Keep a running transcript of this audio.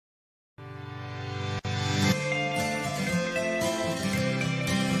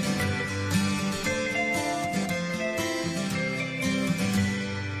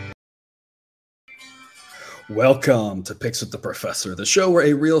Welcome to Picks with the Professor, the show where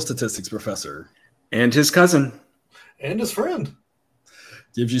a real statistics professor and his cousin and his friend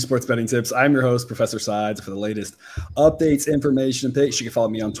gives you sports betting tips. I'm your host, Professor Sides. For the latest updates, information, and picks, you can follow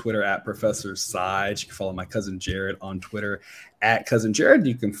me on Twitter at Professor Sides. You can follow my cousin Jared on Twitter at Cousin Jared.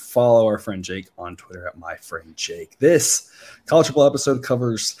 You can follow our friend Jake on Twitter at My Friend Jake. This college football episode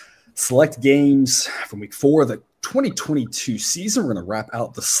covers select games from week 4 of the 2022 season. We're going to wrap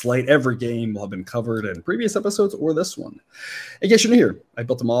out the slate. Every game will have been covered in previous episodes or this one. In case you're new here, I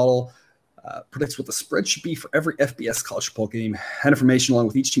built a model, predicts what the spread should be for every FBS college football game, and information along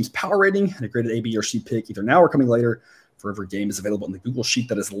with each team's power rating and a graded A, B, or C pick, either now or coming later, for every game is available in the Google Sheet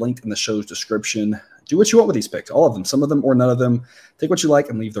that is linked in the show's description. Do what you want with these picks, all of them, some of them or none of them. Take what you like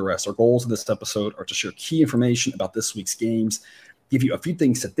and leave the rest. Our goals in this episode are to share key information about this week's games, give you a few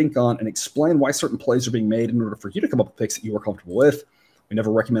things to think on, and explain why certain plays are being made in order for you to come up with picks that you are comfortable with. We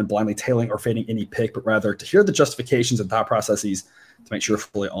never recommend blindly tailing or fading any pick, but rather to hear the justifications and thought processes to make sure you're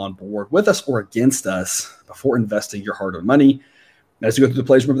fully on board with us or against us before investing your hard-earned money. As you go through the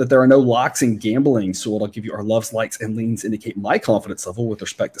plays, remember that there are no locks in gambling, so I'll give you our loves, likes, and leans indicate my confidence level with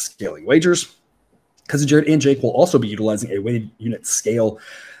respect to scaling wagers. Cousin Jared and Jake will also be utilizing a weighted unit scale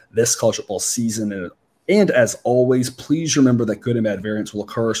this college football season, and as always, please remember that good and bad variance will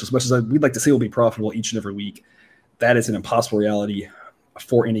occur. So as much as we'd like to say we'll be profitable each and every week, that is an impossible reality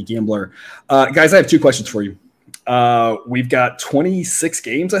for any gambler. Guys, I have 2 questions for you. We've got 26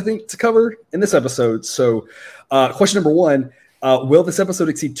 games, I think, to cover in this episode. So question number 1, will this episode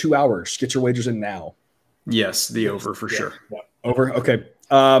exceed 2 hours? Get your wagers in now. Yes, the over for sure. Yeah. Over? Okay.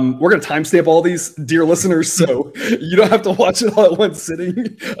 We're going to timestamp all these, dear listeners, so you don't have to watch it all at one sitting.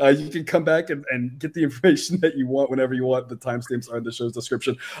 You can come back and get the information that you want whenever you want. The timestamps are in the show's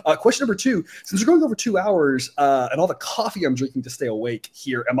description. Question number 2, since we're going over 2 hours and all the coffee I'm drinking to stay awake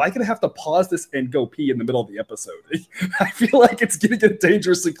here, am I going to have to pause this and go pee in the middle of the episode? I feel like it's going to get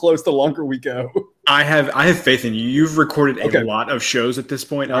dangerously close the longer we go. I have faith in you. You've recorded a lot of shows at this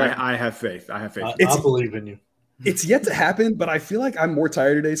point. Right. I have faith. I believe in you. It's yet to happen, but I feel like I'm more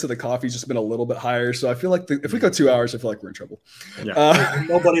tired today, so the coffee's just been a little bit higher. So I feel like if we go 2 hours, I feel like we're in trouble. Yeah.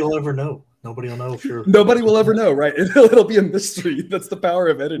 Nobody will ever know. Nobody will know if you're. Nobody will ever know, right? It'll be a mystery. That's the power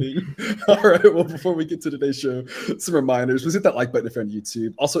of editing. All right. Well, before we get to today's show, some reminders. Please hit that like button if you're on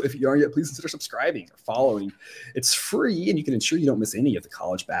YouTube. Also, if you aren't yet, please consider subscribing or following. It's free, and you can ensure you don't miss any of the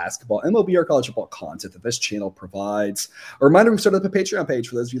college basketball, MLB, or college football content that this channel provides. A reminder: we've started up a Patreon page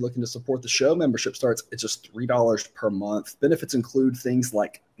for those of you looking to support the show. Membership starts at just $3 per month. Benefits include things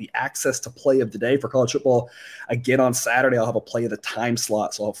like the access to play of the day for college football. Again, on Saturday, I'll have a play of the time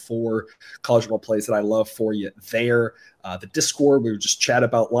slot. So I'll have 4 college football plays that I love for you there. The Discord, we would just chat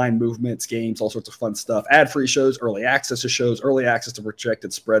about line movements, games, all sorts of fun stuff. Ad-free shows, early access to shows, early access to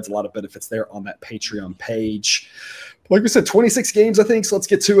projected spreads. A lot of benefits there on that Patreon page. Like we said, 26 games, I think, so let's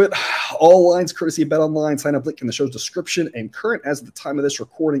get to it. All lines courtesy of BetOnline. Sign up link in the show's description. And current as of the time of this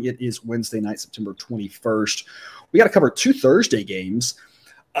recording, it is Wednesday night, September 21st. We got to cover 2 Thursday games.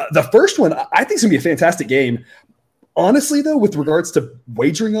 The first one, I think, is going to be a fantastic game. Honestly, though, with regards to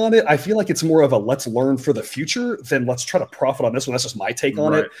wagering on it, I feel like it's more of a let's learn for the future than let's try to profit on this one. That's just my take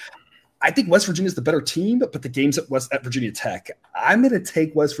on it. I think West Virginia is the better team, but the game's at Virginia Tech. I'm going to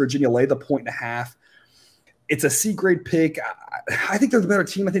take West Virginia, lay the 1.5. It's a C-grade pick. I think they're the better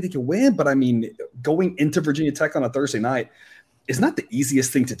team. I think they can win, but I mean, going into Virginia Tech on a Thursday night is not the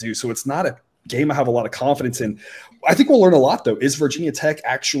easiest thing to do. So it's not a game I have a lot of confidence in. I think we'll learn a lot, though. Is Virginia Tech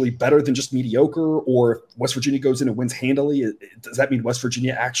actually better than just mediocre? Or if West Virginia goes in and wins handily, does that mean West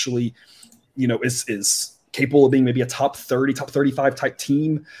Virginia actually, is capable of being maybe a top 30, top 35 type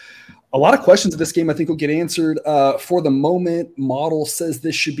team? A lot of questions in this game I think will get answered. For the moment, model says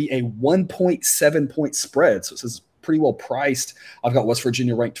this should be a 1.7 point spread. So it says pretty well priced. I've got West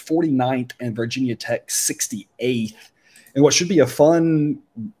Virginia ranked 49th and Virginia Tech 68th. And what should be a fun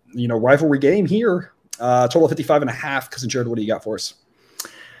rivalry game here. Total of 55.5. Cousin Jared, what do you got for us?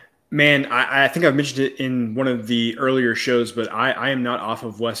 Man, I think I've mentioned it in one of the earlier shows, but I am not off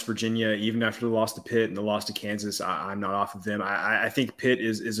of West Virginia, even after the loss to Pitt and the loss to Kansas. I'm not off of them. I think Pitt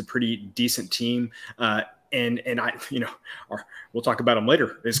is a pretty decent team. And we'll talk about them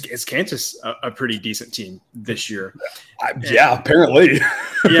later. Is Kansas a pretty decent team this year? Apparently.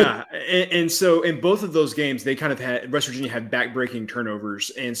 Yeah. And so in both of those games, they kind of had West Virginia had back-breaking turnovers.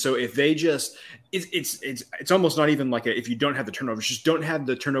 And so if they just it's almost not even like if you don't have the turnovers, just don't have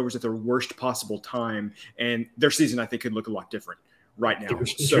the turnovers at the worst possible time. And their season, I think, could look a lot different right now.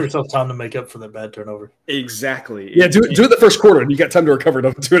 Give yourself time to make up for that bad turnover. Exactly. Yeah, do it the first quarter, and you got time to recover.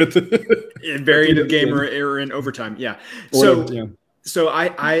 Don't do it at the very end of the game or in overtime. Yeah. So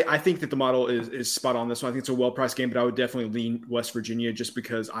I think that the model is spot on this one. I think it's a well-priced game, but I would definitely lean West Virginia just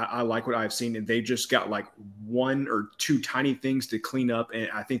because I like what I've seen, and they just got like one or two tiny things to clean up, and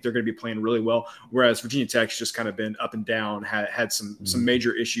I think they're going to be playing really well. Whereas Virginia Tech's just kind of been up and down, had some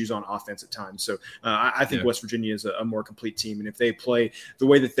major issues on offense at times. So I think West Virginia is a more complete team, and if they play the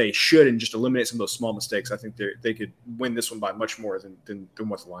way that they should and just eliminate some of those small mistakes, I think they could win this one by much more than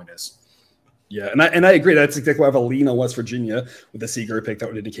what the line is. Yeah, and I agree. That's exactly why I have a lean on West Virginia with the Seager pick. That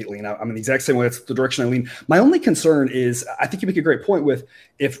would indicate lean out. I'm in the exact same way. That's the direction I lean. My only concern is I think you make a great point with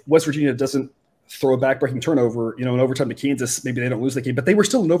if West Virginia doesn't throw a backbreaking turnover, in overtime to Kansas, maybe they don't lose the game, but they were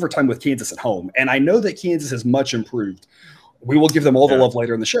still in overtime with Kansas at home. And I know that Kansas has much improved. We will give them all the love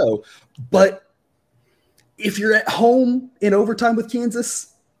later in the show. But if you're at home in overtime with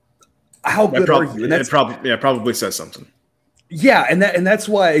Kansas, how good are you? And that probably says something. Yeah, and that's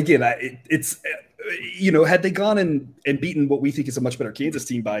why, again, it's had they gone and beaten what we think is a much better Kansas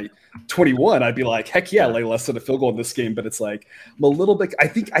team by 21, I'd be like, heck yeah, lay less than a field goal in this game. But it's like I'm a little bit. I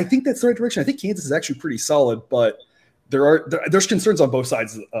think that's the right direction. I think Kansas is actually pretty solid, but there's concerns on both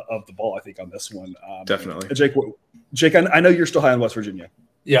sides of the ball. I think on this one, definitely. Jake, I know you're still high on West Virginia.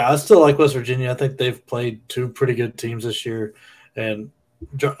 Yeah, I still like West Virginia. I think they've played two pretty good teams this year, and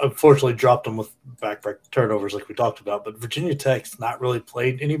unfortunately dropped them with backbreak turnovers like we talked about. But Virginia Tech's not really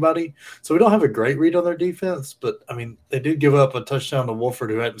played anybody, so we don't have a great read on their defense. But, I mean, they did give up a touchdown to Wolford,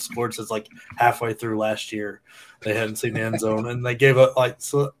 who hadn't scored since like halfway through last year. They hadn't seen the end zone, and they gave up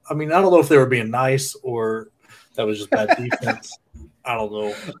so I mean, I don't know if they were being nice or that was just bad defense. I don't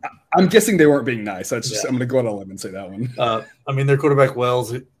know. I'm guessing they weren't being nice. I'm going to go on a limb and say that one. I mean, their quarterback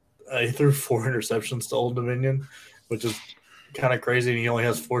Wells, he threw 4 interceptions to Old Dominion, which is kind of crazy, and he only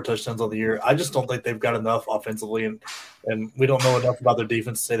has 4 touchdowns on the year. I just don't think they've got enough offensively, and we don't know enough about their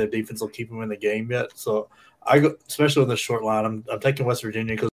defense to say their defense will keep them in the game yet. So especially with this short line, I'm taking West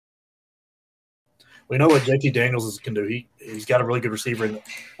Virginia because we know what JT Daniels can do. He's got a really good receiver in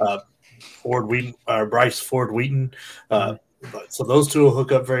Bryce Ford Wheaton. So those two will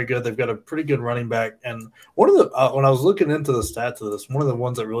hook up very good. They've got a pretty good running back. And one of the when I was looking into the stats of this, one of the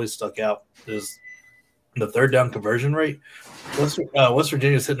ones that really stuck out is the third down conversion rate. West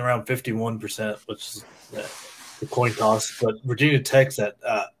Virginia is hitting around 51%, which is the coin toss. But Virginia Tech's at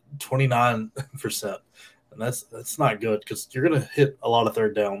 29%, and that's not good because you're going to hit a lot of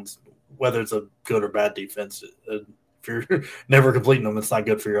third downs, whether it's a good or bad defense. If you're never completing them, it's not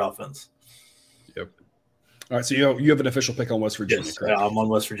good for your offense. Yep. All right, so you have an official pick on West Virginia, yes, correct? Yeah, I'm on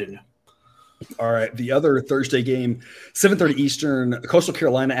West Virginia. All right, the other Thursday game, 7:30 Eastern, Coastal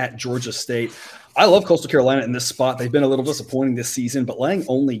Carolina at Georgia State. I love Coastal Carolina in this spot. They've been a little disappointing this season, but laying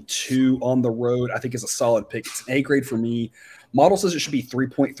only 2 on the road, I think, is a solid pick. It's an A grade for me. Model says it should be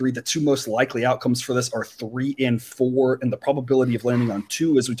 3.3. The 2 most likely outcomes for this are 3 and 4, and the probability of landing on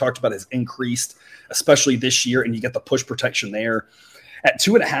 2, as we talked about, has increased, especially this year, and you get the push protection there. At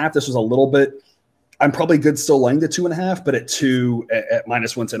 2.5, this was a little bit – I'm probably good still laying the 2.5, but at 2 at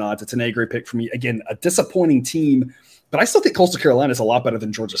 -110 odds, it's an A grade pick for me. Again, a disappointing team, but I still think Coastal Carolina is a lot better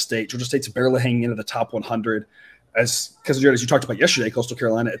than Georgia State. Georgia State's barely hanging into the top 100. Because as you talked about yesterday, Coastal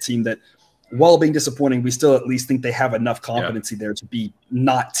Carolina, a team that, while being disappointing, we still at least think they have enough competency there to be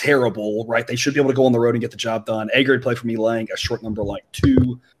not terrible, right? They should be able to go on the road and get the job done. A grade play for me, laying a short number like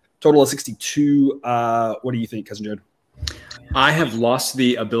 2, total of 62. What do you think, Cousin Jared? I have lost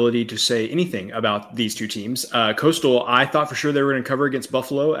the ability to say anything about these two teams. Coastal, I thought for sure they were going to cover against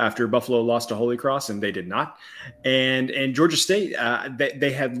Buffalo after Buffalo lost to Holy Cross, and they did not. And Georgia State,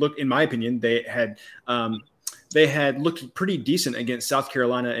 they had looked, in my opinion, they had looked pretty decent against South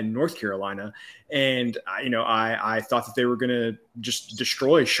Carolina and North Carolina. And, I thought that they were going to just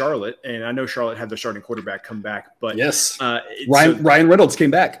destroy Charlotte. And I know Charlotte had their starting quarterback come back. But yes, Ryan Reynolds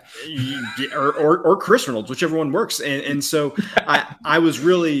came back. Or Chris Reynolds, whichever one works. And so I was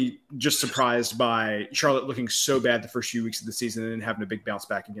really just surprised by Charlotte looking so bad the first few weeks of the season and then having a big bounce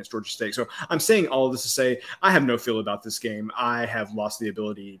back against Georgia State. So I'm saying all of this to say I have no feel about this game. I have lost the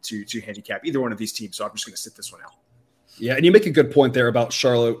ability to handicap either one of these teams. So I'm just going to sit this one out. Yeah, and you make a good point there about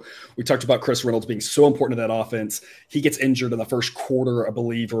Charlotte. We talked about Chris Reynolds being so important to that offense. He gets injured in the first quarter, I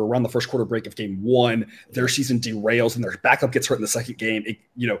believe, or around the first quarter break of game 1. Their season derails, and their backup gets hurt in the second game.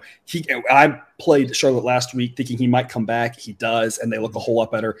 I played Charlotte last week thinking he might come back. He does, and they look a whole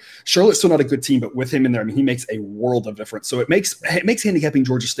lot better. Charlotte's still not a good team, but with him in there, I mean, he makes a world of difference. So it makes handicapping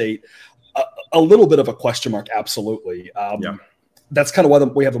Georgia State a little bit of a question mark, absolutely. That's kind of why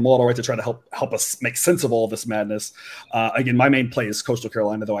we have a model, right, to try to help us make sense of all of this madness. Again, my main play is Coastal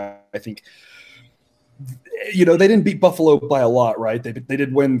Carolina, though I think, they didn't beat Buffalo by a lot, right? They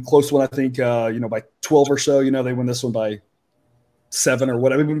did win close one, I think, by 12 or so. They won this one by 7 or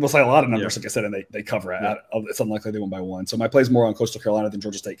whatever. We'll say a lot of numbers, like I said, and they cover it. It's unlikely they won by 1. So my play is more on Coastal Carolina than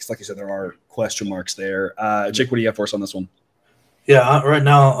Georgia State because, like you said, there are question marks there. Jake, what do you have for us on this one? Yeah, right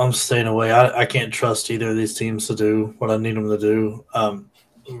now I'm staying away. I can't trust either of these teams to do what I need them to do.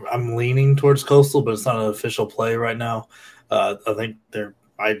 I'm leaning towards Coastal, but it's not an official play right now. I think they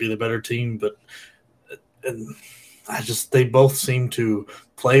might be the better team, but they both seem to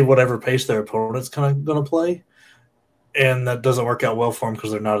play whatever pace their opponent's kind of going to play. And that doesn't work out well for them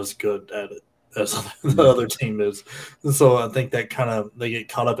because they're not as good at it as the other team is. And so I think that they get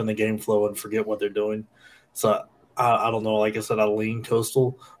caught up in the game flow and forget what they're doing. So I don't know. Like I said, I lean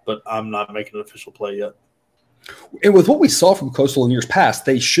Coastal, but I'm not making an official play yet. And with what we saw from Coastal in years past,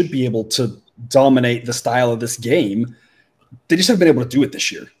 they should be able to dominate the style of this game. They just haven't been able to do it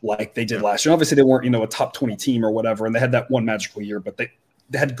this year like they did last year. Obviously, they weren't, a top 20 team or whatever, and they had that one magical year, but they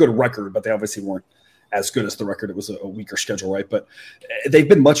had a good record, but they obviously weren't as good as the record. It was a weaker schedule, right? But they've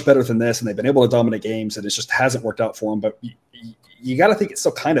been much better than this, and they've been able to dominate games, and it just hasn't worked out for them. But you got to think it's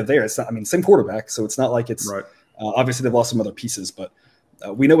still kind of there. It's not, same quarterback, so it's not like it's right. Obviously, they've lost some other pieces, but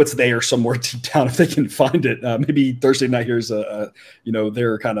we know it's there somewhere deep down if they can find it. Maybe Thursday night here's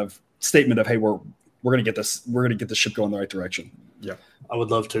their kind of statement of, hey, we're going to get this. We're going to get the ship going the right direction. Yeah, I would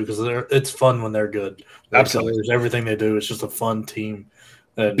love to because it's fun when they're good. Absolutely, everything they do is just a fun team.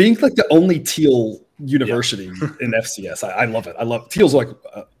 And being like the only teal university in FCS, I love it. I love teal's like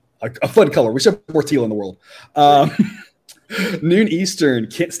a fun color. We should have more teal in the world. Noon Eastern,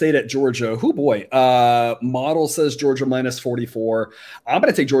 Kent State at Georgia. Oh boy. Model says Georgia minus 44. I'm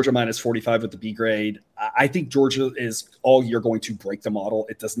going to take Georgia minus 45 with the B grade. I think Georgia is all year going to break the model.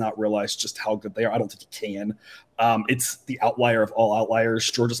 It does not realize just how good they are. I don't think it can. It's the outlier of all outliers.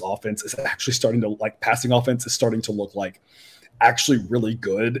 Georgia's offense is actually starting to passing offense is starting to look like actually really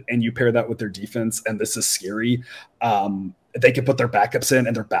good. And you pair that with their defense, and this is scary. They could put their backups in,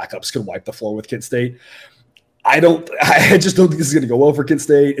 and their backups could wipe the floor with Kent State. I just don't think this is going to go well for Kent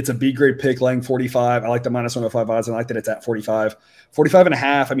State. It's a B grade pick, laying 45. I like the minus 105 odds. I like that it's at 45. 45 and a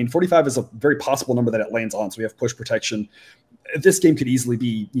half. 45 is a very possible number that it lands on. So we have push protection. This game could easily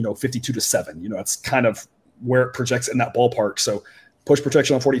be, 52-7. It's kind of where it projects in that ballpark. So push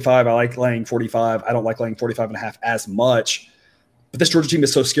protection on 45. I like laying 45. I don't like laying 45 and a half as much. But this Georgia team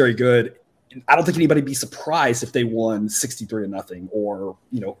is so scary good. I don't think anybody would be surprised if they won 63-0 or,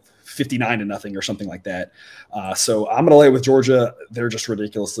 59-0 or something like that. So I'm going to lay it with Georgia. They're just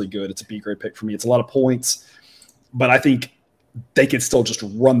ridiculously good. It's a B grade pick for me. It's a lot of points, but I think they could still just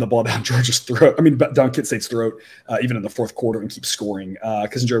run the ball down Georgia's throat. Down Kent State's throat, even in the fourth quarter, and keep scoring.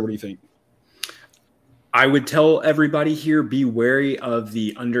 Kissinger, what do you think? I would tell everybody here, be wary of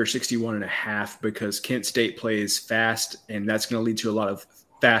the under 61.5 because Kent State plays fast, and that's going to lead to a lot of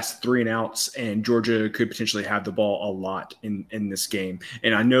fast 3-and-outs, and Georgia could potentially have the ball a lot in this game.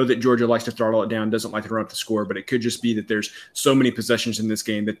 And I know that Georgia likes to throttle it down, doesn't like to run up the score, but it could just be that there's so many possessions in this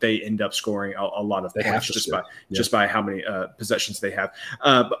game that they end up scoring a lot of points just by how many possessions they have.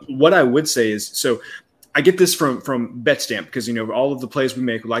 But what I would say is, so I get this from BetStamp because, all of the plays we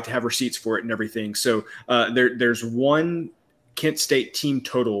make, we like to have receipts for it and everything. So there's one Kent State team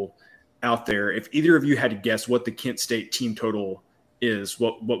total out there. If either of you had to guess what the Kent State team total is,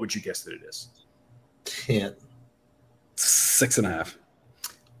 what would you guess that it is? 10. 6.5.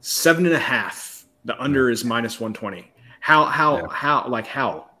 7.5. The under is minus 120. How?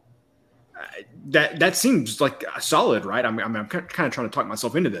 That seems like a solid, right? I'm kind of trying to talk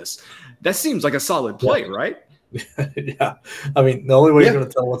myself into this. That seems like a solid play, right? Yeah. The only way you're going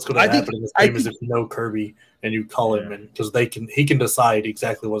to tell what's going to happen in this game is if you know Kirby and you call him, and because he can decide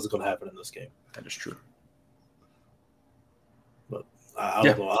exactly what's going to happen in this game. That is true. I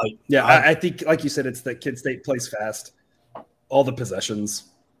don't know. I think, like you said, it's that Kent State plays fast, all the possessions.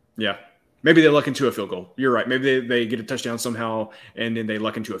 Yeah. Maybe they luck into a field goal. You're right. Maybe they get a touchdown somehow, and then they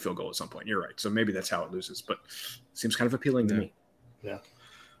luck into a field goal at some point. You're right. So maybe that's how it loses, but it seems kind of appealing to me. Yeah.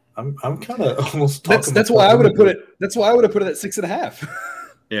 I'm kind of almost talking. That's why I would have put it. That's why I would have put it at 6.5.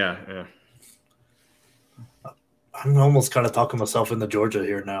 Yeah. I'm almost kind of talking myself into Georgia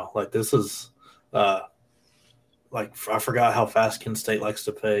here now. Like this is I forgot how fast Kent State likes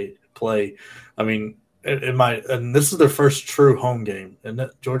to play. And this is their first true home game, isn't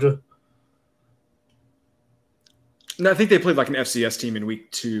it, Georgia? No, I think they played like an FCS team in week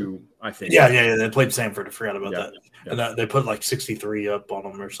 2, I think. Yeah. They played Samford. I forgot about that. Yeah. And they put like 63 up on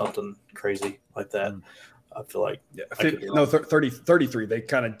them or something crazy like that. I feel like 33. They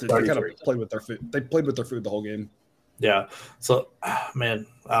kind of played with their food. They played with their food the whole game. Yeah. So, man,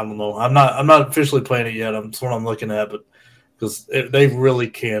 I don't know. I'm not officially playing it yet. That's what I'm looking at, but because they really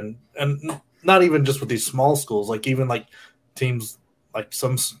can, and not even just with these small schools, like even like teams like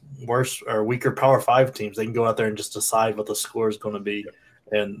some worse or weaker Power 5 teams, they can go out there and just decide what the score is going to be,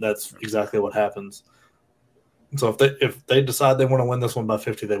 and that's exactly what happens. So if they decide they want to win this one by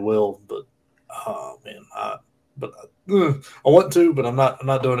 50, they will. But oh man, I want to, but I'm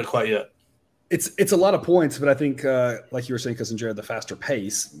not doing it quite yet. It's a lot of points, but I think like you were saying, Cousin Jared, the faster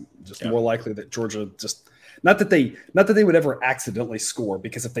pace, just more likely that Georgia just not that they would ever accidentally score,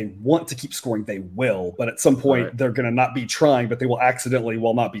 because if they want to keep scoring, they will. But at some point, they're going to not be trying, but they will accidentally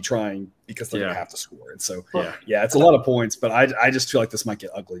not be trying because they're going to have to score. And so it's a lot of points, but I just feel like this might get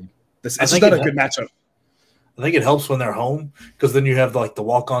ugly. It's just not a good matchup. I think it helps when they're home, because then you have like the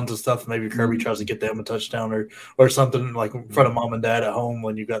walk-ons and stuff. Maybe Kirby tries to get them a touchdown or something like in front of mom and dad at home,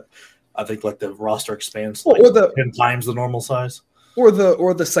 when you got, I think, like the roster expands like 10 times the normal size. Or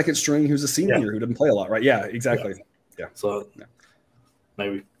the second string who's a senior who didn't play a lot, right? Yeah, exactly. Yeah. So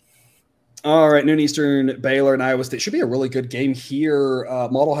maybe. All right, noon Eastern, Baylor and Iowa State. Should be a really good game here.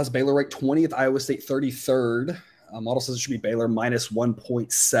 Model has Baylor ranked 20th, Iowa State 33rd. Model says it should be Baylor minus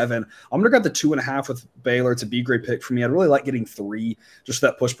 1.7. I'm going to grab the 2.5 with Baylor. It's a B grade pick for me. I'd really like getting 3, just for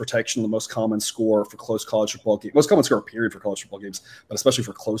that push protection, the most common score for close college football games. Most common score, period, for college football games, but especially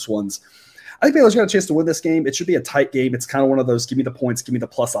for close ones. I think Baylor's got a chance to win this game. It should be a tight game. It's kind of one of those give me the points, give me the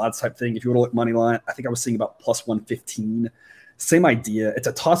plus odds type thing. If you want to look money line, I think I was seeing about plus 115. Same idea. It's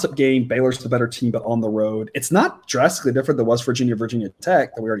a toss-up game. Baylor's the better team, but on the road. It's not drastically different than West Virginia, Virginia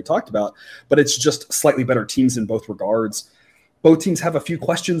Tech that we already talked about, but it's just slightly better teams in both regards. Both teams have a few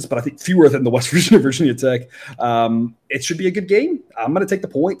questions, but I think fewer than the West Virginia, Virginia Tech. It should be a good game. I'm going to take the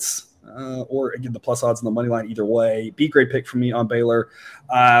points or, again, the plus odds on the money line either way. B grade pick for me on Baylor.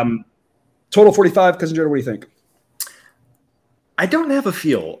 Total 45. Cousin Jordan, what do you think? I don't have a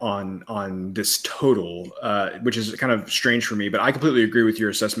feel on this total, which is kind of strange for me, but I completely agree with your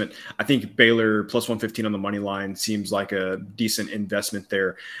assessment. I think Baylor plus 115 on the money line seems like a decent investment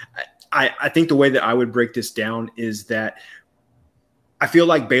there. I think the way that I would break this down is that I feel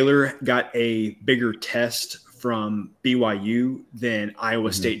like Baylor got a bigger test from BYU than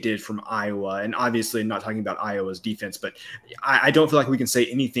Iowa State did from Iowa. And obviously I'm not talking about Iowa's defense, but I don't feel like we can say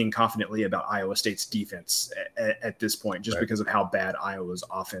anything confidently about Iowa State's defense at this point, just because of how bad Iowa's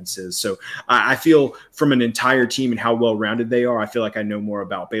offense is. So I feel from an entire team and how well-rounded they are, I feel like I know more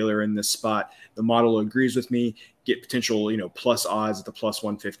about Baylor in this spot. The model agrees with me, get potential, plus odds at the plus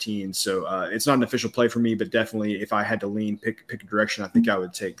 115. So it's not an official play for me, but definitely if I had to lean, pick a direction, I think I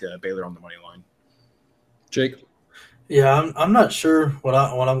would take Baylor on the money line. Jake? Yeah, I'm not sure what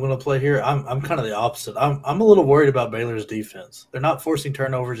I'm going to play here. I'm kind of the opposite. I'm a little worried about Baylor's defense. They're not forcing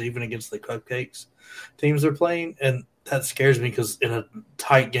turnovers even against the cupcakes teams they're playing, and that scares me because in a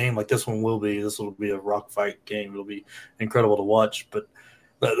tight game like this will be a rock fight game. It'll be incredible to watch, but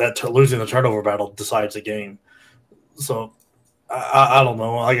that losing the turnover battle decides the game. So I don't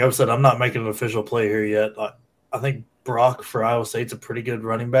know. Like I've said, I'm not making an official play here yet. I think Brock for Iowa State's a pretty good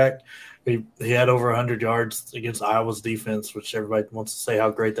running back. He had over 100 yards against Iowa's defense, which everybody wants to say how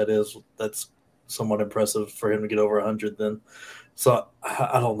great that is. That's somewhat impressive for him to get over 100 then. So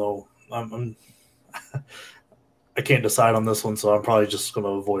I don't know. I can't decide on this one, so I'm probably just going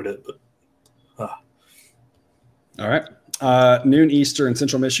to avoid it. But All right. Noon Eastern,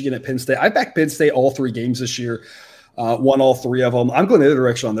 Central Michigan at Penn State. I backed Penn State all 3 games this year. Won all 3 of them. I'm going the other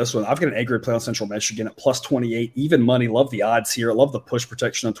direction on this one. I've got an A-grade play on Central Michigan at plus 28. Even money. Love the odds here. Love the push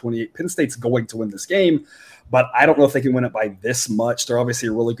protection on 28. Penn State's going to win this game, but I don't know if they can win it by this much. They're obviously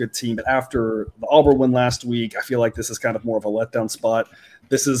a really good team, but after the Auburn win last week, I feel like this is kind of more of a letdown spot.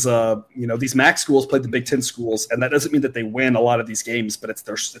 This is, these MAC schools played the Big Ten schools, and that doesn't mean that they win a lot of these games, but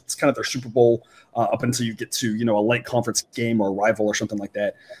it's kind of their Super Bowl up until you get to, a late conference game or a rival or something like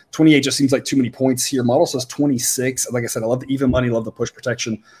that. 28 just seems like too many points here. Model says 26. Like I said, I love the even money, love the push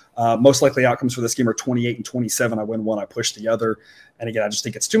protection. Most likely outcomes for this game are 28 and 27. I win one, I push the other. And again, I just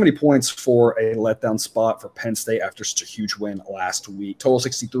think it's too many points for a letdown spot for Penn State after such a huge win last week. Total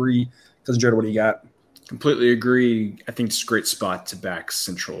 63. Cousin Jared, what do you got? Completely agree. I think it's a great spot to back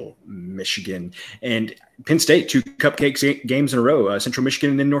Central Michigan and Penn State, 2 cupcake games in a row, Central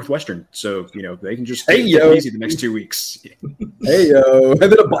Michigan and then Northwestern. So, they can just take it easy the next 2 weeks. Hey, yo.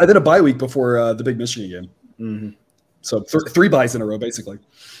 And then a bye week before the big Michigan game. Mm-hmm. So 3 buys in a row, basically.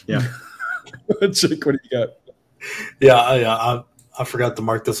 Yeah. Jake, what do you got? Yeah, I forgot to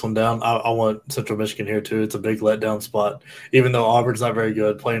mark this one down. I want Central Michigan here too. It's a big letdown spot. Even though Auburn's not very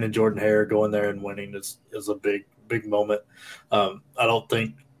good, playing in Jordan-Hare, going there and winning is a big moment. I don't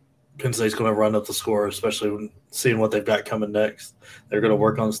think Penn State's going to run up the score, especially when seeing what they've got coming next. They're going to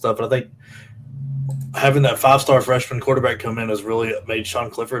work on stuff. But I think having that 5-star freshman quarterback come in has really made Sean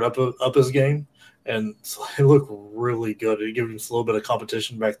Clifford up his game. And so they look really good. It gives him a little bit of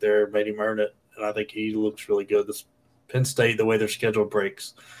competition back there, made him earn it, and I think he looks really good. This Penn State, the way their schedule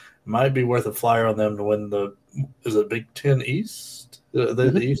breaks, might be worth a flyer on them to win the – is it Big Ten East?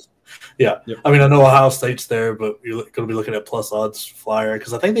 The East? Yeah. Yep. I mean, I know Ohio State's there, but you're going to be looking at plus odds flyer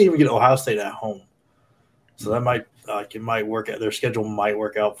because I think they even get Ohio State at home. So that might it might work out. Their schedule might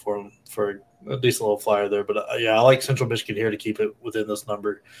work out for them for a decent little flyer there. But, yeah, I like Central Michigan here to keep it within this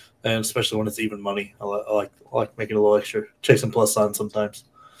number, and especially when it's even money. I like making a little extra, chasing plus signs sometimes.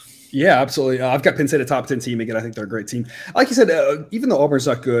 Yeah, absolutely. I've got Penn State a top 10 team again. I think they're a great team. Like you said, even though Auburn's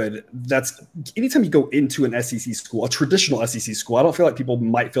not good, that's anytime you go into an SEC school, a traditional SEC school. I don't feel like people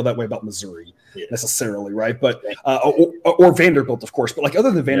might feel that way about Missouri necessarily, right? But or Vanderbilt, of course. But like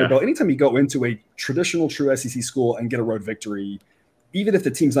other than Vanderbilt, anytime you go into a traditional true SEC school and get a road victory, even if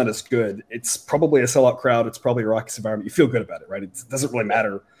the team's not as good, it's probably a sellout crowd. It's probably a raucous environment. You feel good about it, right? It doesn't really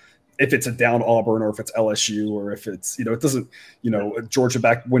matter if it's a down Auburn or if it's LSU or if it's, it doesn't, Georgia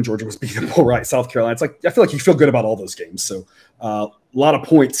back when Georgia was beatable, right? South Carolina. It's like, I feel like you feel good about all those games. So a lot of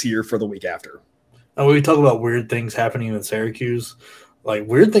points here for the week after. And we talk about weird things happening in Syracuse. Like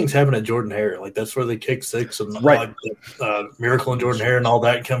weird things happen at Jordan Hare. Like that's where they kick six and Miracle and Jordan Hare and all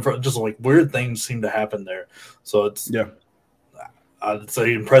that come from. Just like weird things seem to happen there. So it's, I'd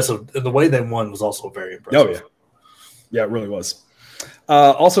say impressive. And the way they won was also very impressive. Oh, yeah. Yeah, it really was.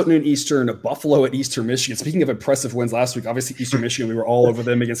 Also at noon Eastern, Buffalo at Eastern Michigan. Speaking of impressive wins last week, obviously Eastern Michigan, we were all over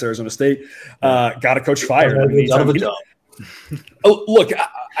them against Arizona State. Got a coach fired. Oh, look,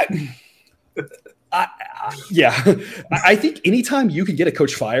 I think anytime you can get a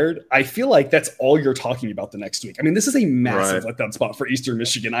coach fired, I feel like that's all you're talking about the next week. I mean, this is a massive letdown spot for Eastern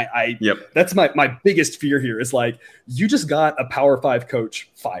Michigan. That's my biggest fear here is like you just got a Power 5 coach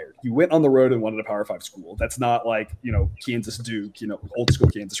fired. You went on the road and won at a Power 5 school. That's not like, Kansas, Duke, old school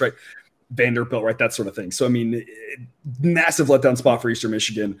Kansas, right? Vanderbilt, right? That sort of thing. So, I mean, massive letdown spot for Eastern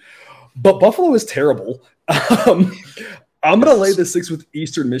Michigan. But Buffalo is terrible. I'm going to lay the 6 with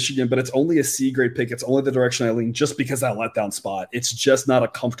Eastern Michigan, but it's only a C grade pick. It's only the direction I lean just because that letdown spot. It's just not a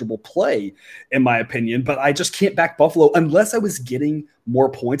comfortable play, in my opinion. But I just can't back Buffalo unless I was getting more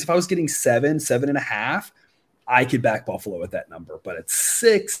points. If I was getting 7.5, I could back Buffalo at that number. But at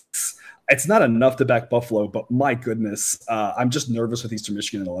 6, it's not enough to back Buffalo. But my goodness, I'm just nervous with Eastern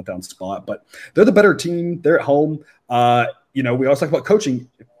Michigan in a letdown spot. But they're the better team. They're at home. We always talk about coaching.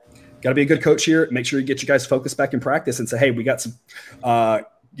 Got to be a good coach here. Make sure you get you guys focused back in practice and say, hey, we got some,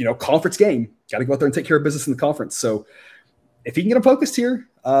 conference game. Got to go out there and take care of business in the conference. So if you can get them focused here,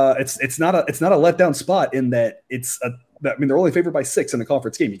 it's not a letdown spot in that they're only favored by 6 in the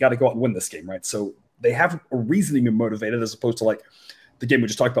conference game. You got to go out and win this game, right? So they have a reason to be motivated as opposed to like the game we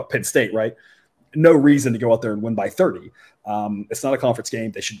just talked about, Penn State, right? No reason to go out there and win by 30. It's not a conference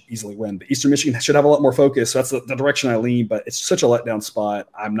game. They should easily win. But Eastern Michigan should have a lot more focus. So that's the direction I lean, but it's such a letdown spot.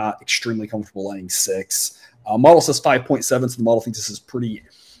 I'm not extremely comfortable laying 6. Model says 5.7, so the model thinks this is pretty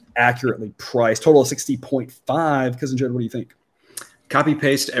accurately priced. Total of 60.5. Cousin Jed, what do you think? Copy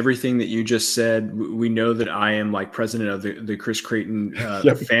paste everything that you just said. We know that I am like president of the Chris Creighton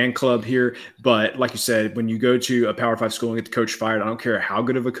fan club here. But like you said, when you go to a Power 5 school and get the coach fired, I don't care how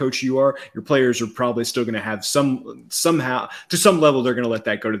good of a coach you are. Your players are probably still going to have somehow to some level, they're going to let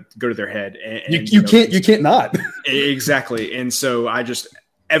that go to their head. And you can't not. Exactly. And so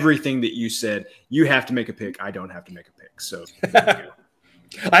everything that you said, you have to make a pick. I don't have to make a pick. So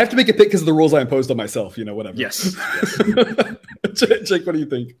I have to make a pick because of the rules I imposed on myself, whatever. Yes. Jake, what do you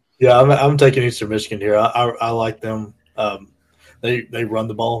think? Yeah, I'm taking Eastern Michigan here. I like them. They run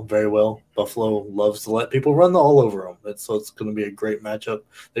the ball very well. Buffalo loves to let people run all over them. So it's going to be a great matchup.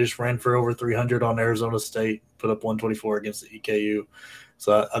 They just ran for over 300 on Arizona State, put up 124 against the EKU.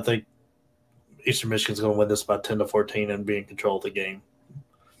 So I think Eastern Michigan's going to win this by 10-14 and be in control of the game.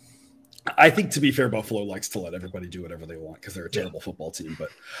 I think, to be fair, Buffalo likes to let everybody do whatever they want because they're a terrible football team. But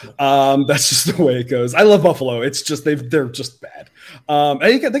that's just the way it goes. I love Buffalo. It's just they're just bad.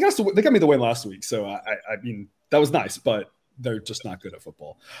 They got me the win last week, so I mean that was nice, but they're just not good at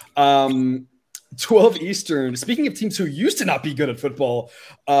football. 12 Eastern. Speaking of teams who used to not be good at football,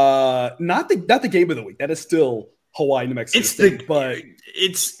 not the game of the week. That is still Hawaii, New Mexico. It's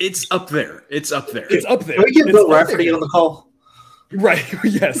up there. It's up there. It's up there. Can we get Bill Rafferty on the call? Right.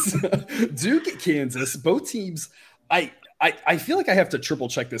 Yes. Duke at Kansas. Both teams. I feel like I have to triple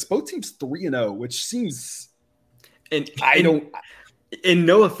check this. Both teams 3-0, which seems. And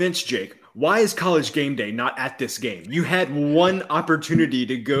no offense, Jake, Why is College Game Day not at this game? You had one opportunity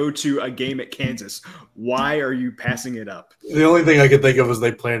to go to a game at Kansas. Why are you passing it up? The only thing I could think of is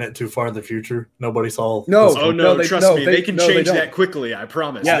they plan it too far in the future. Nobody saw. No, Oh no! Trust me, they can change that quickly. I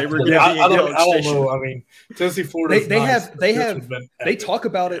promise. Yeah, they were I don't know. I mean, Tennessee, Florida. They talk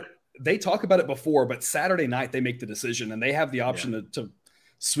about it. They talk about it before, but Saturday night they make the decision, and they have the option to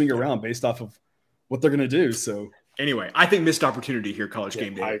swing around based off of what they're going to do. So. Anyway, I think missed opportunity here, College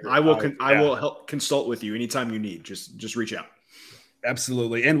Game Day. I will help consult with you anytime you need. Just reach out.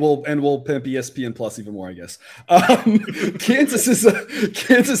 Absolutely, and we'll pimp ESPN Plus even more, I guess. Kansas is a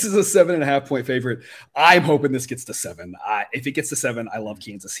 7.5 point favorite. I'm hoping this gets to 7. If it gets to 7, I love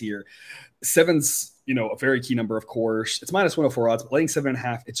Kansas here. 7's a very key number, of course. It's minus 104 odds, but laying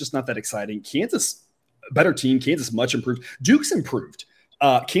 7.5, it's just not that exciting. Kansas, better team. Kansas much improved. Duke's improved.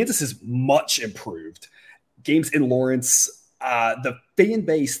 Kansas is much improved. Games in Lawrence, the fan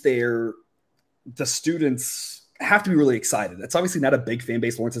base there, the students have to be really excited. It's obviously not a big fan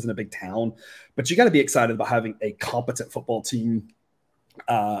base. Lawrence isn't a big town, but you got to be excited about having a competent football team.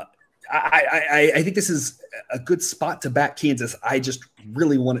 I think this is a good spot to back Kansas. I just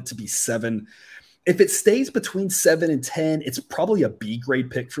really want it to be 7. If it stays between 7 and 10, it's probably a B grade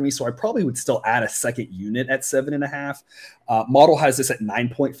pick for me. So I probably would still add a second unit at 7.5. Model has this at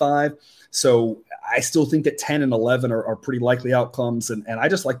 9.5. So I still think that 10 and 11 are pretty likely outcomes. And I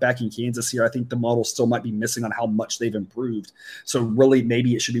just like backing Kansas here. I think the model still might be missing on how much they've improved. So really,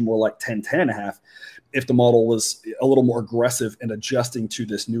 maybe it should be more like 10.5 if the model was a little more aggressive in adjusting to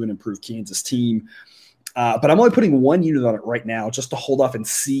this new and improved Kansas team. But I'm only putting 1 unit on it right now just to hold off and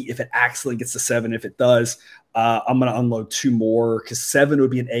see if it actually gets to 7. If it does, I'm going to unload 2 more because 7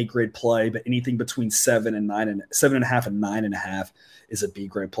 would be an A grade play, but anything between 7 and 7.5 and 9.5 is a B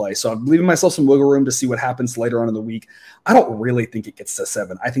grade play. So I'm leaving myself some wiggle room to see what happens later on in the week. I don't really think it gets to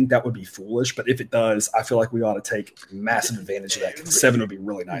 7. I think that would be foolish, but if it does, I feel like we ought to take massive advantage of that because 7 would be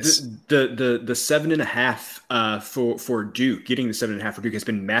really nice. The 7.5 for Duke, getting the 7.5 for Duke has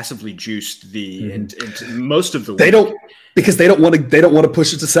been massively juiced and most of the week. Because they don't want to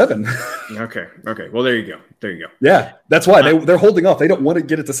push it to 7. Okay. Well, there you go. Yeah, that's why they're holding off. They don't want to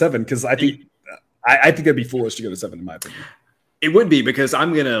get it to 7 because I think it'd be foolish to go to 7 in my opinion. It would be because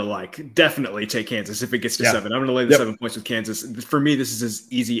I'm going to definitely take Kansas if it gets to 7. I'm going to lay the 7 points with Kansas. For me, this is as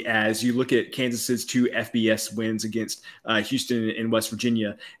easy as you look at Kansas's 2 FBS wins against Houston and West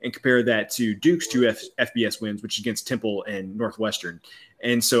Virginia and compare that to Duke's 2 FBS wins, which is against Temple and Northwestern.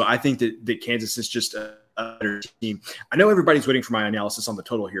 And so I think that Kansas is just a better team. I know everybody's waiting for my analysis on the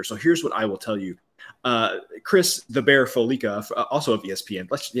total here. So here's what I will tell you. Chris the Bear Folica, also of ESPN.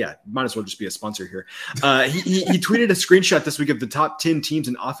 Might as well just be a sponsor here. He tweeted a screenshot this week of the top 10 teams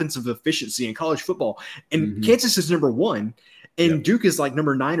in offensive efficiency in college football, and Kansas is number 1, and Duke is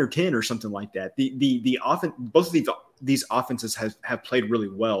number 9 or 10 or something like that. The offense, both of these offenses have played really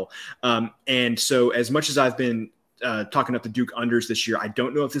well, and so as much as I've been talking up the Duke unders this year, I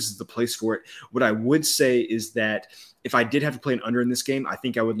don't know if this is the place for it. What I would say is that if I did have to play an under in this game, I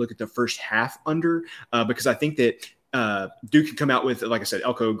think I would look at the first half under because I think that Duke can come out with, like I said,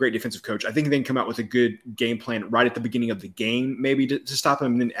 Elko, great defensive coach. I think they can come out with a good game plan right at the beginning of the game, maybe to stop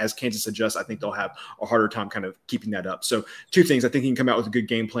them. And then as Kansas adjusts, I think they'll have a harder time kind of keeping that up. So 2 things. I think he can come out with a good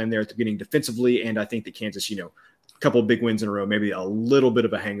game plan there at the beginning defensively. And I think that Kansas, a couple of big wins in a row, maybe a little bit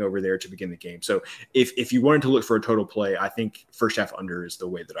of a hangover there to begin the game. So if you wanted to look for a total play, I think first half under is the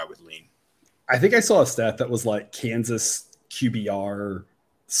way that I would lean. I think I saw a stat that was Kansas QBR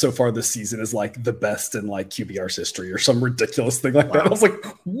so far this season is the best in QBR's history or some ridiculous thing like that. I was like,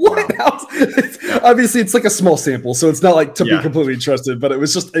 what? Wow. Obviously it's a small sample, so it's not to be completely trusted, but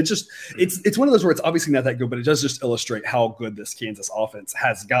it's one of those where it's obviously not that good, but it does just illustrate how good this Kansas offense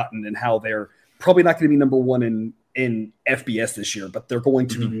has gotten and how they're probably not going to be number 1 in FBS this year, but they're going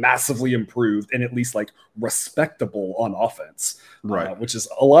to be massively improved and at least respectable on offense, right? Which is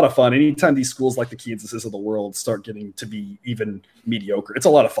a lot of fun. Anytime these schools like the Kansases of the world start getting to be even mediocre, it's a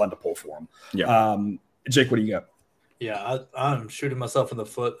lot of fun to pull for them. Yeah. Jake, what do you got? Yeah, I'm shooting myself in the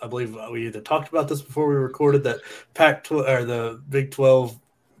foot. I believe we either talked about this before we recorded that Pac-12 or the Big 12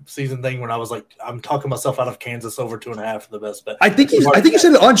 season thing when I was I'm talking myself out of Kansas over 2.5 for the best bet. I think you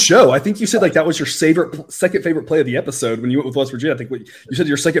said it on show. I think you said that was your second favorite play of the episode when you went with West Virginia. I think you said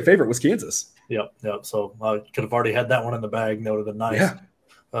your second favorite was Kansas. Yep. So I could have already had that one in the bag. That would have been nice. Yeah.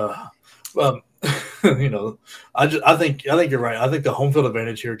 I think you're right. I think the home field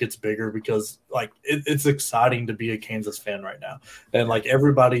advantage here gets bigger because it's exciting to be a Kansas fan right now. And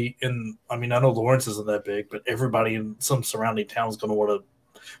everybody I know Lawrence isn't that big, but everybody in some surrounding town is going to want to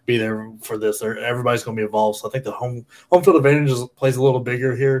be there for this. Everybody's going to be involved. So I think the home field advantage plays a little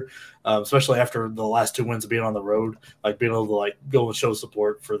bigger here, especially after the last 2 wins being on the road, like being able to like go and show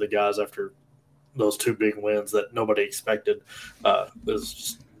support for the guys after those 2 big wins that nobody expected. Is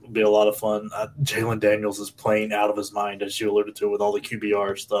just be a lot of fun. Jalen Daniels is playing out of his mind, as you alluded to, with all the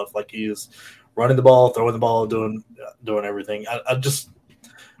QBR stuff. Like he is running the ball, throwing the ball, doing everything.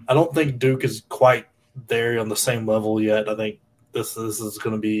 I don't think Duke is quite there on the same level yet. I think this is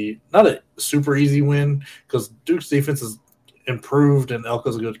going to be not a super easy win because Duke's defense is improved and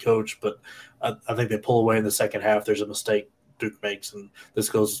Elko's a good coach, but I think they pull away in the second half. There's a mistake Duke makes, and this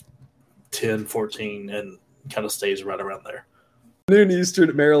goes 10-14 and kind of stays right around there. Noon Eastern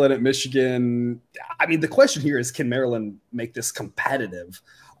at Maryland at Michigan. I mean, the question here is, can Maryland make this competitive?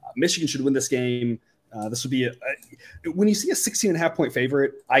 Michigan should win this game. This would be when you see a 16.5 point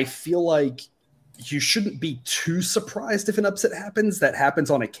favorite, I feel like you shouldn't be too surprised if an upset happens. That happens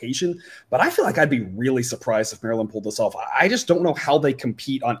on occasion, but I feel like I'd be really surprised if Maryland pulled this off. I just don't know how they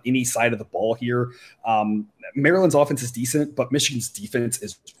compete on any side of the ball here. Maryland's offense is decent, but Michigan's defense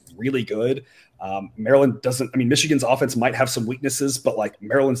is really good. Michigan's offense might have some weaknesses, but like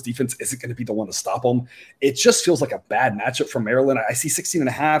Maryland's defense isn't going to be the one to stop them. It just feels like a bad matchup for Maryland. I see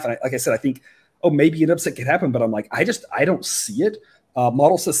 16.5. And like I said, I think, maybe an upset could happen, but I'm like, I don't see it.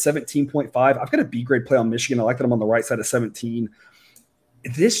 Model says 17.5. I've got a B grade play on Michigan. I like that I'm on the right side of 17.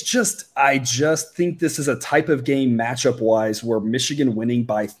 I just think this is a type of game matchup wise where Michigan winning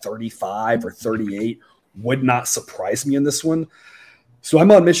by 35 or 38 would not surprise me in this one. So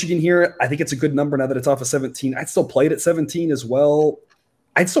I'm on Michigan here. I think it's a good number now that it's off of 17. I'd still play it at 17 as well.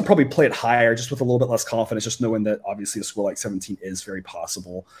 I'd still probably play it higher just with a little bit less confidence, just knowing that obviously a score like 17 is very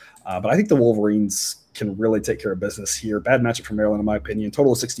possible. But I think the Wolverines can really take care of business here. Bad matchup for Maryland, in my opinion.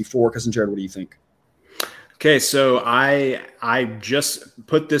 Total of 64. Cousin Jared, what do you think? Okay, so I just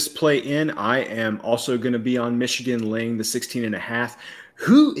put this play in. I am also going to be on Michigan laying the 16.5.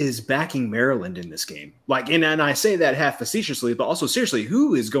 Who is backing Maryland in this game? And I say that half facetiously, but also seriously,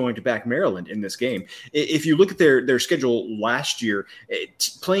 who is going to back Maryland in this game? If you look at their schedule last year,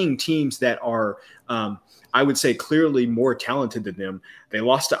 playing teams that are, I would say, clearly more talented than them, they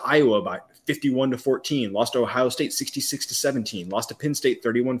lost to Iowa by 51-14, lost to Ohio State 66-17, lost to Penn State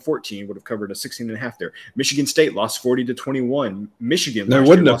 31-14, would have covered a 16.5 there. Michigan State lost 40-21. Michigan, they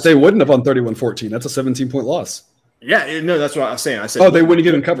wouldn't have on 31-14. That's a 17-point loss. Yeah, no, that's what I was saying. I said, they wouldn't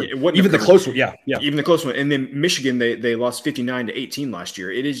get them covered. Even the close one, yeah. Even the close one. And then Michigan, they lost 59-18 last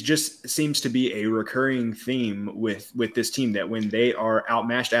year. It is just seems to be a recurring theme with this team that when they are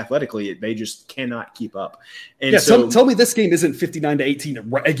outmatched athletically, they just cannot keep up. And tell me this game isn't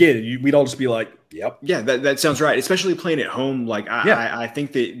 59-18 again. We'd all just be like, yep. Yeah, that sounds right. Especially playing at home. I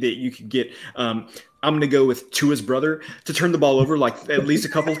think that you could get. I'm going to go with Tua's brother to turn the ball over at least a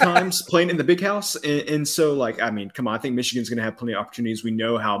couple of times playing in the big house. And so, come on, I think Michigan's going to have plenty of opportunities. We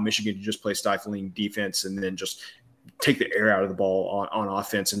know how Michigan can just play stifling defense and then just take the air out of the ball on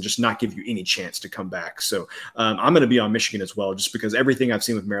offense and just not give you any chance to come back. So I'm going to be on Michigan as well, just because everything I've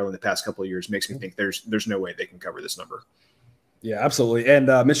seen with Maryland the past couple of years makes me think there's no way they can cover this number. Yeah, absolutely. And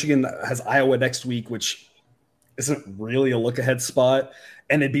Michigan has Iowa next week, which isn't really a look-ahead spot.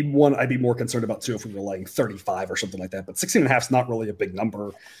 And it'd be one I'd be more concerned about, too, if we were laying 35 or something like that. But 16.5 is not really a big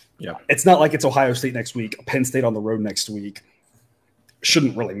number. Yeah, it's not like it's Ohio State next week, Penn State on the road next week.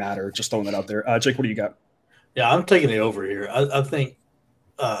 Shouldn't really matter. Just throwing that out there. Jake, what do you got? Yeah, I'm taking it over here. I think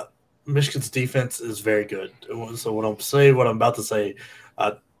Michigan's defense is very good. So what I'm about to say,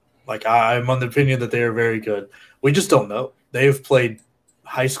 I'm on the opinion that they are very good. We just don't know. They've played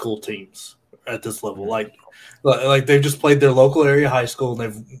high school teams at this level. Like they've just played their local area high school and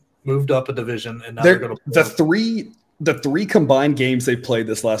they've moved up a division, and now they're going to play. The three combined games they played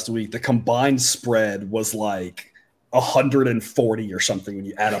this last week, the combined spread was like 140 or something when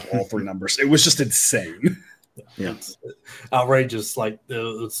you add up all three numbers. It was just insane. Yeah, it's outrageous.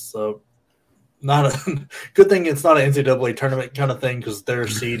 It's not a good thing. It's not an NCAA tournament kind of thing because their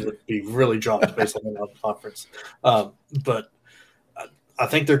seed would be really dropped based on the conference. But I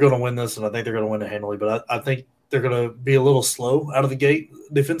think they're going to win this, and I think they're going to win it handily. But I think they're going to be a little slow out of the gate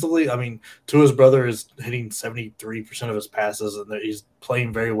defensively. I mean, Tua's brother is hitting 73% of his passes, and he's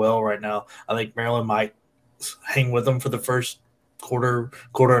playing very well right now. I think Maryland might hang with them for the first quarter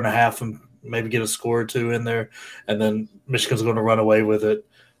and a half, and maybe get a score or two in there, and then Michigan's going to run away with it.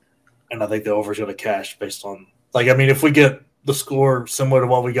 And I think the over is going to cash based on if we get the score similar to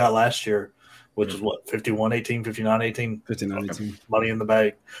what we got last year, which is what, 51-18, 59-18? 59-18. Money in the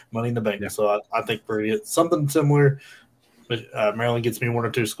bank. Yeah. So I think we're going to get something similar. Maryland gets me one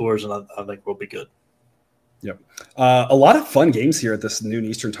or two scores, and I think we'll be good. Yep. A lot of fun games here at this noon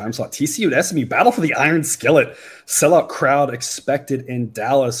Eastern time slot. TCU and SMU battle for the Iron Skillet. Sellout crowd expected in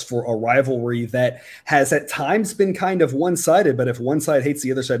Dallas for a rivalry that has at times been kind of one-sided, but if one side hates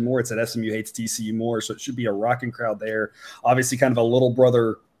the other side more, it's that SMU hates TCU more, so it should be a rocking crowd there. Obviously kind of a little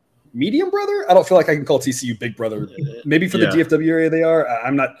brother, medium brother. I don't feel like I can call TCU big brother. Maybe for the DFW area they are.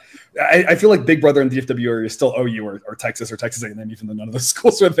 I'm not. I feel like big brother in the DFW area is still OU or Texas A&M, even though none of those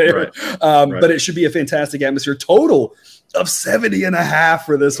schools are there. Right. But it should be a fantastic atmosphere. Total of 70.5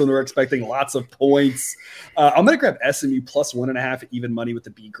 for this one. We're expecting lots of points. I'm going to grab SMU plus 1.5 even money with the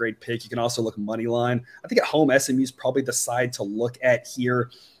B grade pick. You can also look money line. I think at home SMU is probably the side to look at here.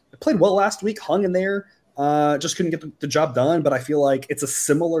 It played well last week, hung in there. Just couldn't get the job done, but I feel like it's a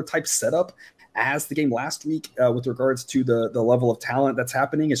similar type setup as the game last week with regards to the level of talent that's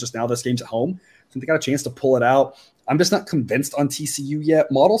happening. It's just now this game's at home. So they got a chance to pull it out. I'm just not convinced on TCU yet.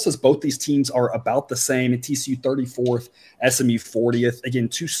 Model says both these teams are about the same. TCU 34th, SMU 40th. Again,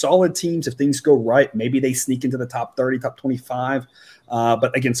 two solid teams. If things go right, maybe they sneak into the top 30, top 25.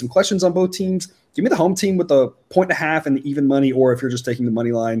 But again, some questions on both teams. Give me the home team with the 1.5 and the even money, or if you're just taking the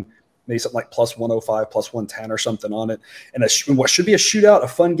money line, maybe something like plus 105, plus 110 or something on it. And what should be a shootout, a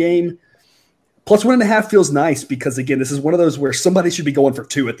fun game. Plus 1.5 feels nice because, again, this is one of those where somebody should be going for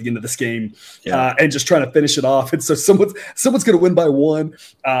 2 at the end of this game and just trying to finish it off. And so someone's going to win by 1.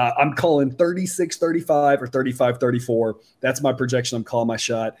 I'm calling 36-35 or 35-34. That's my projection. I'm calling my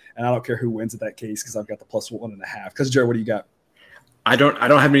shot. And I don't care who wins in that case because I've got the plus 1.5. Because, Jared, what do you got? I don't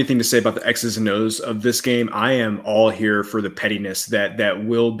have anything to say about the X's and O's of this game. I am all here for the pettiness that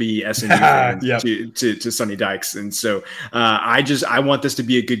will be SMU fans to Sonny Dykes. And so I want this to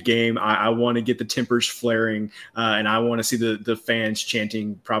be a good game. I want to get the tempers flaring and I want to see the fans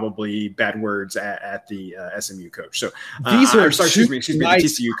chanting probably bad words at the SMU coach. So these are excuse me, the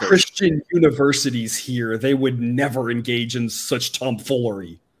TCU coach. Christian universities here. They would never engage in such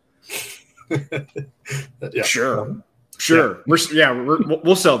tomfoolery. Sure. Sure. Yeah.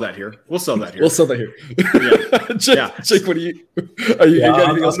 We'll sell that here. We'll sell that here. Jake, what do you? Are you got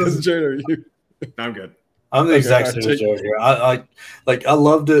anything else to say, or are you? I'm good. I'm the exact same as Joe here. I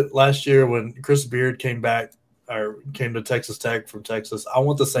loved it last year when Chris Beard came to Texas Tech from Texas. I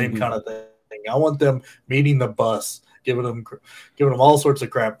want the same kind of thing. I want them meeting the bus, giving them all sorts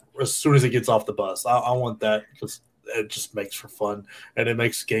of crap as soon as he gets off the bus. I want that because it just makes for fun and it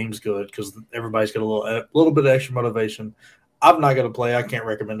makes games good because everybody's got a little bit of extra motivation. I'm not going to play. I can't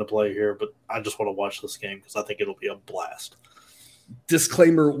recommend a play here, but I just want to watch this game because I think it'll be a blast.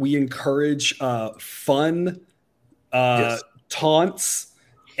 Disclaimer: we encourage fun taunts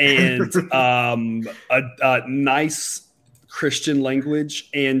and a nice Christian language,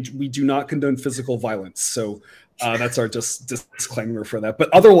 and we do not condone physical violence. So that's our disclaimer for that. But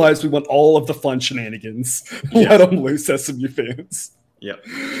otherwise, we want all of the fun shenanigans. Let them loose, SMU fans. Yep.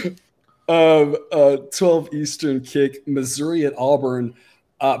 12 Eastern kick, Missouri at Auburn.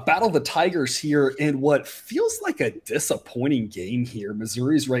 Battle the Tigers here in what feels like a disappointing game here.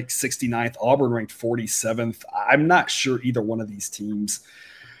 Missouri's ranked 69th, Auburn ranked 47th. I'm not sure either one of these teams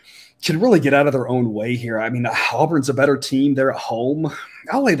can really get out of their own way here. I mean, Auburn's a better team. They're at home.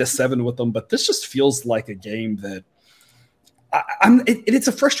 I'll lay the 7 with them, but this just feels like a game that it's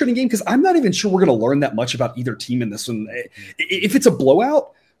a frustrating game because I'm not even sure we're going to learn that much about either team in this one. If it's a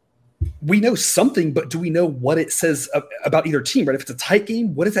blowout, we know something, but do we know what it says about either team, right? If it's a tight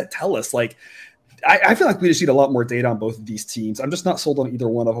game, what does that tell us? Like, I feel like we just need a lot more data on both of these teams. I'm just not sold on either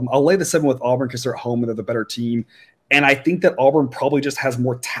one of them. I'll lay the 7 with Auburn because they're at home and they're the better team. And I think that Auburn probably just has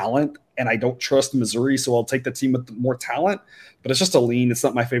more talent, and I don't trust Missouri, so I'll take the team with more talent. But it's just a lean. It's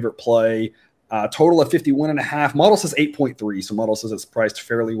not my favorite play. Total of 51.5. Model says 8.3, so model says it's priced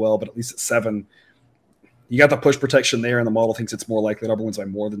fairly well, but at least it's 7. You got the push protection there, and the model thinks it's more likely that Auburn wins by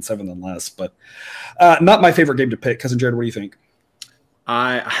more than 7 than less. But not my favorite game to pick. Cousin Jared, what do you think?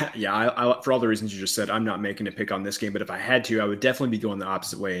 I for all the reasons you just said, I'm not making a pick on this game, but if I had to, I would definitely be going the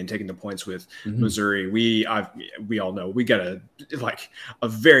opposite way and taking the points with Missouri. We all know we got a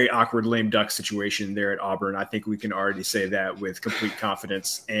very awkward lame duck situation there at Auburn. I think we can already say that with complete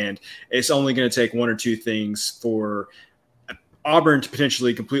confidence, and it's only going to take one or two things for Auburn to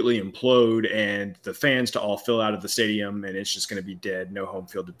potentially completely implode and the fans to all fill out of the stadium, and it's just going to be dead. No home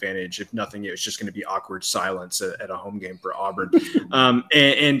field advantage. If nothing, it's just going to be awkward silence at a home game for Auburn.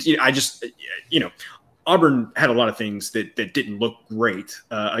 Auburn had a lot of things that didn't look great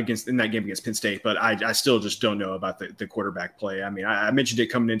in that game against Penn State, but I still just don't know about the quarterback play. I mean, I mentioned it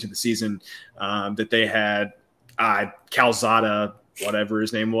coming into the season that they had Calzada whatever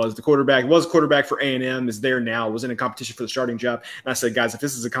his name was, the quarterback, was quarterback for A&M, is there now, was in a competition for the starting job. And I said, guys, if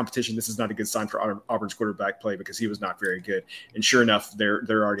this is a competition, this is not a good sign for Auburn's quarterback play because he was not very good. And sure enough, they're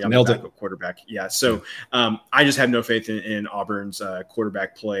already on the backup quarterback. Yeah. So I just have no faith in Auburn's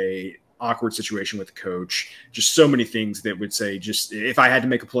quarterback play. Awkward situation with the coach, just so many things that would say, just if I had to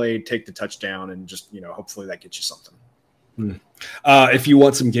make a play, take the touchdown and just, hopefully that gets you something. If you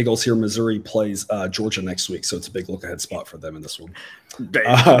want some giggles here, Missouri plays Georgia next week, so it's a big look ahead spot for them in this one. They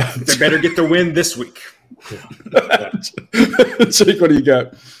better get the win this week. Jake, what do you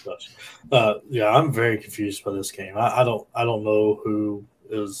got? Yeah, I'm very confused by this game. I don't know who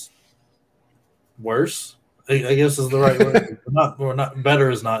is worse. I guess is the right word. We're not better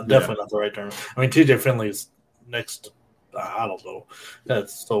is not definitely not the right term. I mean, TJ Finley is next. I don't know.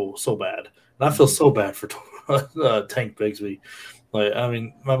 That's so bad, and I feel so bad for Tank Bigsby. Like, I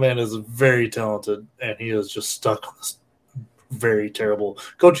mean, my man is very talented, and he is just stuck on this very terrible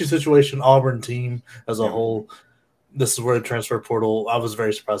coaching situation. Auburn team as a whole. This is where the transfer portal. I was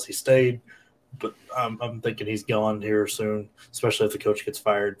very surprised he stayed. But I'm thinking he's gone here soon, especially if the coach gets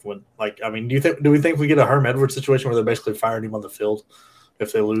fired. Do we think we get a Herm Edwards situation where they're basically firing him on the field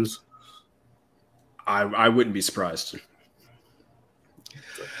if they lose? I wouldn't be surprised.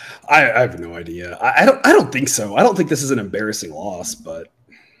 I have no idea. I don't think so. I don't think this is an embarrassing loss, but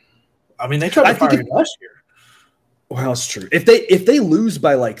I mean they tried to fire him last year. Well, it's true. If they lose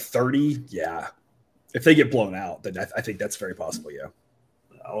by like 30, yeah. If they get blown out, then I think that's very possible. Yeah.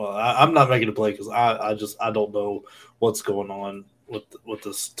 Well, I'm not making a play because I don't know what's going on with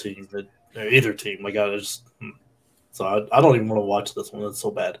this team, either team. Like so I don't even want to watch this one. It's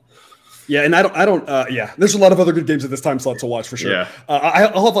so bad. Yeah, and I don't. Yeah, there's a lot of other good games at this time slot to watch for sure. Yeah.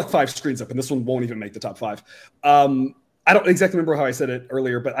 I'll have like 5 screens up, and this one won't even make the top 5. I don't exactly remember how I said it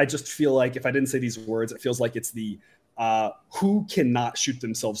earlier, but I just feel like if I didn't say these words, it feels like it's the who cannot shoot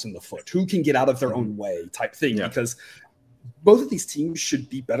themselves in the foot, who can get out of their own way type thing, because both of these teams should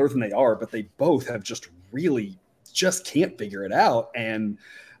be better than they are, but they both have just can't figure it out. And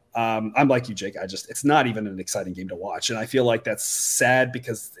I'm like you, Jake. It's not even an exciting game to watch. And I feel like that's sad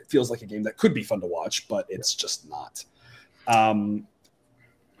because it feels like a game that could be fun to watch, but it's just not.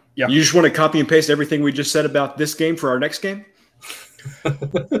 You just want to copy and paste everything we just said about this game for our next game?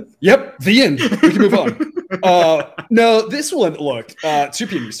 Yep. The end. We can move on. No, this one, look, 2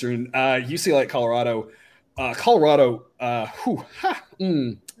 p.m. Eastern, UCLA at Colorado.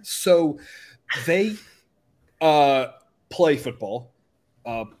 So they play football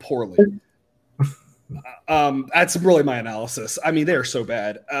poorly. That's really my analysis. I mean, they're so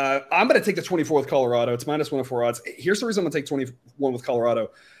bad. I'm going to take the 24 with Colorado. It's -104 odds. Here's the reason I'm going to take 21 with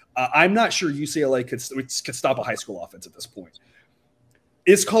Colorado. I'm not sure UCLA could stop a high school offense at this point.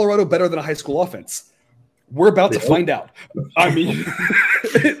 Is Colorado better than a high school offense? We're about to find out. I mean,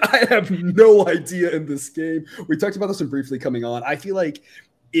 I have no idea in this game. We talked about this one briefly coming on. I feel like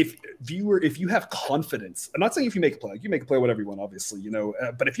if you have confidence, I'm not saying if you make a play, you make a play whatever you want, obviously,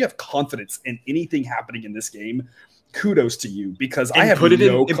 but if you have confidence in anything happening in this game, kudos to you, because I have put it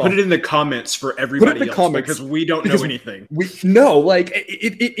in the comments for everybody else because we don't know anything. If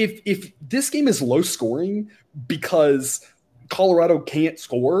this game is low scoring because Colorado can't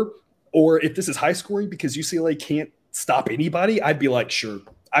score, or if this is high scoring because UCLA can't stop anybody, I'd be like, sure.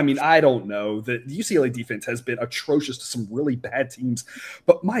 I mean, I don't know. The UCLA defense has been atrocious to some really bad teams.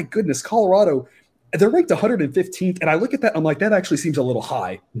 But my goodness, Colorado, they're ranked 115th. And I look at that, I'm like, that actually seems a little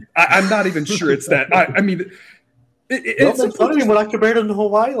high. I'm not even sure it's that. I mean, it's funny when I compared them to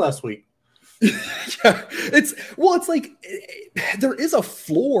Hawaii last week. Yeah, it's like there is a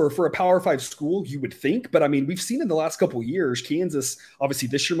floor for a Power 5 school, you would think, but I mean, we've seen in the last couple of years, Kansas, obviously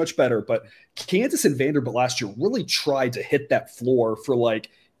this year much better, but Kansas and Vanderbilt last year really tried to hit that floor for like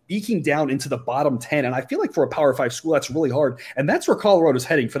eking down into the bottom 10. And I feel like for a Power 5 school, that's really hard. And that's where Colorado's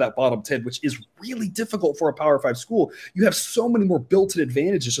heading, for that bottom 10, which is really difficult for a Power 5 school. You have so many more built-in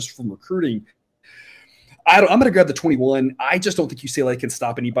advantages just from recruiting. I'm going to grab the 21. I just don't think UCLA can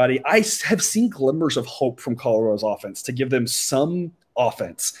stop anybody. I have seen glimmers of hope from Colorado's offense to give them some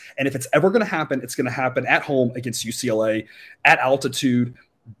offense. And if it's ever going to happen, it's going to happen at home against UCLA at altitude.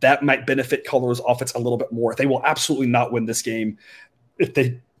 That might benefit Colorado's offense a little bit more. They will absolutely not win this game.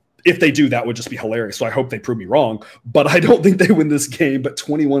 If they do, that would just be hilarious. So I hope they prove me wrong, but I don't think they win this game. But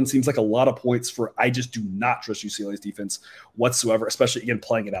 21 seems like a lot of points I just do not trust UCLA's defense whatsoever, especially again,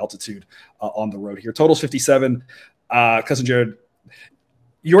 playing at altitude on the road here. Total's 57. Cousin Jared,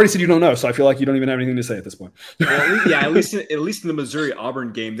 You already said you don't know, so I feel like you don't even have anything to say at this point. Well, at least in the Missouri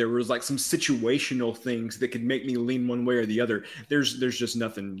Auburn game, there was like some situational things that could make me lean one way or the other. There's just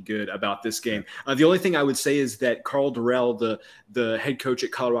nothing good about this game. The only thing I would say is that Karl Dorrell, the head coach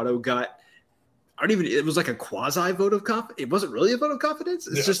at Colorado, got. It was like a quasi vote of confidence. It wasn't really a vote of confidence.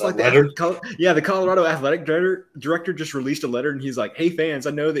 It's just like the Colorado athletic director just released a letter and he's like, "Hey fans,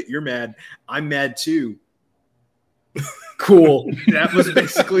 I know that you're mad. I'm mad too." Cool. That was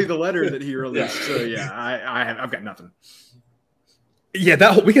basically the letter that he released. So yeah, I've got nothing.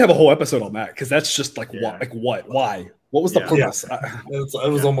 Yeah, we can have a whole episode on that because that's just like what, why, what was the purpose?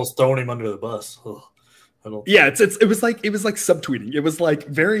 It was almost throwing him under the bus. It was like subtweeting. It was like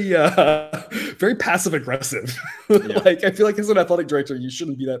very very passive aggressive. Like I feel like as an athletic director, you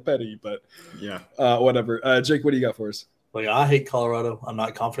shouldn't be that petty, but whatever. Jake, what do you got for us? Like, I hate Colorado. I'm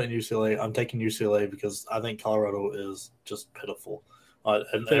not confident in UCLA. I'm taking UCLA because I think Colorado is just pitiful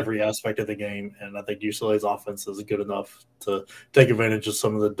in every aspect of the game, and I think UCLA's offense is good enough to take advantage of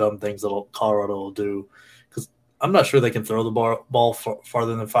some of the dumb things that Colorado will do. Because I'm not sure they can throw the ball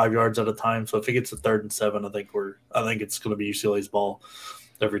farther than 5 yards at a time. So if it gets to 3rd and 7, I think it's going to be UCLA's ball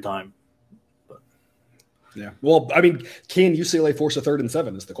every time. Yeah. Well, I mean, can UCLA force a 3rd and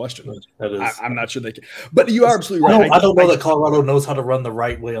 7 is the question. That is. I'm not sure they can. But you are absolutely right. I don't know that Colorado knows how to run the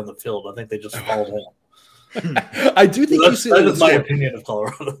right way on the field. I think they just followed him. I do think UCLA. That is my opinion of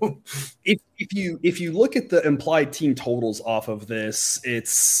Colorado. If you look at the implied team totals off of this,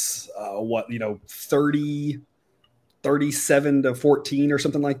 it's 37 to 14 or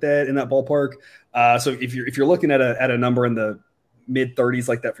something like that in that ballpark. So if you're looking at a number in the mid 30s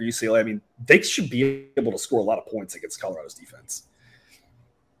like that for UCLA, I mean, they should be able to score a lot of points against Colorado's defense,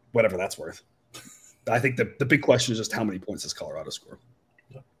 whatever that's worth. I think the big question is just how many points does Colorado score?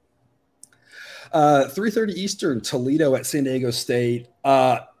 3:30 Eastern, Toledo at San Diego State.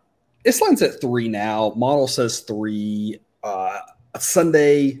 This line's at 3 now. Model says 3.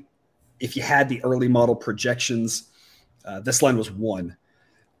 Sunday, if you had the early model projections, this line was 1.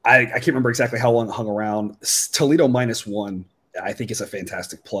 I can't remember exactly how long it hung around. Toledo -1. I think it's a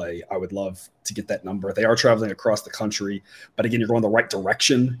fantastic play. I would love to get that number. They are traveling across the country, but again, you're going the right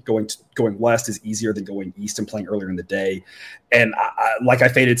direction. Going west is easier than going east and playing earlier in the day. And I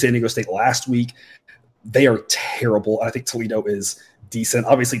faded San Diego State last week. They are terrible. I think Toledo is decent.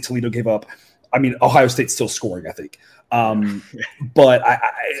 Obviously, Toledo gave up. I mean, Ohio State's still scoring, I think. But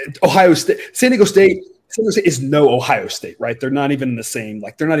Ohio State, San Diego State is no Ohio State, right? They're not even in the same,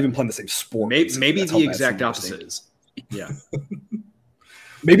 they're not even playing the same sport. Maybe the exact opposite is. Yeah.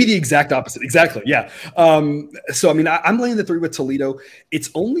 Maybe the exact opposite. Exactly. Yeah. So, I mean, I'm laying the 3 with Toledo. It's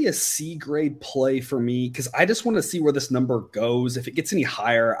only a C grade play for me because I just want to see where this number goes. If it gets any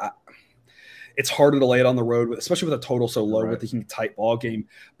higher, it's harder to lay it on the road, especially with a total so low with the tight ball game.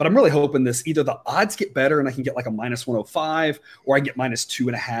 But I'm really hoping either the odds get better and I can get like a -105 or I can get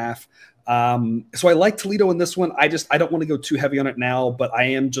 -2.5. So I like Toledo in this one. I don't want to go too heavy on it now, but I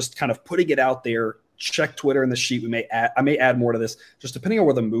am just kind of putting it out there. Check Twitter and the sheet. I may add more to this, just depending on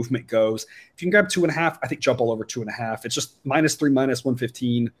where the movement goes. If you can grab 2.5, I think jump all over 2.5. It's just -3,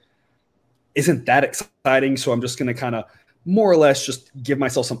 -115. Isn't that exciting? So I'm just going to kind of more or less just give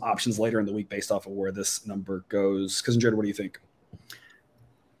myself some options later in the week based off of where this number goes. Cousin Jared, what do you think?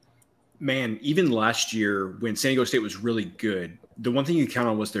 Man, even last year when San Diego State was really good, the one thing you count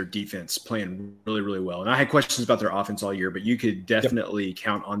on was their defense playing really, really well. And I had questions about their offense all year, but you could definitely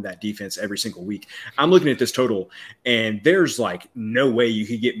count on that defense every single week. I'm looking at this total, and there's like no way you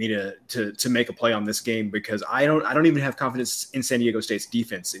could get me to make a play on this game because I don't even have confidence in San Diego State's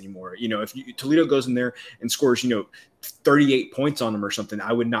defense anymore. If Toledo goes in there and scores, 38 points on them or something,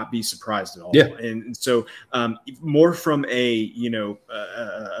 I would not be surprised at all. Yeah. And so more from a,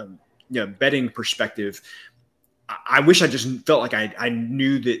 betting perspective, I wish I just felt like I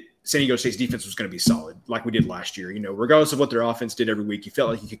knew that San Diego State's defense was going to be solid like we did last year. Regardless of what their offense did every week, you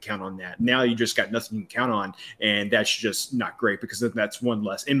felt like you could count on that. Now you just got nothing you can count on, and that's just not great because that's one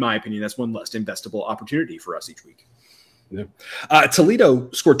less, in my opinion, that's one less investable opportunity for us each week. Yeah. Toledo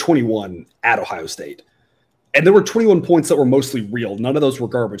scored 21 at Ohio State. And there were 21 points that were mostly real. None of those were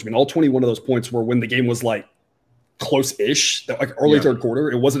garbage. I mean, all 21 of those points were when the game was like close-ish, like early third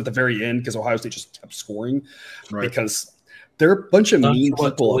quarter. It wasn't at the very end because Ohio State just kept scoring because they're a bunch of mean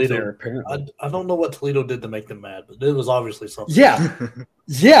people up there, apparently. I don't know what Toledo did to make them mad, but it was obviously something. Yeah.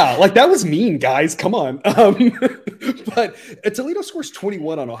 Yeah, like that was mean, guys. Come on. But Toledo scores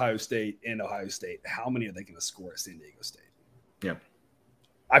 21 on Ohio State in Ohio State. How many are they going to score at San Diego State? Yeah.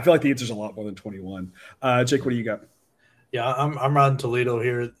 I feel like the answer is a lot more than 21. Jake, what do you got? Yeah, I'm riding Toledo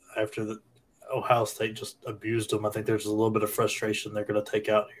here after Ohio State just abused them. I think there's a little bit of frustration they're going to take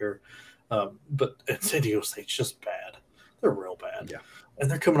out here. But San Diego State's just bad. They're real bad. Yeah. And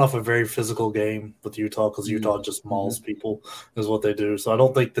they're coming off a very physical game with Utah because Utah just mauls people is what they do. So I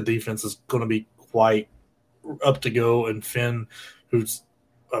don't think the defense is going to be quite up to go. And Finn, who's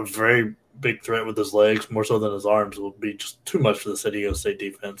a very big threat with his legs, more so than his arms, will be just too much for the San Diego State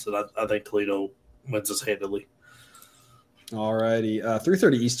defense. And I think Toledo wins this handily. All righty.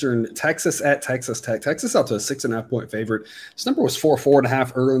 3:30 Eastern, Texas at Texas Tech. Texas out to a 6.5-point favorite. This number was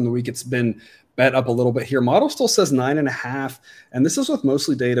 4.5 earlier in the week. It's been bet up a little bit here. Model still says 9.5, and this is with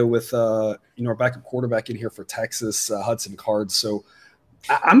mostly data with our backup quarterback in here for Texas, Hudson Card. So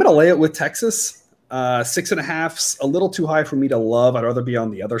I'm going to lay it with Texas. 6.5's a little too high for me to love. I'd rather be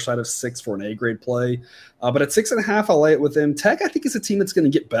on the other side of 6 for an A-grade play. But at 6.5, I'll lay it with them. Tech, I think, is a team that's going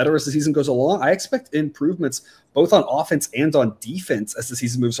to get better as the season goes along. I expect improvements both on offense and on defense as the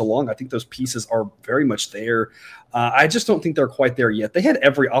season moves along. I think those pieces are very much there. I just don't think they're quite there yet. They had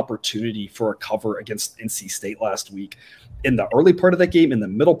every opportunity for a cover against NC State last week in the early part of that game, in the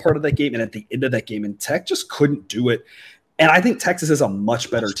middle part of that game, and at the end of that game. And Tech just couldn't do it. And I think Texas is a much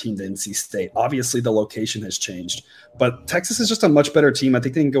better team than NC State. Obviously, the location has changed, but Texas is just a much better team. I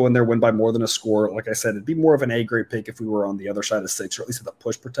think they can go in there, win by more than a score. Like I said, it'd be more of an A-grade pick if we were on the other side of 6, or at least at the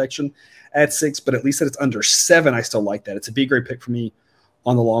push protection at 6, but at least that it's under 7, I still like that. It's a B-grade pick for me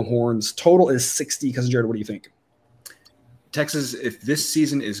on the Longhorns. Total is 60. Cousin Jared, what do you think? Texas, if this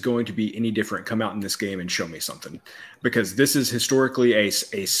season is going to be any different, come out in this game and show me something, because this is historically a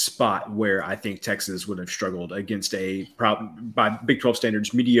spot where I think Texas would have struggled against by Big 12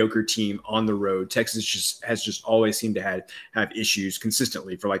 standards, mediocre team on the road. Texas has just always seemed to have issues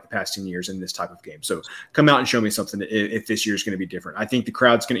consistently for like the past 10 years in this type of game. So come out and show me something if this year is going to be different. I think the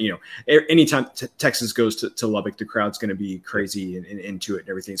crowd's going to, anytime Texas goes to Lubbock, the crowd's going to be crazy and into it and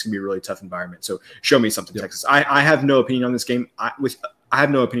everything. It's going to be a really tough environment. So show me something, Texas. I have no opinion on this game. I have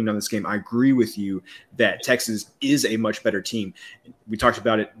no opinion on this game. I agree with you that Texas is a much better team. We talked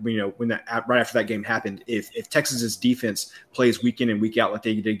about it, when that right after that game happened. If Texas's defense plays week in and week out like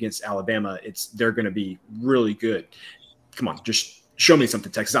they did against Alabama, they're going to be really good. Come on, just show me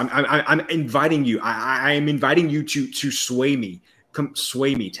something, Texas. I'm inviting you. I am inviting you to sway me. Come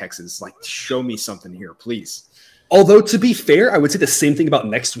sway me, Texas. Like, show me something here, please. Although, to be fair, I would say the same thing about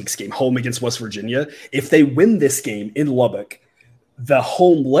next week's game, home against West Virginia. If they win this game in Lubbock, the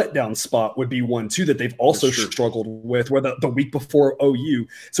home letdown spot would be one, too, that they've also struggled with, where the week before OU.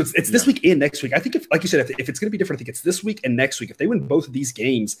 So it's this week and next week. I think, like you said, if it's going to be different, I think it's this week and next week. If they win both of these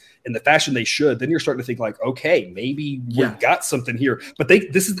games in the fashion they should, then you're starting to think like, okay, maybe we've got something here. But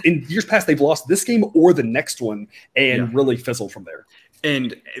this is in years past, they've lost this game or the next one and really fizzled from there.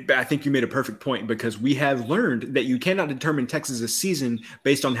 And I think you made a perfect point, because we have learned that you cannot determine Texas' season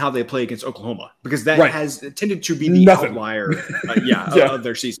based on how they play against Oklahoma, because that has tended to be the outlier of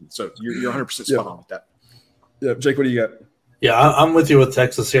their season. So you're 100% spot on with that. Yeah, Jake, what do you got? Yeah, I'm with you with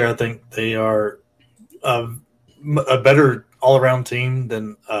Texas here. I think they are a better all-around team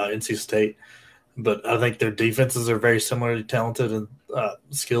than NC State, but I think their defenses are very similarly talented and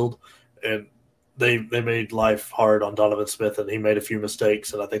skilled, and they made life hard on Donovan Smith, and he made a few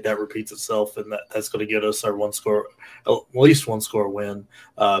mistakes, and I think that repeats itself, and that's going to get us our at least one score win.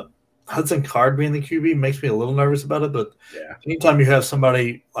 Hudson Card being the QB makes me a little nervous about it, but anytime you have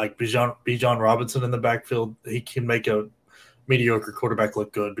somebody like Bijan Robinson in the backfield, he can make a mediocre quarterback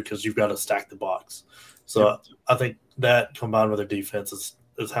look good, because you've got to stack the box. So I think that combined with their defense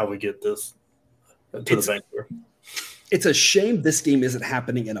is how we get this to the bank here. It's a shame this game isn't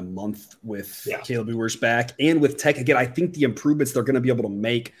happening in a month with Caleb Ewers back and with Tech. Again, I think the improvements they're going to be able to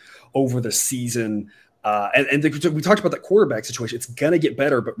make over the season. We talked about that quarterback situation. It's going to get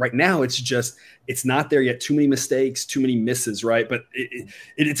better, but right now it's not there yet. Too many mistakes, too many misses, right? But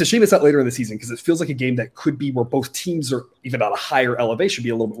it's a shame it's not later in the season, because it feels like a game that could be where both teams are even at a higher elevation, be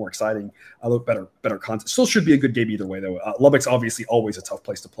a little bit more exciting, a little better content. Still should be a good game either way, though. Lubbock's obviously always a tough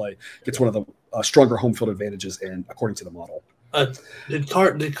place to play. Gets one of the stronger home field advantages, and according to the model. Did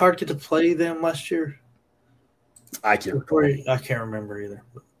Card get to play them last year? I can't remember either.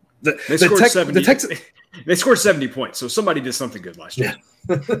 They scored 70 points, so somebody did something good last year.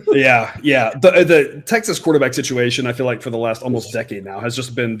 Yeah. The Texas quarterback situation, I feel like for the last almost decade now, has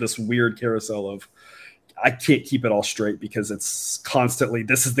just been this weird carousel of I can't keep it all straight, because it's constantly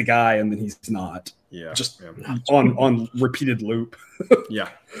this is the guy and then he's not. On repeated loop.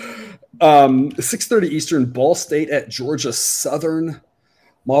 6:30 Eastern, Ball State at Georgia Southern.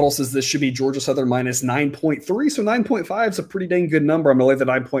 Model says this should be Georgia Southern minus 9.3, so 9.5 is a pretty dang good number. I'm going to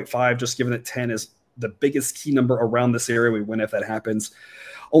lay the 9.5, just given that 10 is the biggest key number around this area. We win if that happens.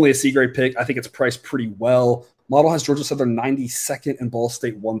 Only a C grade pick. I think it's priced pretty well. Model has Georgia Southern 92nd and Ball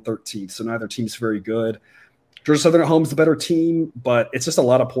State 113th, so neither team's very good. Georgia Southern at home is the better team, but it's just a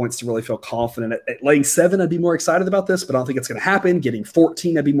lot of points to really feel confident. At laying 7, I'd be more excited about this, but I don't think it's going to happen. Getting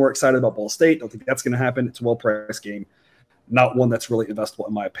 14, I'd be more excited about Ball State. Don't think that's going to happen. It's a well-priced game. Not one that's really investable,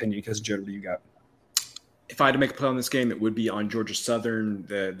 in my opinion, because Jared, what do you got? If I had to make a play on this game, it would be on Georgia Southern.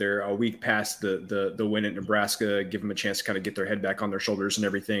 They're a week past the win at Nebraska, give them a chance to kind of get their head back on their shoulders and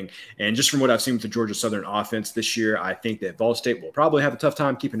everything. And just from what I've seen with the Georgia Southern offense this year, I think that Ball State will probably have a tough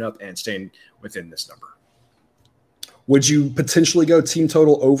time keeping up and staying within this number. Would you potentially go team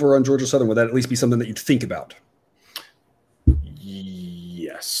total over on Georgia Southern? Would that at least be something that you'd think about?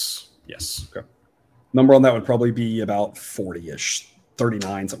 Yes. Okay. Number on that would probably be about 40-ish,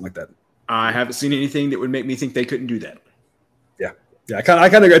 39, something like that. I haven't seen anything that would make me think they couldn't do that. Yeah. I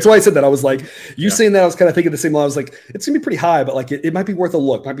kind of. That's why I said that. I was like, saying that. I was kind of thinking the same line. I was like, it's gonna be pretty high, but like it might be worth a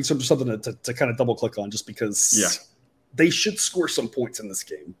look. Might be something to kind of double click on, just because they should score some points in this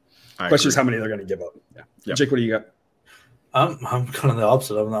game. Question is how many they're going to give up. Yeah. Jake, what do you got? I'm kind of the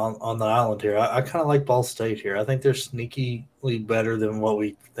opposite. I'm on the island here. I kind of like Ball State here. I think they're sneakily better than what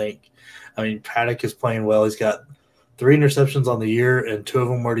we think. I mean, Paddock is playing well. He's got 3 interceptions on the year, and 2 of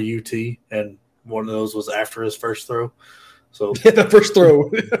them were to UT, and one of those was after his first throw. So the first throw.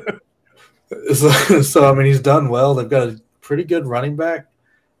 so I mean, he's done well. They've got a pretty good running back.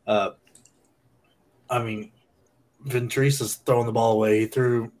 I mean, Ventrese is throwing the ball away. He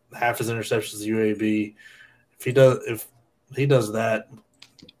threw half his interceptions to UAB. If he does that,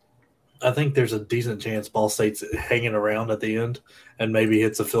 I think there's a decent chance Ball State's hanging around at the end and maybe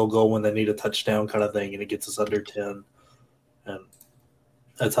hits a field goal when they need a touchdown kind of thing, and it gets us under 10. And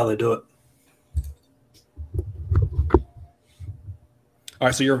that's how they do it. All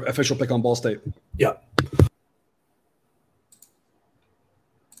right, so your official pick on Ball State. Yeah.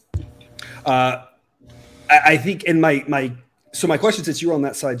 I think in my question, since you're on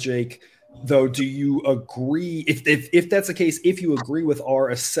that side, Jake, though, do you agree if that's the case, if you agree with our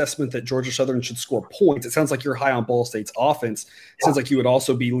assessment that Georgia Southern should score points? It sounds like you're high on Ball State's offense. It sounds like you would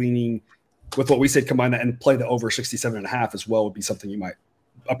also be leaning with what we said, combine that and play the over 67.5 as well would be something you might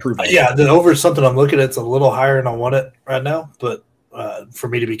approve of. Yeah, the over is something I'm looking at. It's a little higher than I want it right now, but for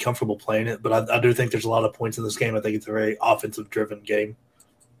me to be comfortable playing it. But I do think there's a lot of points in this game. I think it's a very offensive-driven game.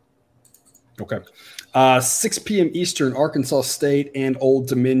 Okay. 6 p.m. Eastern, Arkansas State and Old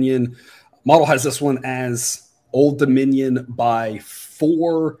Dominion. Model has this one as Old Dominion by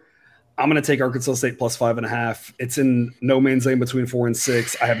 4. I'm going to take Arkansas State plus 5.5. It's in no man's land between 4 and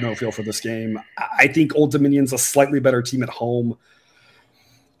 6. I have no feel for this game. I think Old Dominion's a slightly better team at home.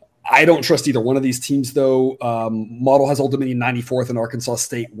 I don't trust either one of these teams, though. Model has Old Dominion 94th and Arkansas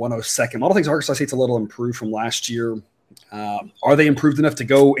State 102nd. Model thinks Arkansas State's a little improved from last year. Are they improved enough to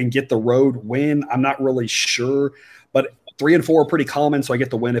go and get the road win? I'm not really sure, but 3 and 4 are pretty common, so I get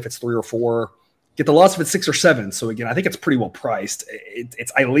the win if it's 3 or 4. Get the loss if it's 6 or 7. So again, I think it's pretty well priced.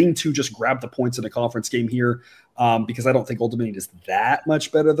 I lean to just grab the points in a conference game here because I don't think Old Dominion is that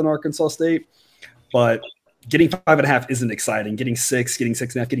much better than Arkansas State. But getting 5.5 isn't exciting. Getting 6, getting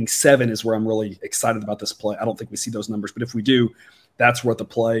 6.5, getting 7 is where I'm really excited about this play. I don't think we see those numbers, but if we do, that's worth the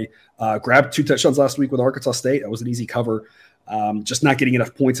play. Grabbed 2 touchdowns last week with Arkansas State. That was an easy cover. Just not getting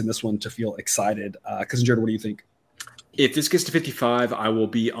enough points in this one to feel excited. Cousin Jared, what do you think? If this gets to 55, I will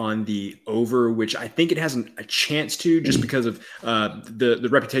be on the over, which I think it has a chance to, just because of the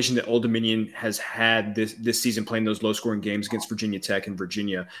reputation that Old Dominion has had this season playing those low-scoring games against Virginia Tech and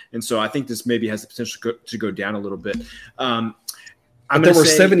Virginia. And so I think this maybe has the potential to go down a little bit. There were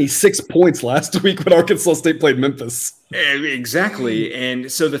 76 points last week when Arkansas State played Memphis. Exactly. And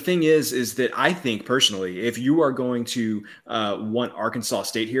so the thing is that I think personally, if you are going to want Arkansas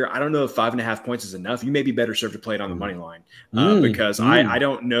State here, I don't know if 5.5 points is enough. You may be better served to play it on the money line because I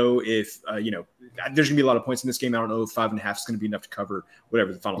don't know if, there's going to be a lot of points in this game. I don't know if 5.5 is going to be enough to cover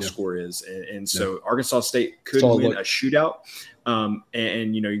whatever the final score is. And so Arkansas State could win a shootout.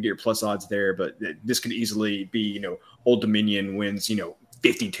 And you get your plus odds there, but this could easily be, Old Dominion wins,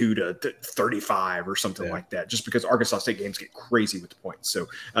 52 to 35 or something like that, just because Arkansas State games get crazy with the points. So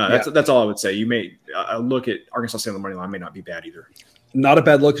that's all I would say. You may look at Arkansas State on the money line may not be bad either. Not a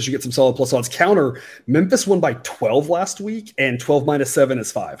bad look because you get some solid plus odds. Counter, Memphis won by 12 last week, and 12 minus 7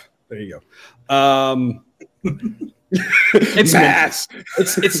 is 5. There you go. It's Memphis.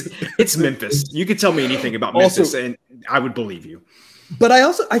 It's Memphis. You could tell me anything about Memphis, and I would believe you. But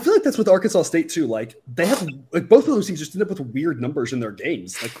I feel like that's with Arkansas State too. Like they have like both of those teams just end up with weird numbers in their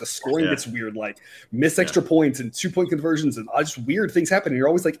games. Like the scoring gets weird, like miss extra points and 2-point conversions and just weird things happen. And you're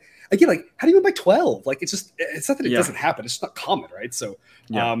always like, again, like how do you win by 12? Like it's not that it doesn't happen. It's just not common, right? So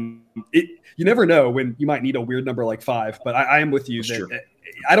you never know when you might need a weird number like 5. But I am with you that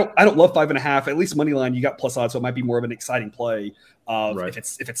I don't love 5.5. At least money line, you got plus odds, so it might be more of an exciting play.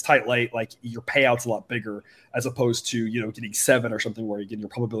 If it's tight late, like your payout's a lot bigger as opposed to getting 7 or something where again your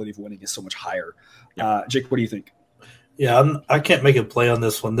probability of winning is so much higher. Jake, what do you think? Yeah, I can't make a play on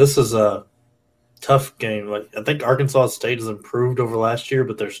this one. This is a tough game. Like I think Arkansas State has improved over last year,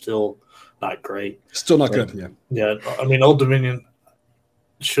 but they're still not great. Still not good. Yeah. I mean, Old Dominion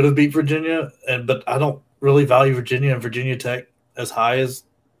should have beat Virginia, but I don't really value Virginia and Virginia Tech as high as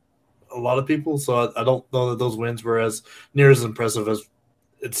a lot of people, so I don't know that those wins were as near as impressive as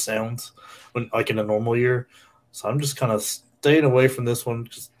it sounds when like in a normal year. So I'm just kind of staying away from this one.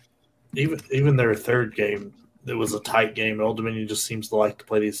 Just even their third game, it was a tight game. Old Dominion just seems to like to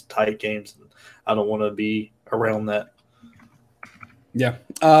play these tight games, and I don't want to be around that. Yeah,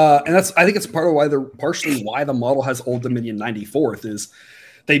 and I think it's partially why the model has Old Dominion 94th is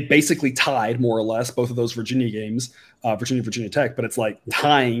they basically tied more or less both of those Virginia games, Virginia Tech, but it's like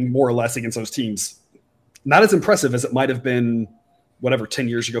tying more or less against those teams. Not as impressive as it might have been, 10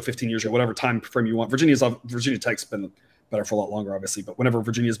 years ago, 15 years ago, whatever time frame you want. Virginia Tech's been better for a lot longer, obviously, but whenever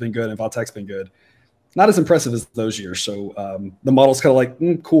Virginia's been good and Val Tech's been good, not as impressive as those years. So the model's kind of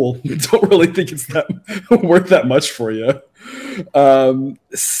like, cool. Don't really think it's that worth that much for you.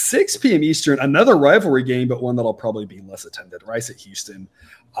 6 p.m. Eastern, another rivalry game, but one that'll probably be less attended. Rice at Houston.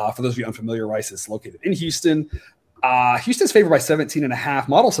 For those of you unfamiliar, Rice is located in Houston. Houston's favored by 17.5.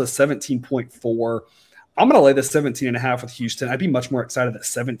 Model says 17.4. I'm going to lay the 17.5 with Houston. I'd be much more excited at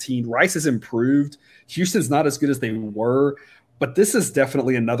 17. Rice has improved. Houston's not as good as they were. But this is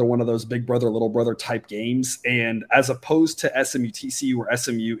definitely another one of those big brother, little brother type games. And as opposed to SMU TCU, where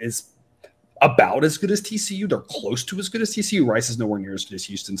SMU is about as good as TCU, they're close to as good as TCU. Rice is nowhere near as good as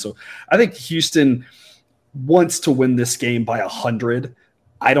Houston. So I think Houston wants to win this game by 100.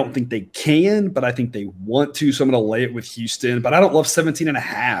 I don't think they can, but I think they want to. So I'm going to lay it with Houston. But I don't love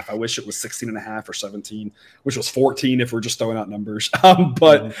 17.5. I wish it was 16.5 or 17, which was 14 if we're just throwing out numbers.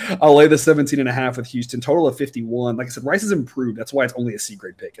 But I'll lay the 17.5 with Houston. Total of 51. Like I said, Rice has improved. That's why it's only a C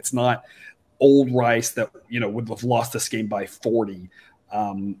grade pick. It's not old Rice that would have lost this game by 40.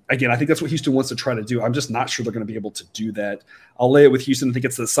 Again, I think that's what Houston wants to try to do. I'm just not sure they're going to be able to do that. I'll lay it with Houston. I think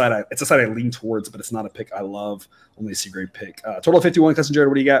it's a side I lean towards, but it's not a pick I love. Only a C grade pick. Total of 51. Cousin Jared,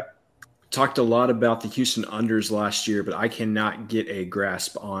 what do you got? Talked a lot about the Houston unders last year, but I cannot get a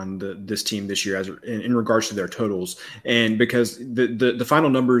grasp on this team this year in regards to their totals. And because the final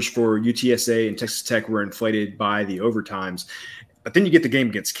numbers for UTSA and Texas Tech were inflated by the overtimes. But then you get the game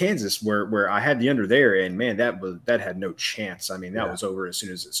against Kansas where I had the under there, and man, that had no chance. I mean, that was over as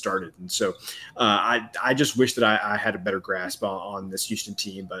soon as it started. And so I just wish that I had a better grasp on this Houston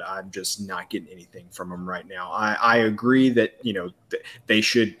team, but I'm just not getting anything from them right now. I agree that, they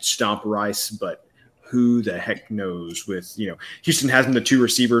should stomp Rice, but who the heck knows with, Houston having the 2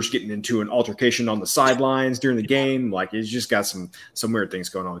 receivers getting into an altercation on the sidelines during the game. Like it's just got some weird things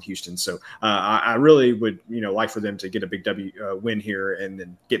going on with Houston. So I really would, like for them to get a big win here and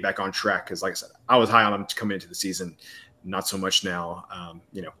then get back on track. Cause like I said, I was high on them to come into the season. Not so much now.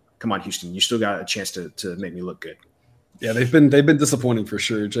 Come on, Houston, you still got a chance to make me look good. Yeah. They've been disappointing for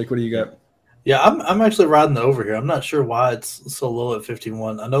sure. Jake, what do you got? Yeah, I'm actually riding the over here. I'm not sure why it's so low at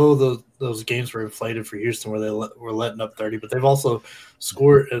 51. I know those games were inflated for Houston where they were letting up 30, but they've also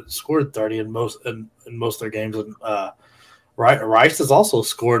scored 30 in most of their games. And Rice has also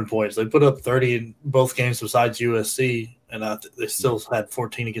scored points. They put up 30 in both games besides USC, and they still had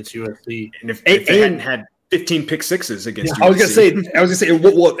 14 against USC. And if they hadn't had 15 pick sixes against USC. I was gonna say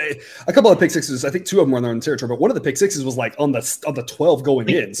well, a couple of pick sixes. I think 2 of them were on their own territory, but one of the pick sixes was like on the 12 going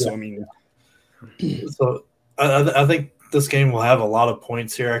in. So I mean. So I think this game will have a lot of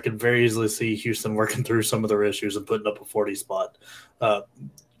points here. I could very easily see Houston working through some of their issues and putting up a 40 spot,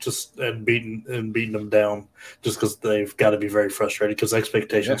 and beating them down just because they've got to be very frustrated because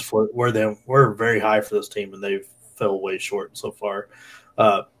expectations were very high for this team and they've fell way short so far.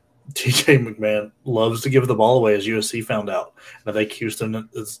 TJ McMahon loves to give the ball away, as USC found out, and I think Houston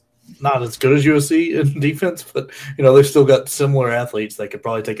is not as good as USC in defense, but they've still got similar athletes that could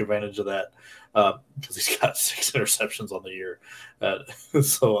probably take advantage of that. Because he's got 6 interceptions on the year.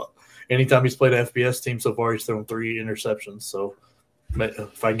 So anytime he's played an FBS team so far, he's thrown 3 interceptions. So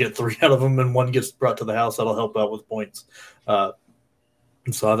if I get 3 out of them and 1 gets brought to the house, that'll help out with points. So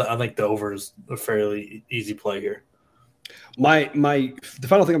I think the over is a fairly easy play here. The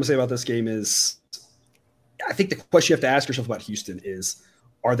final thing I'm gonna say about this game is, I think the question you have to ask yourself about Houston is,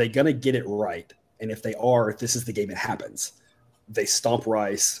 are they gonna get it right? And if they are, this is the game it happens. They stomp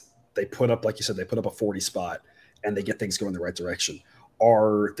Rice. They put up, like you said, they put up a 40 spot, and they get things going the right direction.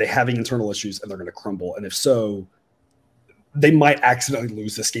 Are they having internal issues and they're going to crumble? And if so, they might accidentally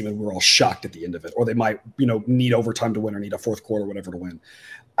lose this game and we're all shocked at the end of it. Or they might, need overtime to win or need a fourth quarter or whatever to win.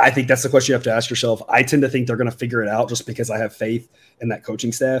 I think that's the question you have to ask yourself. I tend to think they're going to figure it out just because I have faith in that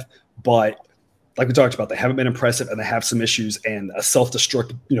coaching staff. But like we talked about, they haven't been impressive and they have some issues, and a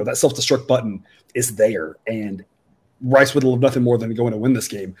self-destruct, that self-destruct button is there. And Rice would love nothing more than going to win this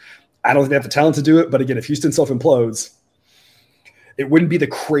game. I don't think they have the talent to do it. But again, if Houston self-implodes, it wouldn't be the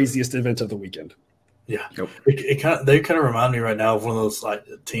craziest event of the weekend. Yeah, nope. They kind of remind me right now of one of those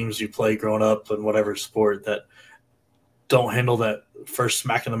teams you play growing up in whatever sport that don't handle that first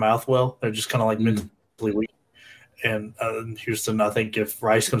smack in the mouth well. They're just kind of mentally weak. And Houston, I think if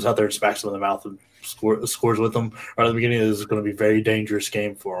Rice comes out there and smacks them in the mouth and scores with them right at the beginning, this is going to be a very dangerous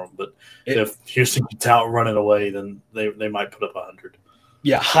game for them. But if Houston gets out running away, then they might put up 100.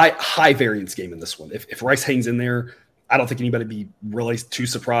 Yeah, high variance game in this one. If Rice hangs in there, I don't think anybody be really too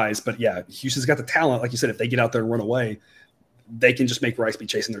surprised. But yeah, Houston's got the talent. Like you said, if they get out there and run away, they can just make Rice be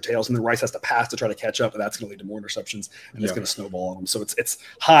chasing their tails, and then Rice has to pass to try to catch up, and that's going to lead to more interceptions, and it's going to snowball on them. So it's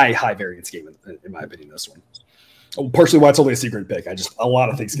high variance game in my opinion. This one, personally, why it's only a secret pick. A lot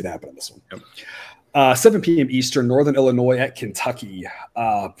of things can happen in this one. Yep. 7 p.m. Eastern, Northern Illinois at Kentucky.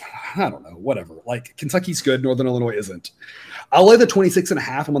 I don't know, whatever. Like, Kentucky's good, Northern Illinois isn't. I'll lay the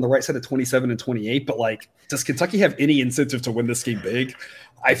 26.5. I'm on the right side of 27 and 28, but does Kentucky have any incentive to win this game big?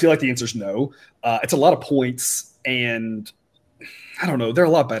 I feel like the answer is no. It's a lot of points, and I don't know. They're a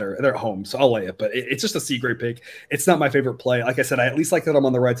lot better. They're at home, so I'll lay it. But it's just a C-grade pick. It's not my favorite play. Like I said, I at least like that I'm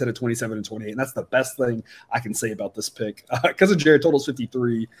on the right side of 27 and 28, and that's the best thing I can say about this pick. Cousin Jared, total's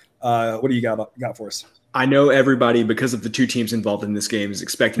 53. What do you got for us? I know everybody, because of the two teams involved in this game, is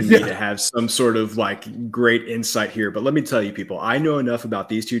expecting me to have some sort of great insight here. But let me tell you, people, I know enough about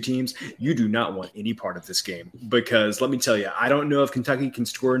these two teams. You do not want any part of this game, because let me tell you, I don't know if Kentucky can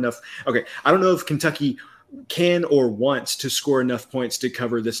score enough. Okay, I don't know if Kentucky can or wants to score enough points to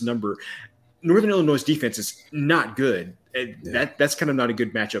cover this number. Northern Illinois' defense is not good. That's kind of not a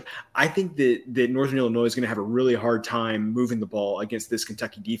good matchup. I think that Northern Illinois is going to have a really hard time moving the ball against this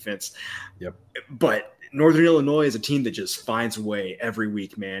Kentucky defense. Yep. But Northern Illinois is a team that just finds a way every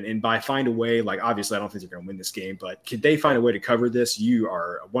week, man. And by find a way, obviously I don't think they're going to win this game, but could they find a way to cover this? You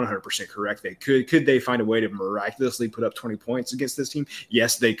are 100% correct. They could. Could they find a way to miraculously put up 20 points against this team?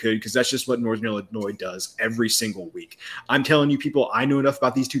 Yes, they could, because that's just what Northern Illinois does every single week. I'm telling you, people, I know enough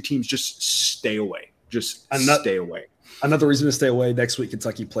about these two teams. Just stay away. Stay away. Another reason to stay away, next week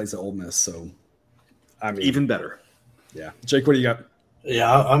Kentucky plays at Ole Miss, so even better. Yeah. Jake, what do you got?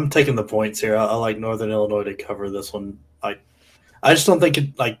 Yeah, I'm taking the points here. I like Northern Illinois to cover this one. I just don't think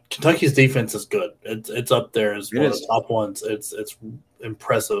Kentucky's defense is good. It's up there as one of the top ones. It's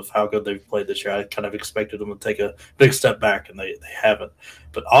impressive how good they've played this year. I kind of expected them to take a big step back, and they haven't.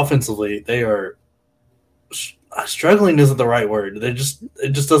 But offensively, they are struggling. Isn't the right word. It just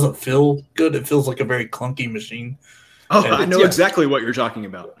doesn't feel good. It feels like a very clunky machine. Oh, I know exactly what you're talking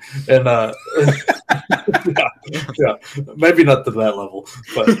about. And yeah, maybe not to that level,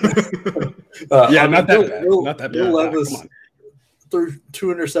 but not that bad. Not that bad. Will Levis threw 2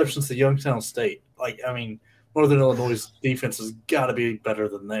 interceptions to Youngstown State. Northern Illinois' defense has got to be better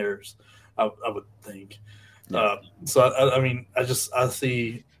than theirs, I would think. Yeah. I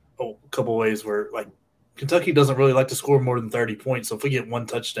see a couple ways where Kentucky doesn't really like to score more than 30 points. So if we get one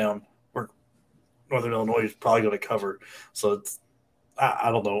touchdown, Northern Illinois is probably going to cover. So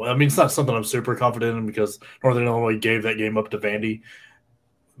I don't know. It's not something I'm super confident in, because Northern Illinois gave that game up to Vandy.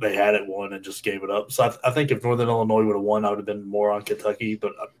 They had it won and just gave it up. So I think if Northern Illinois would have won, I would have been more on Kentucky.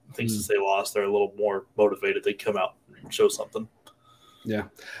 But I think since they lost, they're a little more motivated. They come out and show something. Yeah.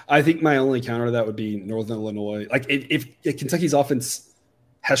 I think my only counter to that would be Northern Illinois. If Kentucky's offense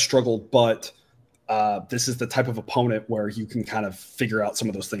has struggled, but this is the type of opponent where you can kind of figure out some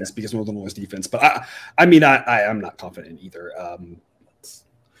of those things because Northern Illinois' defense. But I'm not confident in either.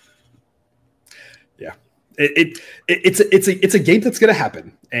 It's a game that's going to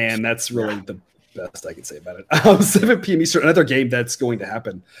happen, and that's really the best I can say about it. 7 p.m. Eastern, another game that's going to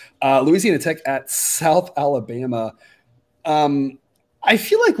happen. Louisiana Tech at South Alabama. I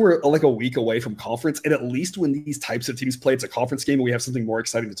feel like we're a week away from conference, and at least when these types of teams play, it's a conference game and we have something more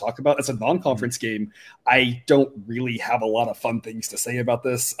exciting to talk about. It's a non-conference game. I don't really have a lot of fun things to say about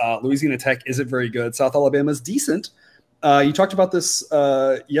this. Louisiana Tech isn't very good. South Alabama's decent, You talked about this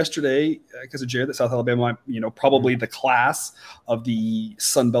yesterday because of Jared that South Alabama, probably the class of the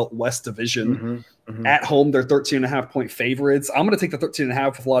Sun Belt West Division. At home, they're 13.5-point favorites. I'm going to take the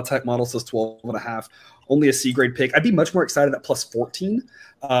 13.5 with La Tech model says 12.5. Only a C grade pick. I'd be much more excited at plus 14.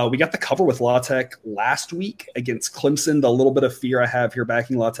 We got the cover with La Tech last week against Clemson. The little bit of fear I have here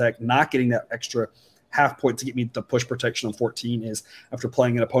backing La Tech, not getting that extra half point to get me the push protection on 14 is after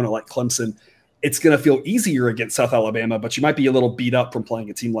playing an opponent like Clemson. It's going to feel easier against South Alabama, but you might be a little beat up from playing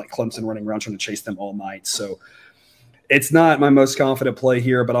a team like Clemson running around trying to chase them all night. So it's not my most confident play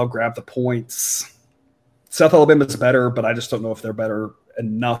here, but I'll grab the points. South Alabama's better, but I just don't know if they're better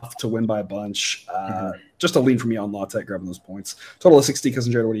enough to win by a bunch. Just a lean for me on La Tech grabbing those points. Total of 60.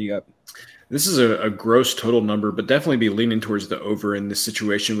 Cousin Jared, what do you got? This is a gross total number, but definitely be leaning towards the over in this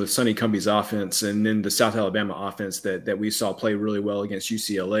situation with Sonny Cumbie's offense and then the South Alabama offense that we saw play really well against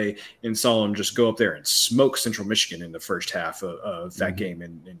UCLA and saw them just go up there and smoke Central Michigan in the first half of that game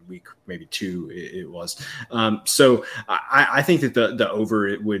in week maybe 2 it was. So I think that the over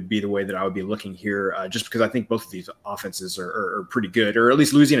it would be the way that I would be looking here just because I think both of these offenses are pretty good, or at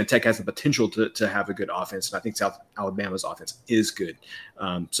least Louisiana Tech has the potential to have a good offense, and I think South Alabama's offense is good.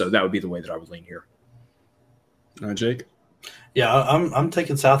 So that would be the way that I would lean here. All right, Jake. Yeah, I'm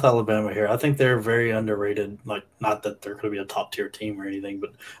taking South Alabama here. I think they're very underrated. Like, not that they're going to be a top tier team or anything,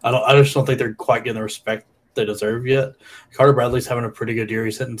 but I just don't think they're quite getting the respect they deserve yet. Carter Bradley's having a pretty good year.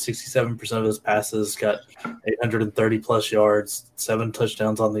 He's hitting 67% of his passes, got 830 plus yards, 7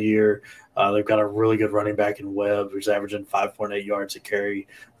 touchdowns on the year. They've got a really good running back in Webb, who's averaging 5.8 yards a carry.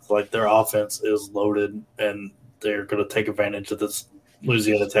 Like, their offense is loaded, and they're going to take advantage of this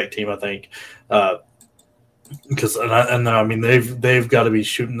Louisiana Tech team, I think, because I mean they've got to be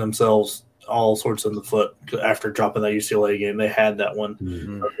shooting themselves all sorts in the foot after dropping that UCLA game. They had that one,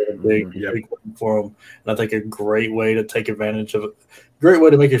 big win for them, and I think a great way to take advantage of it, great way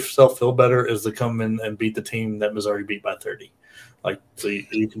to make yourself feel better is to come in and beat the team that Missouri beat by 30. Like, so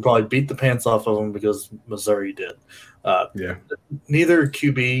you can probably beat the pants off of them because Missouri did. Neither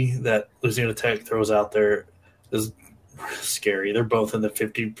QB that Louisiana Tech throws out there is scary. They're both in the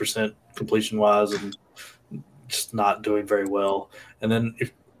 50% completion wise and just not doing very well. And then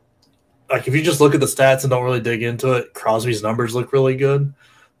if you just look at the stats and don't really dig into it, Crosby's numbers look really good.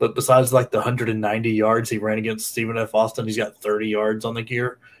 But besides like the 190 yards he ran against Stephen F. Austin, he's got 30 yards on the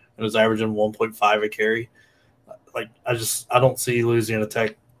year and is averaging 1.5 a carry. Like, I don't see Louisiana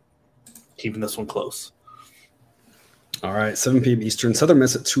Tech keeping this one close. All right, 7 p.m. Eastern. Southern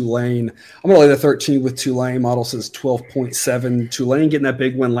Miss at Tulane. I'm going to lay the 13 with Tulane. Model says 12.7. Tulane getting that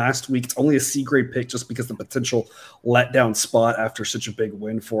big win last week. It's only a C-grade pick just because the potential letdown spot after such a big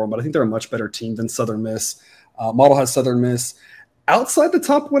win for them. But I think they're a much better team than Southern Miss. Model has Southern Miss outside the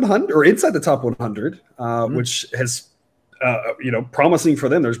top 100 or inside the top 100, which has promising for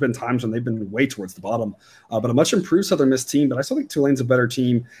them. There's been times when they've been way towards the bottom, but a much improved Southern Miss team. But I still think Tulane's a better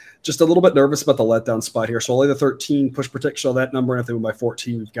team. Just a little bit nervous about the letdown spot here. So I'll lay the 13, push protection on that number. And if they win by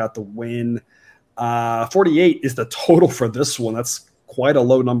 14, we've got the win. 48 is the total for this one. That's quite a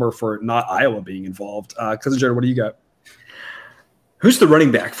low number for not Iowa being involved. Cousin Jared, what do you got? Who's the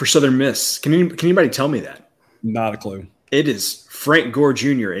running back for Southern Miss? Can anybody tell me that? Not a clue. It is Frank Gore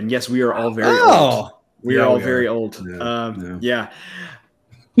Jr. And yes, we are all very old. We are all very old.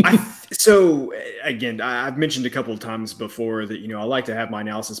 So again, I've mentioned a couple of times before that, I like to have my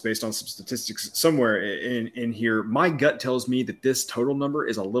analysis based on some statistics somewhere in here. My gut tells me that this total number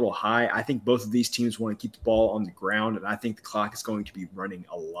is a little high. I think both of these teams want to keep the ball on the ground, and I think the clock is going to be running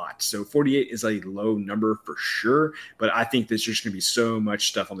a lot. So 48 is a low number for sure, but I think there's just going to be so much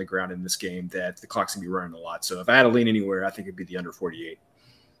stuff on the ground in this game that the clock's going to be running a lot. So if I had to lean anywhere, I think it'd be the under 48.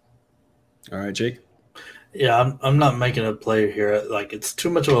 All right, Jake. Yeah, I'm not making a play here. Like, it's too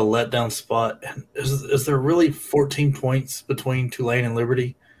much of a letdown spot. And is there really 14 points between Tulane and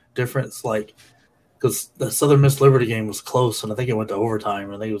Liberty difference? Like, because the Southern Miss Liberty game was close, and I think it went to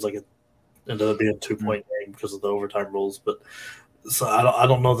overtime. I think it was ended up being a 2-point game because of the overtime rules. But so I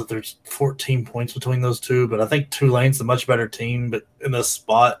don't know that there's 14 points between those two. But I think Tulane's the much better team. But in this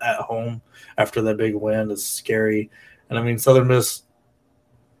spot at home after that big win is scary. And I mean, Southern Miss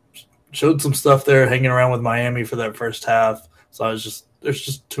showed some stuff there hanging around with Miami for that first half. So there's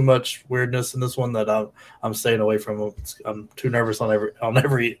just too much weirdness in this one that I'm staying away from. I'm too nervous on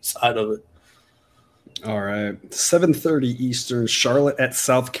every side of it. All right. 7:30 Eastern, Charlotte at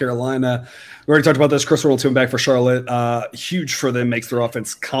South Carolina. We already talked about this. Chris Reynolds coming back for Charlotte. Huge for them, makes their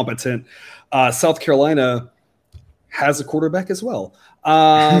offense competent. South Carolina has a quarterback as well.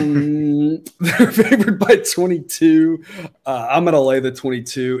 They're favored by 22. I'm going to lay the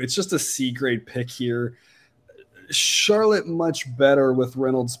 22. It's just a C grade pick here. Charlotte much better with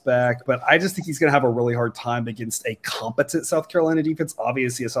Reynolds back, but I just think he's going to have a really hard time against a competent South Carolina defense.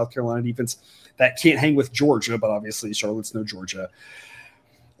 Obviously, a South Carolina defense that can't hang with Georgia, but obviously Charlotte's no Georgia.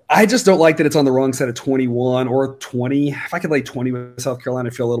 I just don't like that it's on the wrong side of 21 or 20. If I could lay 20 with South Carolina,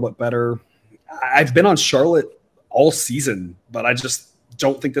 I'd feel a little bit better. I've been on Charlotte all season, but I just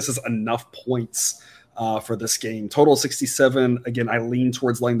don't think this is enough points for this game. Total 67. Again, I lean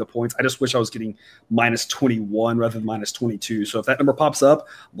towards laying the points. I just wish I was getting minus 21 rather than minus 22. So if that number pops up,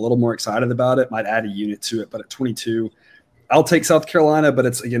 I'm a little more excited about it. Might add a unit to it, but at 22, I'll take South Carolina, but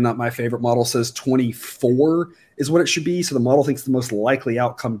it's, again, not my favorite. Model says 24 is what it should be. So the model thinks the most likely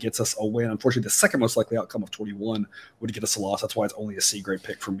outcome gets us a win. Unfortunately, the second most likely outcome of 21 would get us a loss. That's why it's only a C grade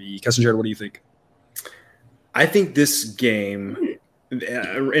pick for me. Cousin Jared, what do you think? I think this game,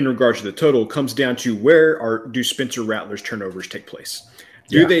 in regards to the total, comes down to do Spencer Rattler's turnovers take place?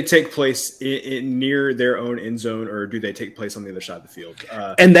 Do they take place in near their own end zone, or do they take place on the other side of the field?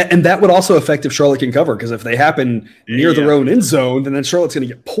 And that would also affect if Charlotte can cover, because if they happen near their own end zone, then Charlotte's going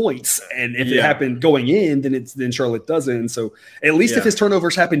to get points, and if it happened going in, then Charlotte doesn't. So at least if his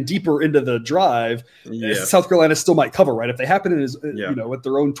turnovers happen deeper into the drive, South Carolina still might cover, right? If they happen in his, at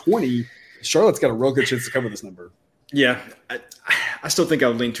their own 20, Charlotte's got a real good chance to cover this number. Yeah, I still think I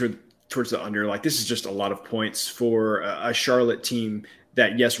would lean towards the under. Like, this is just a lot of points for a Charlotte team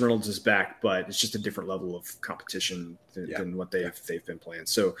that, yes, Reynolds is back, but it's just a different level of competition than what they've been playing.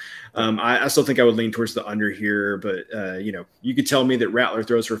 So I still think I would lean towards the under here. But, you could tell me that Rattler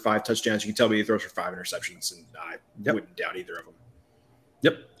throws for 5 touchdowns. You can tell me he throws for 5 interceptions, and I wouldn't doubt either of them.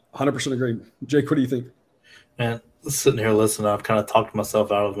 Yep, 100% agree. Jake, what do you think? Man, sitting here listening, I've kind of talked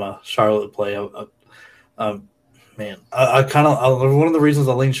myself out of my Charlotte play. I kind of one of the reasons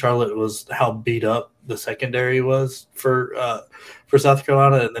I leaned Charlotte was how beat up the secondary was for South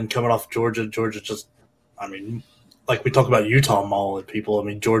Carolina, and then coming off Georgia just, like we talk about Utah mauling people. I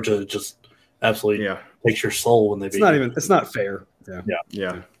mean, Georgia just absolutely takes your soul when they beat. It's not fair.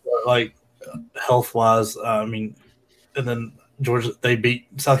 Yeah. Like health wise, and then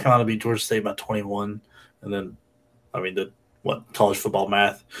South Carolina beat Georgia State by 21, and then college football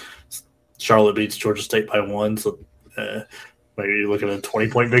math. Charlotte beats Georgia State by 1, so maybe you're looking at a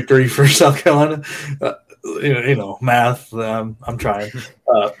 20-point victory for South Carolina. Math. I'm trying.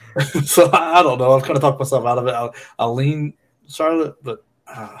 So I don't know. I've kind of talked myself out of it. I'll lean Charlotte, but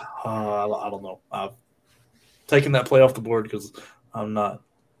I don't know. I've taken that play off the board because I'm not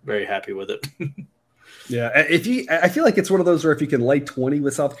very happy with it. I feel like it's one of those where if you can lay 20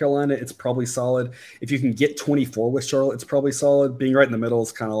 with South Carolina, it's probably solid. If you can get 24 with Charlotte, it's probably solid. Being right in the middle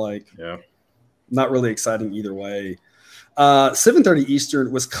is kind of like not really exciting either way. 7:30 Eastern,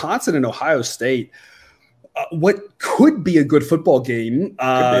 Wisconsin and Ohio State. What could be a good football game.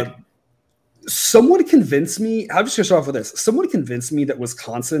 Someone convinced me. I'm just going to start off with this. Someone convinced me that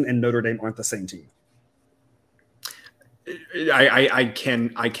Wisconsin and Notre Dame aren't the same team. I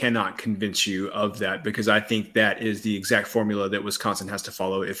cannot convince you of that, because I think that is the exact formula that Wisconsin has to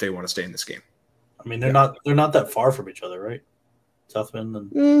follow if they want to stay in this game. I mean, they're not that far from each other, right? South Bend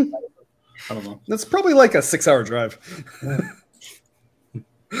and I don't know. That's probably like a 6-hour drive.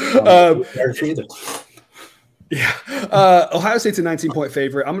 Ohio State's a 19-point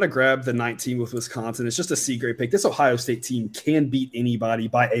favorite. I'm going to grab the 19 with Wisconsin. It's just a C grade pick. This Ohio State team can beat anybody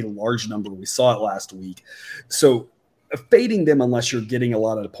by a large number. We saw it last week. So fading them unless you're getting a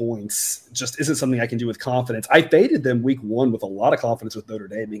lot of points just isn't something I can do with confidence. I faded them week 1 with a lot of confidence with Notre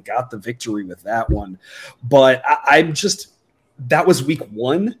Dame and got the victory with that one. But that was week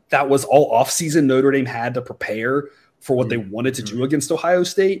 1. That was all offseason. Notre Dame had to prepare for what they wanted to do against Ohio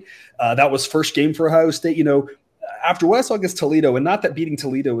State. That was first game for Ohio State. After what I saw against Toledo, and not that beating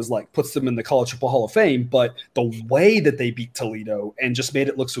Toledo is puts them in the College Football Hall of Fame, but the way that they beat Toledo and just made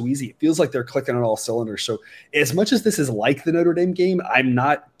it look so easy, it feels like they're clicking on all cylinders. So as much as this is like the Notre Dame game, I'm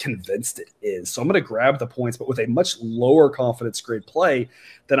not convinced it is. So I'm going to grab the points, but with a much lower confidence grade play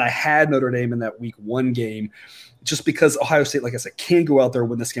than I had Notre Dame in that week 1 game, just because Ohio State, like I said, can go out there and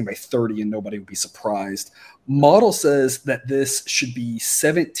win this game by 30 and nobody would be surprised. Model says that this should be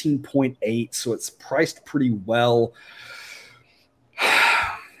 17.8, so it's priced pretty well.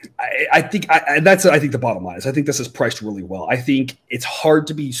 I think the bottom line is I think this is priced really well. I think it's hard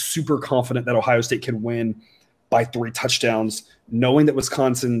to be super confident that Ohio State can win by 3 touchdowns, knowing that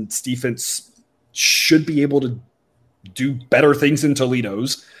Wisconsin's defense should be able to do better things than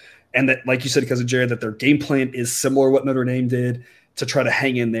Toledo's. And that, like you said, Cousin Jared, that their game plan is similar to what Notre Dame did to try to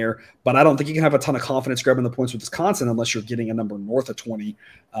hang in there. But I don't think you can have a ton of confidence grabbing the points with Wisconsin unless you're getting a number north of 20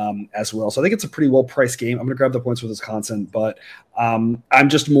 as well. So I think it's a pretty well-priced game. I'm going to grab the points with Wisconsin, but I'm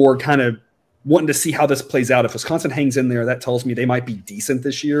just more kind of wanting to see how this plays out. If Wisconsin hangs in there, that tells me they might be decent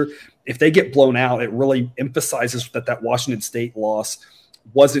this year. If they get blown out, it really emphasizes that Washington State loss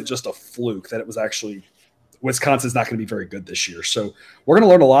wasn't just a fluke, that it was actually Wisconsin's not going to be very good this year. So we're going to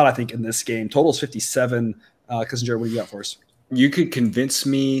learn a lot, I think, in this game. Total's 57. Cousin Jared, what do you got for us? You could convince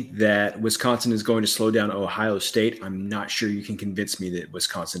me that Wisconsin is going to slow down Ohio State. I'm not sure you can convince me that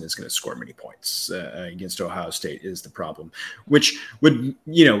Wisconsin is going to score many points against Ohio State is the problem, which would,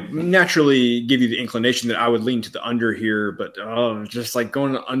 naturally give you the inclination that I would lean to the under here. But just like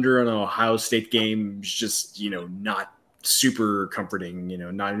going under an Ohio State game is just, not super comforting,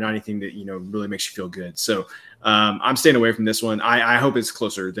 not anything that, really makes you feel good. So I'm staying away from this one. I hope it's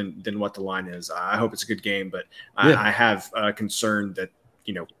closer than what the line is. I hope it's a good game, but I have a concern that,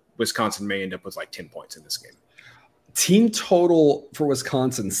 Wisconsin may end up with like 10 points in this game. Team total for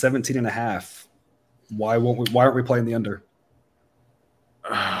Wisconsin, 17.5. Why aren't we playing the under?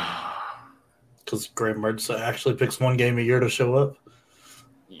 Because Graham Mertz actually picks one game a year to show up.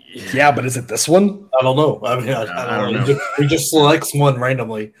 Yeah, but is it this one? I don't know. I mean, I don't know. He just selects one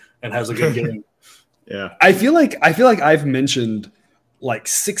randomly and has a good game. Yeah. I feel like I've mentioned like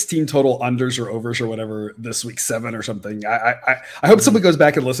 16 total unders or overs or whatever this week, 7 or something. I hope someone goes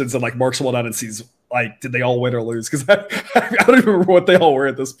back and listens and like marks one out and sees like, did they all win or lose? Because I don't even remember what they all were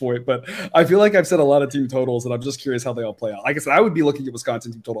at this point. But I feel like I've said a lot of team totals, and I'm just curious how they all play out. Like I said, I would be looking at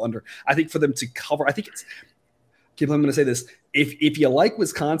Wisconsin team total under. I think for them to cover, I think it's. I'm going to say this. If you like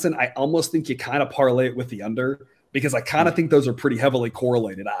Wisconsin, I almost think you kind of parlay it with the under, because I kind of think those are pretty heavily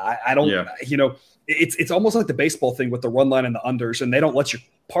correlated. I don't, it's almost like the baseball thing with the run line and the unders, and they don't let you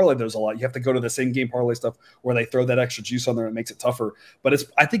parlay those a lot. You have to go to the same game parlay stuff where they throw that extra juice on there and it makes it tougher. But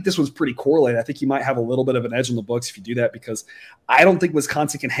I think this one's pretty correlated. I think you might have a little bit of an edge in the books if you do that, because I don't think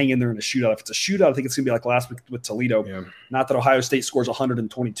Wisconsin can hang in there in a shootout. If it's a shootout, I think it's going to be like last week with Toledo. Yeah. Not that Ohio State scores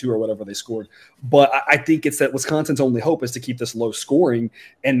 122 or whatever they scored, but I think it's that Wisconsin's only hope is to keep this low scoring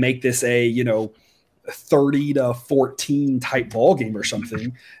and make this a, 30-14 type ball game or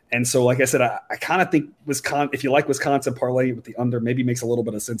something. And so, like I said, I kind of think Wisconsin, if you like Wisconsin, parlay with the under, maybe makes a little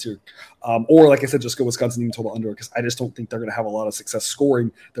bit of sense here. Or like I said, just go Wisconsin team total under, because I just don't think they're going to have a lot of success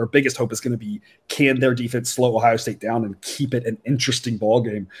scoring. Their biggest hope is going to be, can their defense slow Ohio State down and keep it an interesting ball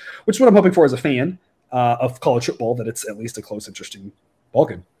game, which is what I'm hoping for as a fan of college football, that it's at least a close, interesting ball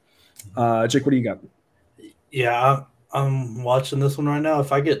game. Jake, what do you got? Yeah, I'm watching this one right now.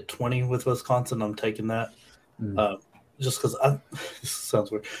 If I get 20 with Wisconsin, I'm taking that. Just because this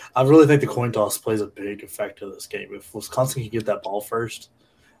sounds weird. I really think the coin toss plays a big effect to this game. If Wisconsin can get that ball first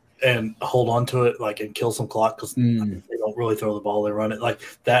and hold on to it, and kill some clock, because they don't really throw the ball, they run it.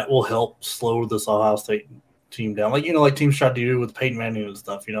 That will help slow this Ohio State team down. Like teams tried to do with Peyton Manning and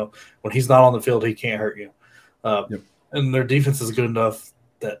stuff. When he's not on the field, he can't hurt you. And their defense is good enough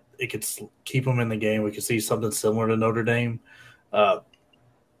that it could keep them in the game. We could see something similar to Notre Dame. But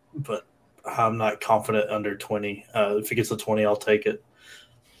I'm not confident under 20. If it gets to 20, I'll take it.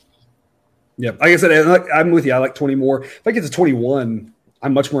 Yeah, like I said, I'm with you. I like 20 more. If I get to 21,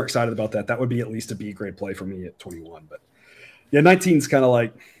 I'm much more excited about that. That would be at least a B grade play for me at 21. But yeah, 19 is kind of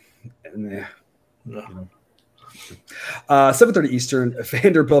like, nah. No. 7:30 Eastern,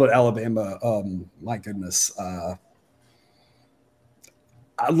 Vanderbilt at Alabama. My goodness.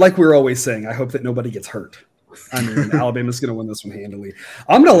 Like we were always saying, I hope that nobody gets hurt. I mean, Alabama's going to win this one handily.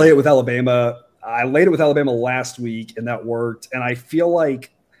 I'm going to lay it with Alabama. I laid it with Alabama last week, and that worked. And I feel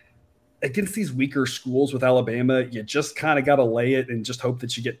like against these weaker schools with Alabama, you just kind of got to lay it and just hope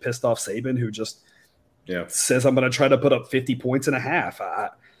that you get pissed off Saban, who just says, I'm going to try to put up 50 points and a half.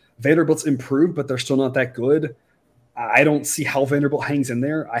 Vanderbilt's improved, but they're still not that good. I don't see how Vanderbilt hangs in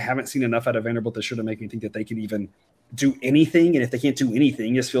there. I haven't seen enough out of Vanderbilt that should have made me think that they can even do anything. And if they can't do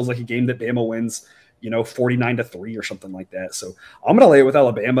anything, it just feels like a game that Bama wins, 49-3 or something like that. So I'm going to lay it with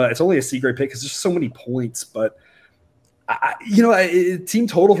Alabama. It's only a C grade pick because there's so many points, but team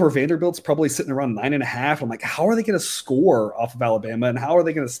total for Vanderbilt's probably sitting around 9.5. I'm like, how are they going to score off of Alabama, and how are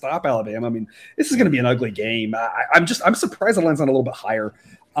they going to stop Alabama? I mean, this is going to be an ugly game. I'm surprised the line's not a little bit higher,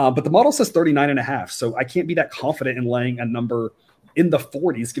 but the model says 39.5. So I can't be that confident in laying a number in the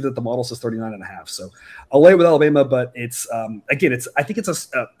 40s, given that the model says 39.5. So I'll lay it with Alabama, but it's I think it's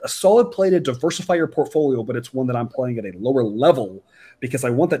a solid play to diversify your portfolio, but it's one that I'm playing at a lower level because I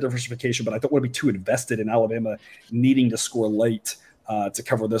want that diversification, but I don't want to be too invested in Alabama needing to score late to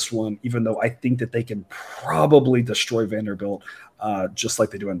cover this one, even though I think that they can probably destroy Vanderbilt just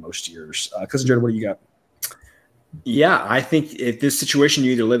like they do in most years. Cousin Jared, what do you got? Yeah, I think if this situation,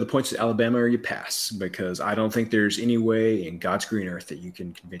 you either lay the points at Alabama or you pass, because I don't think there's any way in God's green earth that you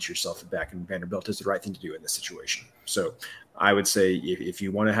can convince yourself that back in Vanderbilt is the right thing to do in this situation. So I would say if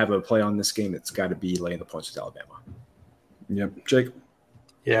you want to have a play on this game, it's got to be laying the points with Alabama. Yep. Jake?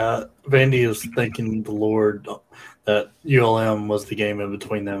 Yeah, Vandy is thanking the Lord that ULM was the game in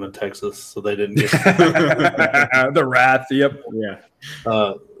between them and Texas, so they didn't get the wrath. Yep.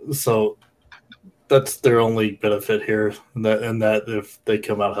 Yeah. So that's their only benefit here, and that if they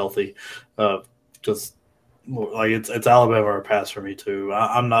come out healthy, just like it's Alabama or pass for me too.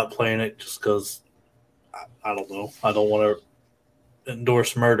 I'm not playing it just because I don't know. I don't want to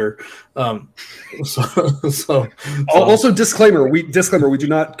endorse murder. Also, disclaimer: we do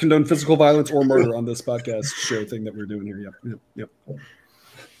not condone physical violence or murder on this podcast show thing that we're doing here. Yep.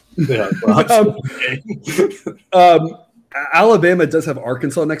 Yeah. Alabama does have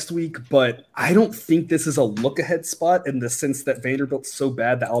Arkansas next week, but I don't think this is a look-ahead spot in the sense that Vanderbilt's so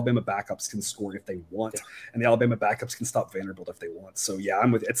bad that Alabama backups can score if they want, and the Alabama backups can stop Vanderbilt if they want. So yeah, I'm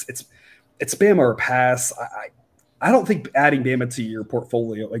with it's Bama or pass. I don't think adding Bama to your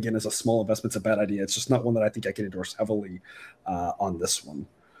portfolio again as a small investment's a bad idea. It's just not one that I think I can endorse heavily on this one.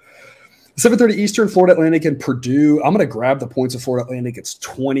 7:30 Eastern, Florida Atlantic and Purdue. I'm going to grab the points of Florida Atlantic. It's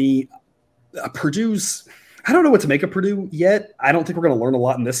 20. Purdue's. I don't know what to make of Purdue yet. I don't think we're going to learn a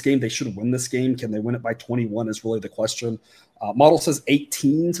lot in this game. They should win this game. Can they win it by 21 is really the question. Model says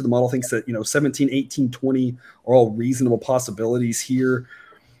 18, so the model thinks that 17, 18, 20 are all reasonable possibilities here.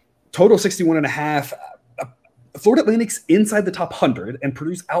 Total 61.5. Florida Atlantic's inside the top 100 and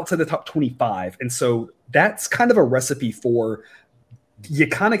Purdue's outside the top 25. And so that's kind of a recipe for you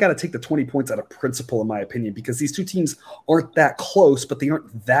kind of got to take the 20 points out of principle, in my opinion, because these two teams aren't that close, but they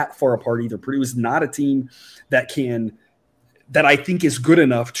aren't that far apart either. Purdue is not a team that I think is good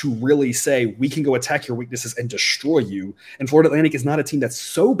enough to really say we can go attack your weaknesses and destroy you. And Florida Atlantic is not a team that's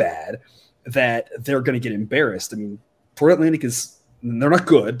so bad that they're going to get embarrassed. I mean, Florida Atlantic they're not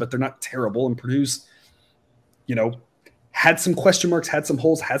good, but they're not terrible. And Purdue's, had some question marks, had some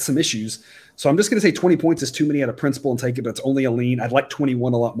holes, had some issues. So I'm just going to say 20 points is too many out of principle and take it, but it's only a lean. I'd like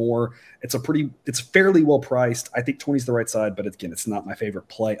 21 a lot more. It's fairly well priced. I think 20 is the right side, but again, it's not my favorite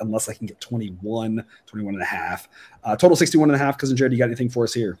play unless I can get 21 and a half. Total 61 and a half. Cousin Jared, you got anything for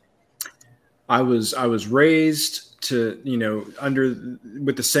us here? I was raised to,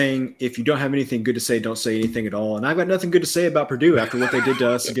 with the saying, if you don't have anything good to say, don't say anything at all. And I've got nothing good to say about Purdue after what they did to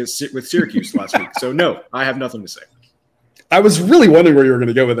us with Syracuse last week. So no, I have nothing to say. I was really wondering where you were going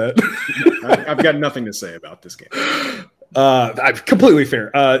to go with that. I've got nothing to say about this game. Completely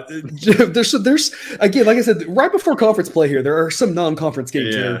fair. There's again, like I said, right before conference play here, there are some non-conference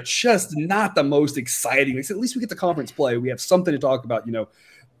games that are just not the most exciting. At least we get to conference play. We have something to talk about,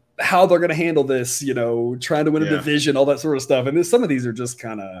 how they're going to handle this, trying to win a division, all that sort of stuff. And some of these are just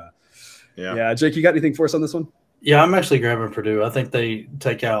kind of, Jake, you got anything for us on this one? Yeah, I'm actually grabbing Purdue. I think they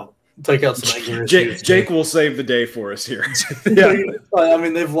take out some Jake will save the day for us here. I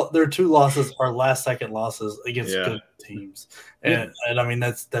mean, their two losses are last second losses against good teams, and I mean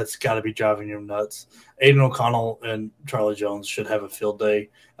that's got to be driving you nuts. Aiden O'Connell and Charlie Jones should have a field day.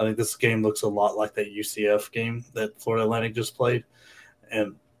 I think this game looks a lot like that UCF game that Florida Atlantic just played,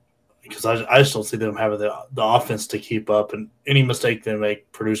 and because I just don't see them having the offense to keep up, and any mistake they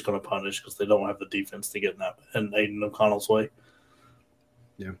make, Purdue's going to punish because they don't have the defense to get in Aiden O'Connell's way.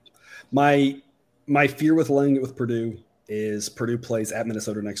 Yeah. My fear with laying it with Purdue is Purdue plays at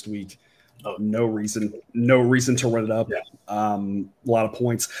Minnesota next week. Oh. No reason to run it up. Yeah. A lot of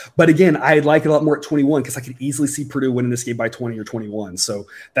points. But again, I'd like it a lot more at 21 because I could easily see Purdue winning this game by 20 or 21. So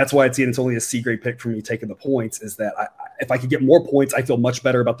that's why it's only a C grade pick for me taking the points is that if I could get more points, I feel much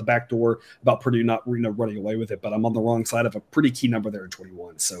better about the back door, about Purdue not running away with it. But I'm on the wrong side of a pretty key number there at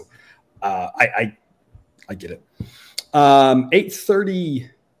 21. So I get it. 8:30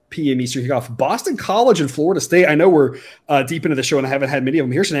 p.m. Eastern kickoff. Boston College and Florida State. I know we're deep into the show and I haven't had many of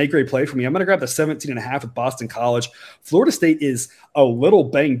them. Here's an A-grade play for me. I'm going to grab the 17.5 with Boston College. Florida State is a little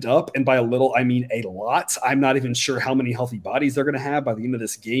banged up, and by a little, I mean a lot. I'm not even sure how many healthy bodies they're going to have by the end of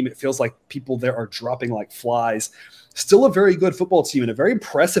this game. It feels like people there are dropping like flies. Still a very good football team and a very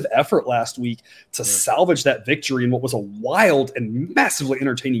impressive effort last week to salvage that victory in what was a wild and massively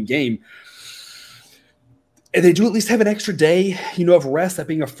entertaining game. And they do at least have an extra day, of rest, that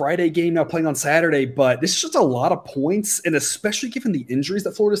being a Friday game now playing on Saturday. But this is just a lot of points, and especially given the injuries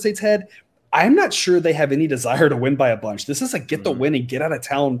that Florida State's had, I'm not sure they have any desire to win by a bunch. This is a get the win and get out of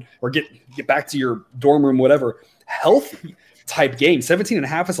town or get back to your dorm room, whatever, healthy. type game.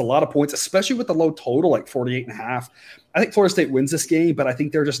 17.5 is a lot of points, especially with the low total, like 48.5. I think Florida State wins this game, but I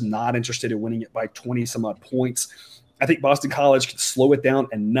think they're just not interested in winning it by 20 some odd points. I think Boston College can slow it down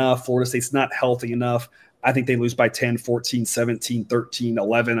enough. Florida State's not healthy enough. I think they lose by 10, 14, 17, 13,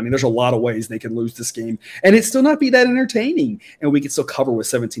 11. I mean, there's a lot of ways they can lose this game and it still not be that entertaining. And we can still cover with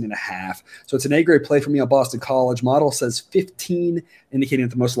 17.5. So it's an A-grade play for me on Boston College. Model says 15, indicating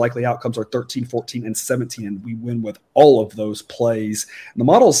that the most likely outcomes are 13, 14, and 17. And we win with all of those plays. And the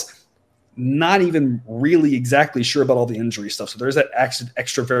model's not even really exactly sure about all the injury stuff. So there's that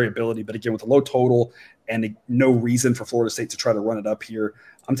extra variability. But again, with a low total and no reason for Florida State to try to run it up here,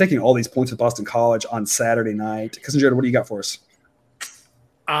 I'm taking all these points with Boston College on Saturday night. Kissinger, what do you got for us?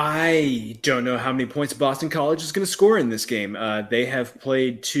 I don't know how many points Boston College is going to score in this game. They have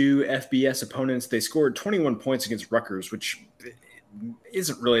played 2 FBS opponents. They scored 21 points against Rutgers, which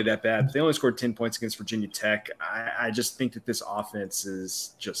isn't really that bad. But they only scored 10 points against Virginia Tech. I just think that this offense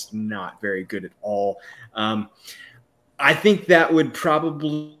is just not very good at all. I think that would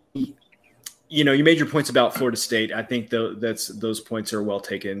probably – you made your points about Florida State. I think those points are well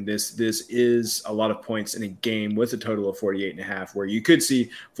taken. This is a lot of points in a game with a total of 48.5, where you could see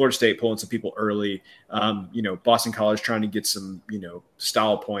Florida State pulling some people early. Boston College trying to get some,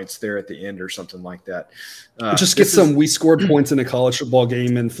 style points there at the end or something like that. Just get some. We scored points in a college football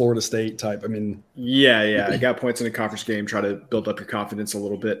game in Florida State type. I mean, yeah. I got points in a conference game. Try to build up your confidence a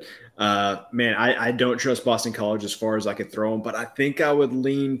little bit. Man, I don't trust Boston College as far as I could throw them, but I think I would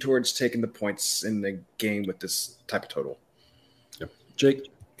lean towards taking the points in the game with this type of total. Yep.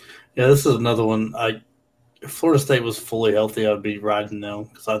 Jake? Yeah, this is another one. If Florida State was fully healthy, I'd be riding now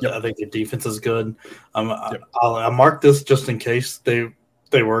because I think the defense is good. I marked this just in case they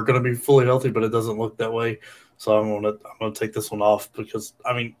were going to be fully healthy, but it doesn't look that way. So I'm gonna take this one off because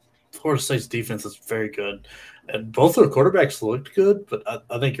Florida State's defense is very good, and both their quarterbacks looked good. But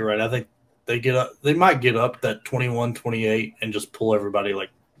I think you're right. I think they might get up that 21-28 and just pull everybody. Like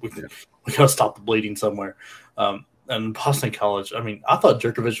we gotta stop the bleeding somewhere. And Boston College. I thought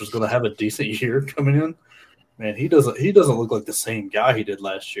Jerkovich was going to have a decent year coming in. Man, he doesn't look like the same guy he did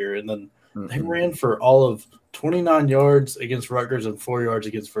last year. And then they ran for all of 29 yards against Rutgers and 4 yards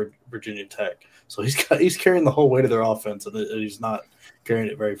against Virginia Tech. So he's carrying the whole weight of their offense, and he's not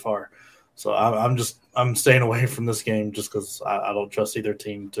carrying it very far. So I'm staying away from this game just because I don't trust either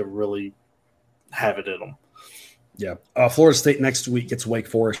team to really have it in them. Yeah. Florida State next week gets Wake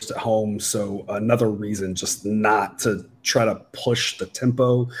Forest at home. So another reason just not to try to push the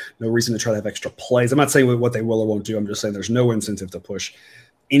tempo. No reason to try to have extra plays. I'm not saying what they will or won't do. I'm just saying there's no incentive to push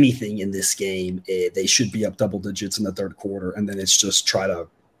anything in this game. They should be up double digits in the third quarter. And then it's just try to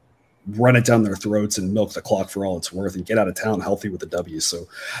run it down their throats and milk the clock for all it's worth and get out of town healthy with a W. So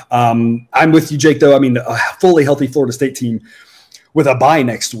I'm with you, Jake, though. A fully healthy Florida State team with a bye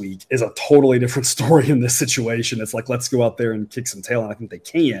next week is a totally different story in this situation. It's like, let's go out there and kick some tail, and I think they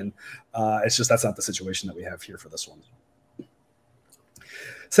can. It's just that's not the situation that we have here for this one.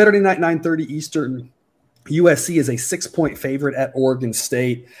 Saturday night, 9:30 Eastern, USC is a 6-point favorite at Oregon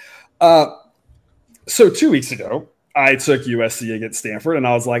State. So 2 weeks ago, I took USC against Stanford, and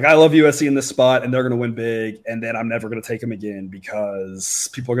I was like, I love USC in this spot, and they're going to win big, and then I'm never going to take them again because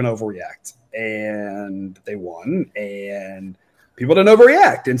people are going to overreact. And they won, and people didn't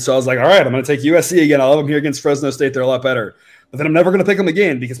overreact. And so I was like, all right, I'm going to take USC again. I love them here against Fresno State. They're a lot better. But then I'm never going to pick them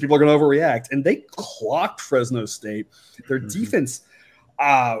again because people are going to overreact. And they clocked Fresno State. Their defense,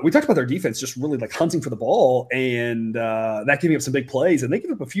 we talked about their defense just really like hunting for the ball and that giving up some big plays. And they give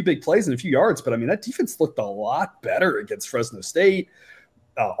up a few big plays and a few yards. But, that defense looked a lot better against Fresno State.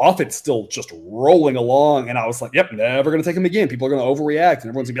 Offense still just rolling along. And I was like, yep, never going to take them again. People are going to overreact. And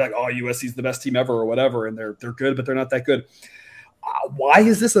everyone's going to be like, oh, USC's the best team ever or whatever. And they're good, but they're not that good. Why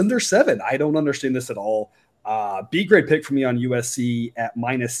is this under 7? I don't understand this at all. B-grade pick for me on USC at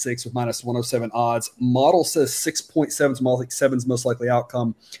 -6 with -107 odds. Model says 6.7 is 7's most likely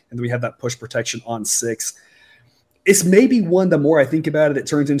outcome, and then we have that push protection on 6. It's maybe one, the more I think about it, it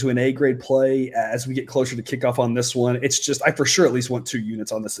turns into an A-grade play as we get closer to kickoff on this one. It's just, I for sure at least want 2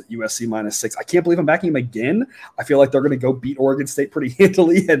 units on this at USC -6. I can't believe I'm backing them again. I feel like they're going to go beat Oregon State pretty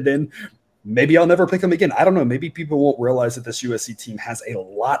handily, and then maybe I'll never pick them again. I don't know. Maybe people won't realize that this USC team has a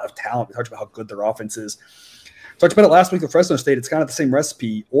lot of talent. We talked about how good their offense is. Talked about it last week with Fresno State. It's kind of the same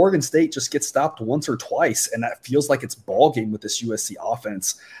recipe. Oregon State just gets stopped once or twice, and that feels like it's ball game with this USC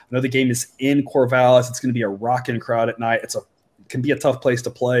offense. I know the game is in Corvallis. It's going to be a rocking crowd at night. It can be a tough place to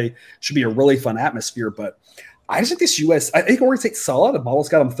play. Should be a really fun atmosphere, but I just think I think Oregon State's solid. The model's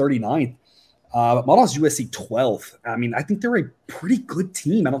got them 39th. But model has USC 12th. I think they're a pretty good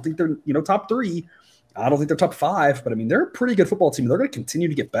team. I don't think they're top 3. I don't think they're top 5, but I mean, they're a pretty good football team. They're going to continue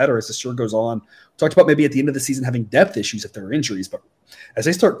to get better as this year goes on. We talked about maybe at the end of the season having depth issues if there are injuries, but as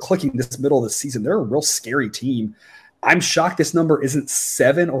they start clicking this middle of the season, they're a real scary team. I'm shocked this number isn't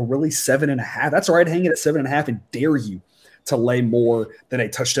 7 or really 7.5. That's all right, hang it at 7.5 and dare you to lay more than a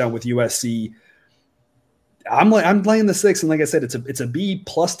touchdown with USC. I'm laying the 6, and like I said, it's a B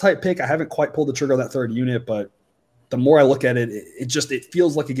plus type pick. I haven't quite pulled the trigger on that third unit, but the more I look at it, it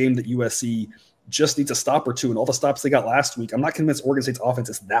feels like a game that USC just needs a stop or two, and all the stops they got last week. I'm not convinced Oregon State's offense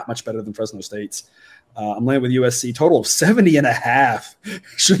is that much better than Fresno State's. I'm laying with USC. Total of 70.5.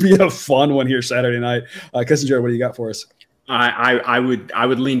 Should be a fun one here Saturday night. Cousin Jared, what do you got for us? I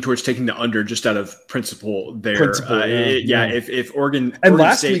would lean towards taking the under just out of principle there. If Oregon and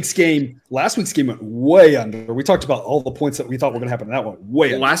last week's game went way under. We talked about all the points that we thought were going to happen in that one.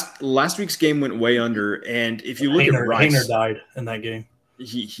 Way under. Last week's game went way under, and if you look at Rice, Haener died in that game.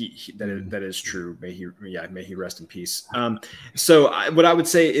 That is true. May he rest in peace. What I would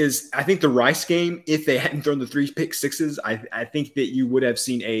say is, I think the Rice game, if they hadn't thrown the 3 pick sixes, I think that you would have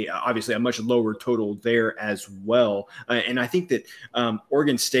seen obviously a much lower total there as well. And I think that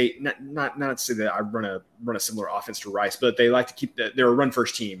Oregon State, not to say that I run a similar offense to Rice, but they like to keep they're a run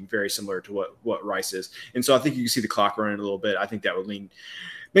first team, very similar to what Rice is. And so I think you can see the clock running a little bit. I think that would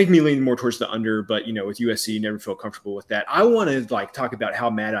make me lean more towards the under, but with USC, you never feel comfortable with that. I want to talk about how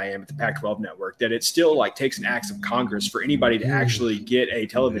mad I am at the Pac-12 network, that it still takes an act of Congress for anybody to actually get a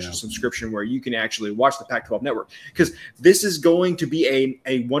television subscription where you can actually watch the Pac-12 network, because this is going to be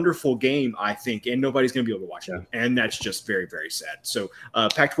a wonderful game, I think, and nobody's going to be able to watch it. And that's just very, very sad. So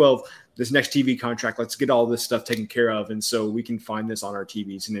Pac-12, this next TV contract, let's get all this stuff taken care of. And so we can find this on our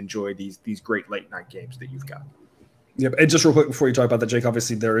TVs and enjoy these great late night games that you've got. Yep. And just real quick before you talk about that, Jake,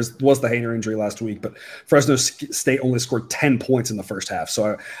 obviously was the Haener injury last week, but Fresno State only scored 10 points in the first half.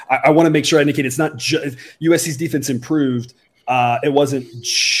 So I want to make sure I indicate it's not just USC's defense improved. It wasn't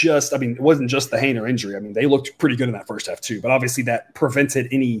just the Haener injury. I mean, they looked pretty good in that first half too, but obviously that prevented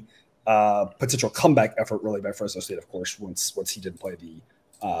any potential comeback effort really by Fresno State, of course, once he didn't play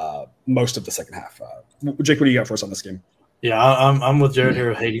the most of the second half. Jake, what do you got for us on this game? Yeah, I'm with Jared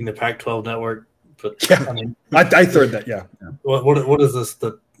here, hating the Pac-12 network. But yeah, I mean, I third that. Yeah. What is this?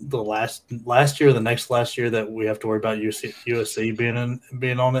 The last year, the next last year that we have to worry about USC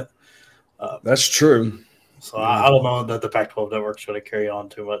being on it. That's true. So I don't know that the Pac-12 network's going to carry on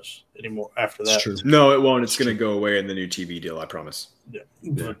too much anymore after that. That's true. No, it won't. It's going to go away in the new TV deal. I promise. Yeah.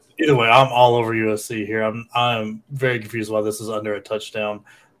 Either way, I'm all over USC here. I'm very confused why this is under a touchdown.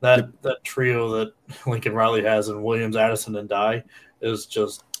 That trio that Lincoln Riley has and Williams, Addison, and Dye is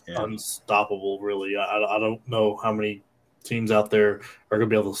just unstoppable, really. I don't know how many teams out there are going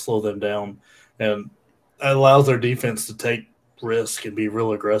to be able to slow them down, and it allows their defense to take risk and be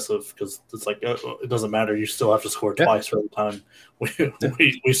real aggressive, because it's it doesn't matter, you still have to score twice every time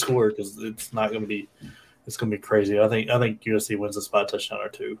we score, because it's going to be crazy. I think USC wins this by a touchdown or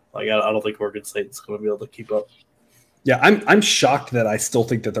two. I don't think Oregon State's going to be able to keep up. Yeah, I'm shocked that I still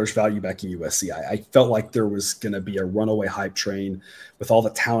think that there's value back in USC. I felt like there was going to be a runaway hype train with all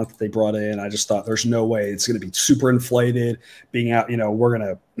the talent that they brought in. I just thought there's no way it's going to be super inflated, being out, we're going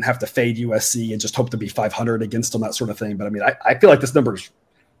to have to fade USC and just hope to be 500 against them, that sort of thing. But I mean, I feel like this number is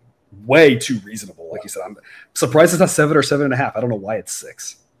way too reasonable. Like you said, I'm surprised it's not 7 or 7.5. I don't know why it's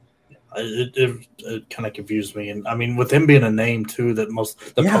 6. It kind of confused me. And I mean, with him being a name too, that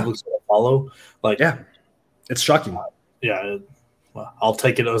the public's going to follow, it's shocking. I'll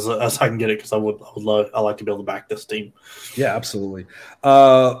take it as I can get it, because I like to be able to back this team. Yeah, absolutely.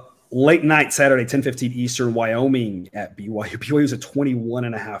 Late night Saturday, 10:15 Eastern, Wyoming at BYU. BYU is a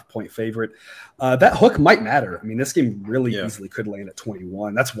 21.5 point favorite. That hook might matter. I mean, this game really easily could land at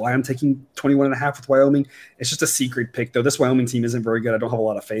 21. That's why I'm taking 21.5 with Wyoming. It's just a secret pick, though. This Wyoming team isn't very good. I don't have a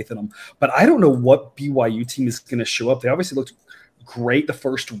lot of faith in them. But I don't know what BYU team is going to show up. They obviously looked great the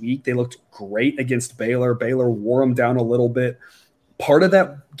first week. They looked great against Baylor. Baylor wore them down a little bit. Part of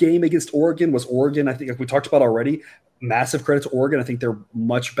that game against Oregon was Oregon. I think, like we talked about already, massive credit to Oregon. I think they're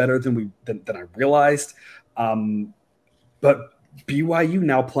much better than I realized. But BYU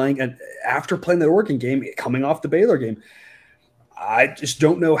now after playing that Oregon game, coming off the Baylor game, I just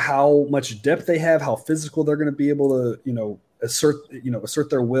don't know how much depth they have, how physical they're going to be able to,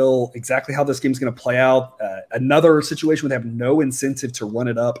 assert their will, exactly how this game's going to play out. Another situation where they have no incentive to run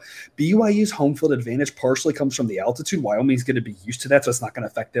it up. BYU's home field advantage partially comes from the altitude. Wyoming's going to be used to that, so it's not going to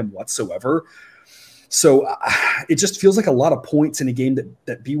affect them whatsoever. So it just feels like a lot of points in a game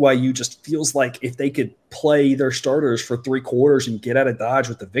that BYU just feels like if they could play their starters for 3 quarters and get out of Dodge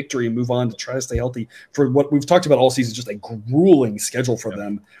with the victory and move on to try to stay healthy for what we've talked about all season, just a grueling schedule for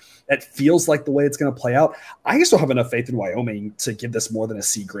them. It feels like the way it's going to play out. I just don't have enough faith in Wyoming to give this more than a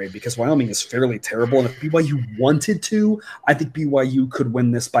C grade because Wyoming is fairly terrible. And if BYU wanted to, I think BYU could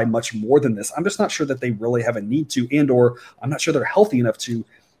win this by much more than this. I'm just not sure that they really have a need to, or I'm not sure they're healthy enough to.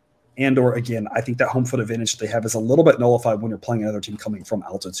 Or again, I think that home field advantage that they have is a little bit nullified when you're playing another team coming from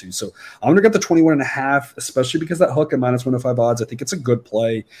altitude. So I'm going to get the 21.5, especially because that hook at minus 105 odds. I think it's a good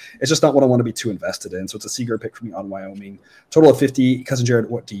play. It's just not what I want to be too invested in. So it's a C-grade pick for me on Wyoming. Total of 50. Cousin Jared,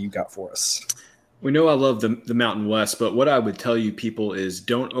 what do you got for us? We know I love the Mountain West, but what I would tell you people is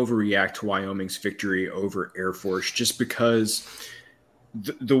don't overreact to Wyoming's victory over Air Force just because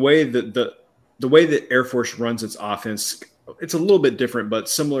the way that Air Force runs its offense, it's a little bit different, but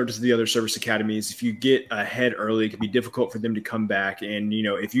similar to the other service academies. If you get ahead early, it can be difficult for them to come back. And,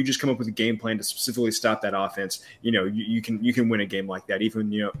 if you just come up with a game plan to specifically stop that offense, you can win a game like that, even,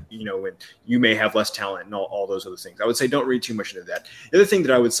 when you may have less talent and all those other things. I would say don't read too much into that. The other thing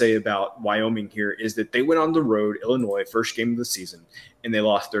that I would say about Wyoming here is that they went on the road, Illinois, first game of the season, and they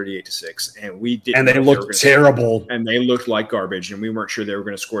lost 38-6. And we didn't. And they looked terrible. And they looked like garbage. And we weren't sure they were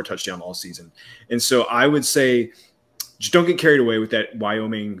going to score a touchdown all season. And so I would say, just don't get carried away with that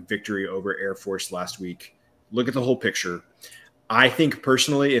Wyoming victory over Air Force last week. Look at the whole picture. I think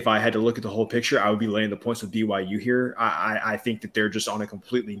personally, if I had to look at the whole picture, I would be laying the points with BYU here. I think that they're just on a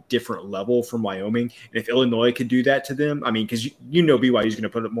completely different level from Wyoming. And if Illinois could do that to them, because BYU is going to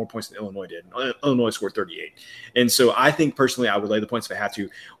put up more points than Illinois did. Illinois scored 38. And so I think personally I would lay the points if I have to.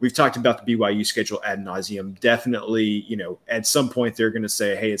 We've talked about the BYU schedule ad nauseum. Definitely, at some point they're going to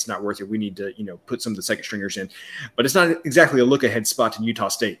say, hey, it's not worth it. We need to, put some of the second stringers in. But it's not exactly a look ahead spot to Utah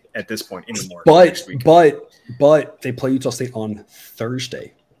State at this point anymore. But they play Utah State on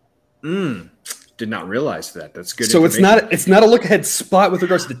Thursday. Did not realize that. That's good. So it's not a look ahead spot with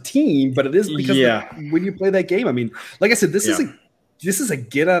regards to the team, but it is because when you play that game, like I said, this is a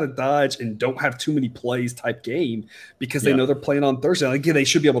get out of Dodge and don't have too many plays type game because they know they're playing on Thursday. Like, they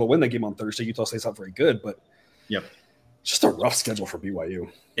should be able to win that game on Thursday. Utah State's not very good, but just a rough schedule for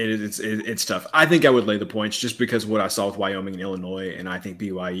BYU. It's tough. I think I would lay the points just because of what I saw with Wyoming and Illinois, and I think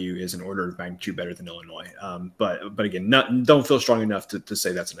BYU is an order of magnitude better than Illinois. But again, don't feel strong enough to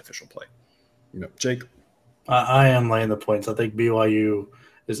say that's an official play. Jake? I am laying the points. I think BYU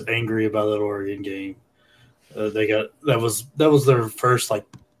is angry about that Oregon game. That was their first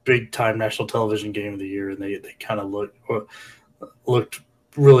big time national television game of the year, and they kind of looked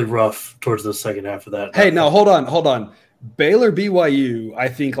really rough towards the second half of that. Hey, now hold on. Baylor BYU, I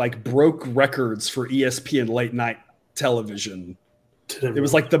think, broke records for ESPN late night television. It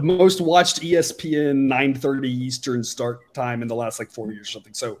was the most watched ESPN 9:30 Eastern start time in the last 4 years or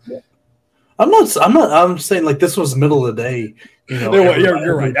something. So I'm saying this was middle of the day.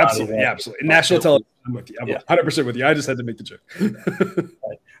 You're right. Absolutely. National television. I'm with you. I'm 100% with you. I just had to make the joke.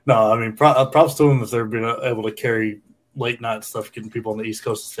 No, props to them if they're being able to carry late night stuff, getting people on the East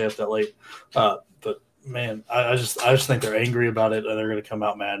Coast to stay up that late. But man, I just think they're angry about it and they're going to come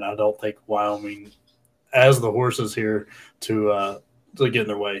out mad. I don't think Wyoming has the horses here to get in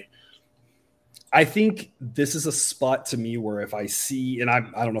their way. I think this is a spot to me where if I see, and I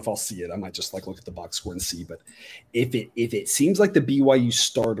don't know if I'll see it, I might just look at the box score and see. But if it seems like the BYU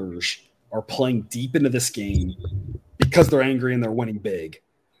starters are playing deep into this game because they're angry and they're winning big,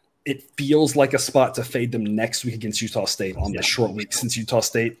 it feels like a spot to fade them next week against Utah State on the short week, since Utah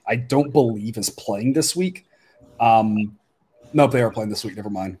State, I don't believe, is playing this week. No, they are playing this week. Never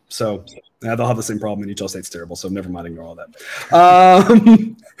mind. So they'll have the same problem, and Utah State's terrible. So never mind. Ignore all that.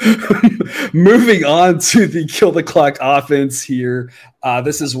 Moving on to the kill the clock offense here.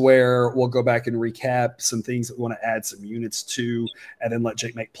 This is where we'll go back and recap some things that we want to add some units to, and then let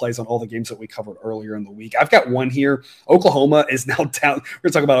Jake make plays on all the games that we covered earlier in the week. I've got one here. Oklahoma is now down. We're going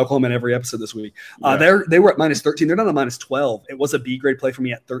to talk about Oklahoma in every episode this week. They were at minus 13. They're down to minus 12. It was a B grade play for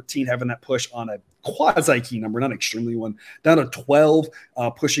me at 13, having that push on a quasi key number, not extremely one, down to 12,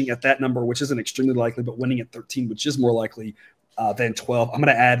 pushing at that number, which isn't extremely likely, but winning at 13, which is more likely than 12. I'm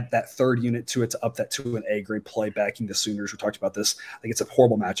going to add that third unit to it to up that to an A grade play, backing the Sooners. We talked about this. I think it's a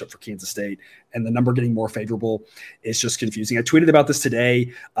horrible matchup for Kansas State, and the number getting more favorable is just confusing. I tweeted about this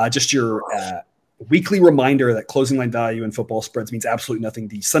today. Just your weekly reminder that closing line value in football spreads means absolutely nothing.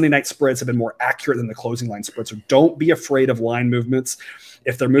 The Sunday night spreads have been more accurate than the closing line spreads, so don't be afraid of line movements.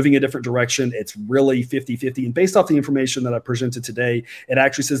 If they're moving a different direction, it's really 50-50. And based off the information that I presented today, it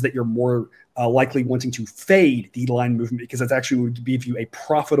actually says that you're more likely wanting to fade the line movement, because that's actually would give you a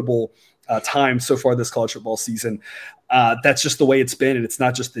profitable times so far this college football season. That's just the way it's been, and it's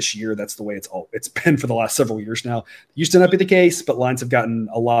not just this year. That's the way it's been for the last several years now. Used to not be the case, but lines have gotten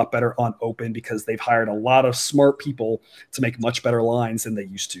a lot better on open because they've hired a lot of smart people to make much better lines than they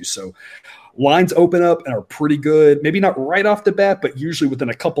used to. So lines open up and are pretty good. Maybe not right off the bat, but usually within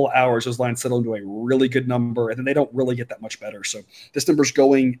a couple of hours, those lines settle into a really good number, and then they don't really get that much better. So this number's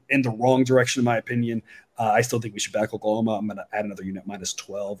going in the wrong direction, in my opinion. I still think we should back Oklahoma. I'm going to add another unit minus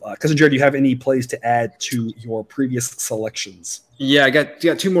 12. Cousin Jared, do you have any plays to add to your previous selections? Yeah, I got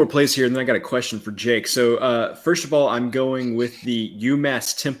two more plays here, and then I got a question for Jake. So first of all, I'm going with the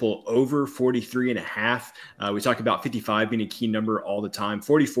UMass Temple over 43.5. We talk about 55 being a key number all the time.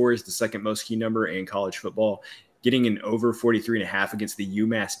 44 is the second most key number in college football. Getting an over 43.5 against the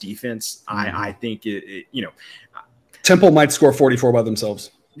UMass defense, I think Temple might score 44 by themselves.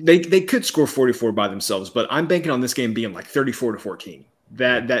 They could score 44 by themselves, but I'm banking on this game being like 34-14.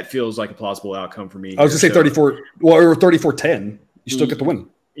 That feels like a plausible outcome for me. I was going to say 34, or 34-10. You still get the win.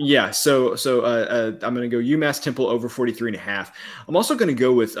 Yeah, so I'm going to go UMass Temple over 43.5. I'm also going to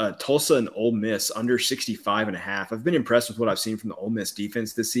go with Tulsa and Ole Miss under 65.5. I've been impressed with what I've seen from the Ole Miss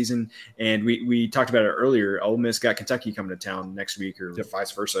defense this season, and we talked about it earlier. Ole Miss got Kentucky coming to town next week, or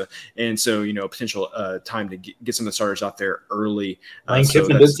vice versa, and so potential time to get some of the starters out there early. Lane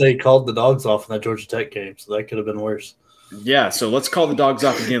Kiffin did say he called the dogs off in that Georgia Tech game, so that could have been worse. Yeah, so let's call the dogs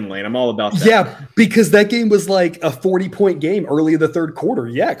off again, Lane. I'm all about that. Yeah, because that game was like a 40-point game early in the third quarter.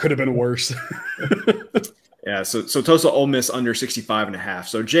 Yeah, it could have been worse. Yeah, so Tulsa Ole Miss under 65.5.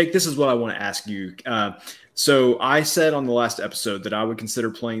 So, Jake, this is what I want to ask you. So I said on the last episode that I would consider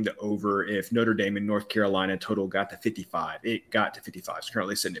playing the over if Notre Dame and North Carolina total got to 55. It got to 55. It's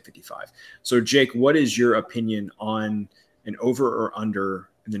currently sitting at 55. So, Jake, what is your opinion on an over or under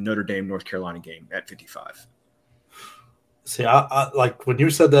in the Notre Dame-North Carolina game at 55? See, I like when you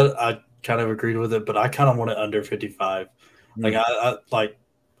said that, I kind of agreed with it, but I kind of want it under 55. Like,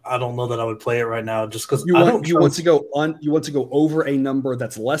 I don't know that I would play it right now just because you want to go over a number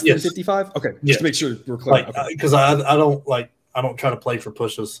that's less than 55. Okay, just to make sure we're clear. Because I don't try to play for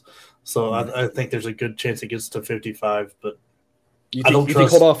pushes, so I think there's a good chance it gets to 55. But you think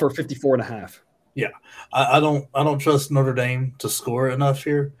hold off for 54.5? Yeah, I don't trust Notre Dame to score enough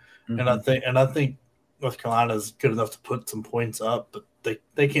here, and I think North Carolina is good enough to put some points up, but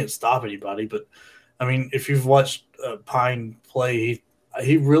they can't stop anybody. But I mean, if you've watched Pine play,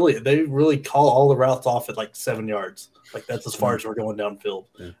 they really call all the routes off at like 7 yards. Like that's as far as we're going downfield.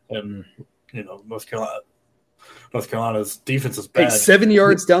 Yeah. And North Carolina's defense is bad. Hey, 7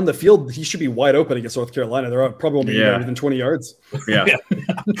 yards down the field, he should be wide open against North Carolina. They're probably won't be within 20 yards. Yeah,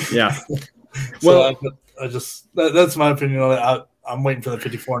 yeah. Well, that's my opinion on it. I'm waiting for the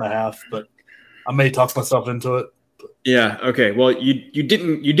 54.5, but I may talk myself into it. Yeah. Okay. Well, you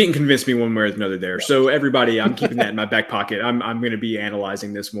didn't convince me one way or another there. So everybody, I'm keeping that in my back pocket. I'm going to be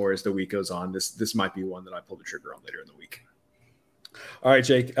analyzing this more as the week goes on. This might be one that I pull the trigger on later in the week. All right,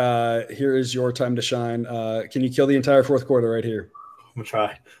 Jake. Here is your time to shine. Can you kill the entire fourth quarter right here? I'm gonna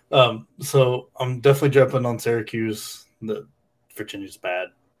try. So I'm definitely jumping on Syracuse. Virginia's bad.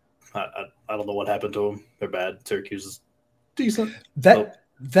 I don't know what happened to them. They're bad. Syracuse is decent.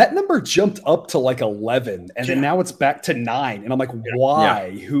 That number jumped up to like 11, and then now it's back to 9. And I'm like, why?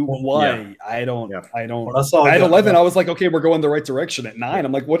 Yeah. Why? Yeah. I don't. When I saw at 11, I was like, okay, we're going the right direction. At 9,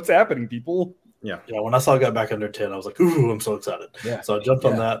 I'm like, what's happening, people? Yeah. When I saw it got back under 10, I was like, ooh, I'm so excited. Yeah. So I jumped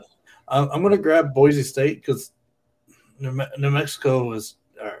on that. I'm going to grab Boise State because New Mexico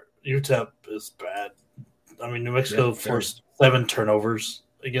UTEP is bad. I mean, New Mexico forced 7 turnovers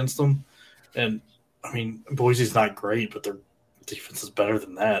against them, and I mean, Boise's not great, but their defense is better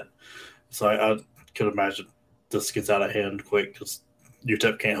than that. So I could imagine this gets out of hand quick because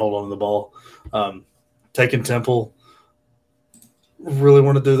UTEP can't hold on to the ball. Taking Temple, really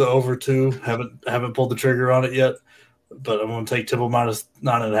want to do the over 2. Haven't pulled the trigger on it yet, but I'm going to take Temple minus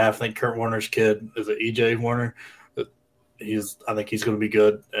 9.5. I think Kurt Warner's kid is it EJ Warner. I think he's going to be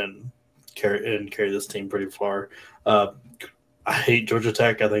good and carry this team pretty far. I hate Georgia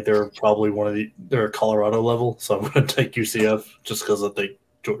Tech. I think they're probably they're a Colorado level, so I'm going to take UCF just because I think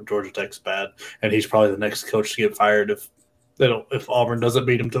Georgia Tech's bad, and he's probably the next coach to get fired if Auburn doesn't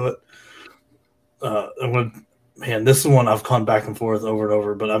beat him to it. This is one I've gone back and forth over and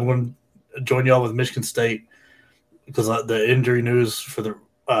over, but I'm going to join y'all with Michigan State because the injury news for the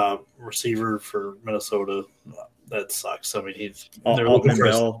receiver for Minnesota that sucks. I mean, they're looking for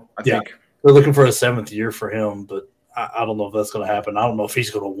a 7th year for him, but I don't know if that's going to happen. I don't know if he's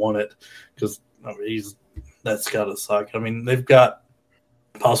going to want it because that's got to suck. I mean, they've got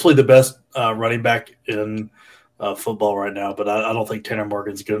possibly the best running back in football right now, but I don't think Tanner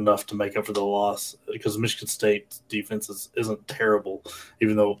Morgan's good enough to make up for the loss because Michigan State's defense isn't terrible,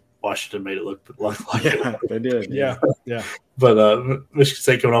 even though Washington made it look like they did. Yeah. But Michigan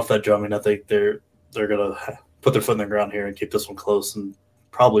State coming off that drumming, I think they're going to put their foot in the ground here and keep this one close and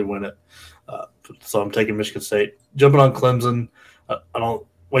probably win it. So I'm taking Michigan State. Jumping on Clemson,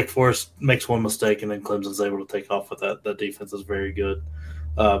 Wake Forest makes one mistake and then Clemson's able to take off with that. That defense is very good.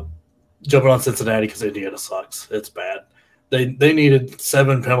 Jumping on Cincinnati because Indiana sucks. It's bad. They needed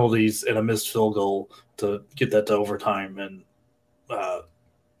 7 penalties and a missed field goal to get that to overtime, and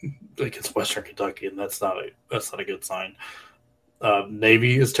against Western Kentucky, and that's not a good sign.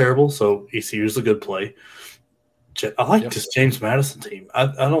 Navy is terrible, so ECU is a good play. I like this James Madison team. I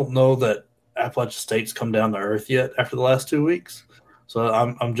don't know that Appalachian State's come down to earth yet after the last 2 weeks, so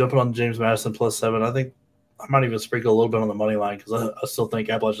I'm jumping on James Madison +7. I think I might even sprinkle a little bit on the money line because I still think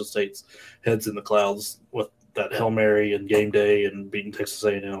Appalachian State's heads in the clouds with that Hail Mary and game day and beating Texas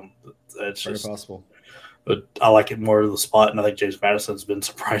A&M. It's Very just possible. But I like it more to the spot, and I think James Madison's been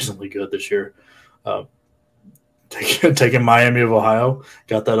surprisingly good this year. Taking Miami of Ohio,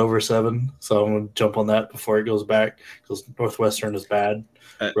 got that over 7, so I'm going to jump on that before it goes back because Northwestern is bad.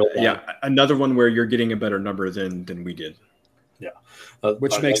 Another one where you're getting a better number than we did. Yeah,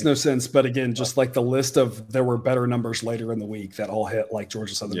 which makes no sense. But again, just like the list of there were better numbers later in the week that all hit, like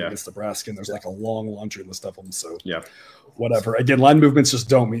Georgia Southern against Nebraska, and there's like a long laundry list of them. So whatever. Again, line movements just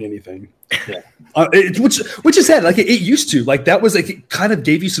don't mean anything. Yeah, which is sad. Like it used to. Like that was like it kind of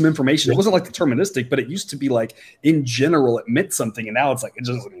gave you some information. It wasn't like deterministic, but it used to be like in general it meant something, and now it's like it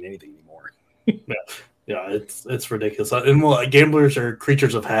just doesn't mean anything anymore. Yeah, it's ridiculous. And gamblers are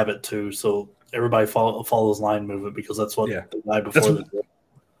creatures of habit too, so everybody follows line movement because that's what the night before.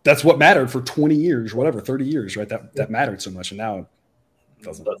 That's what mattered for 20 years, whatever, 30 years, right? That mattered so much, and now it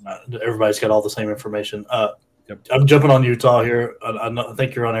doesn't. Everybody's got all the same information. I'm jumping on Utah here. I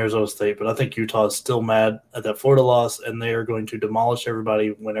think you're on Arizona State, but I think Utah is still mad at that Florida loss, and they are going to demolish everybody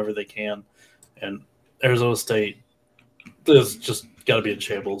whenever they can. And Arizona State is just got to be in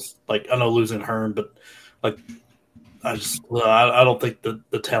shambles. Like I know losing Herm, but like I don't think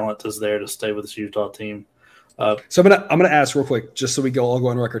the talent is there to stay with this Utah team. So I'm gonna ask real quick, just so we all go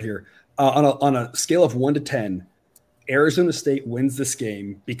on record here. On a scale of 1 to 10, Arizona State wins this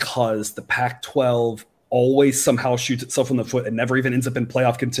game because the Pac-12 always somehow shoots itself in the foot and never even ends up in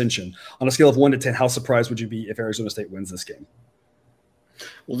playoff contention. On a scale of 1 to 10, how surprised would you be if Arizona State wins this game?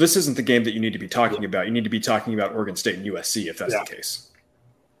 Well, this isn't the game that you need to be talking about. You need to be talking about Oregon State and USC if that's the case.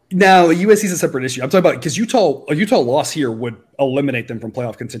 Now, USC is a separate issue. I'm talking about because a Utah loss here would eliminate them from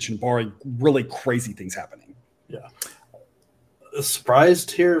playoff contention, barring really crazy things happening. Yeah.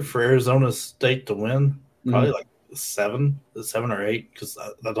 Surprised here for Arizona State to win, probably like 7 or 8, because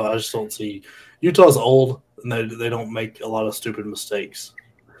I just don't see Utah's old and they don't make a lot of stupid mistakes.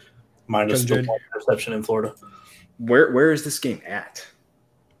 Minus the interception in Florida. Where is this game at?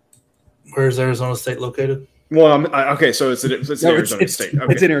 Where is Arizona State located? Well, okay, so it's in Arizona State.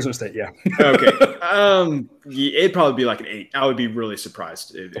 Okay. It's in Arizona State, yeah. Okay. It'd probably be like an 8. I would be really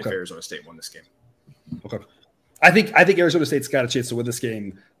surprised if Arizona State won this game. Okay. I think Arizona State's got a chance to win this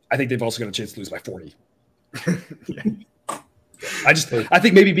game. I think they've also got a chance to lose by 40. I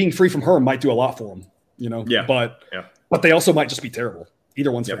think maybe being free from Herm might do a lot for them, you know. Yeah. But they also might just be terrible.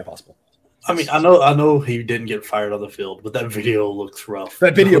 Either one's very possible. I mean, I know he didn't get fired on the field, but that video looks rough.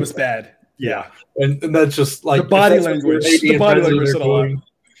 That video was bad. Yeah. And that's just like the body language. The body language said a lot.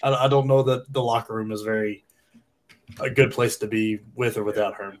 I don't know that the locker room is a good place to be with or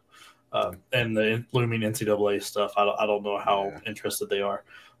without Herm. And the looming NCAA stuff, I don't know how interested they are.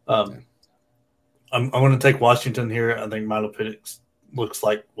 I'm going to take Washington here. I think Milo Penix looks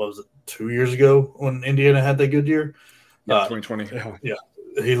like, what was it, 2 years ago when Indiana had that good year? 2020. Yeah.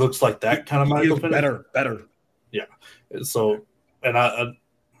 He looks like that kind of Milo Penix. Better. Yeah. So, and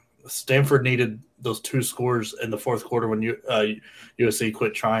Stanford needed those 2 scores in the fourth quarter when USC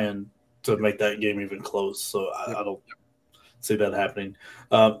quit trying to make that game even close. So I don't see that happening.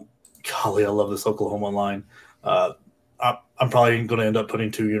 Golly, I love this Oklahoma line. I'm probably going to end up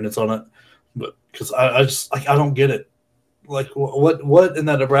putting 2 units on it, but because I just I don't get it. Like what in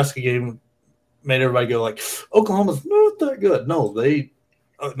that Nebraska game made everybody go like Oklahoma's not that good? No,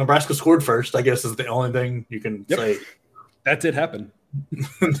 Nebraska scored first. I guess is the only thing you can say. That did happen.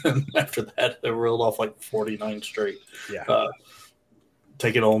 And then after that, they rolled off like 49 straight. Yeah.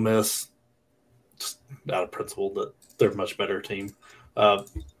 Taking Ole Miss, just out of principle that they're a much better team. Going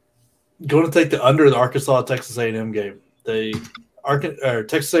to take the under the Arkansas Texas A&M game.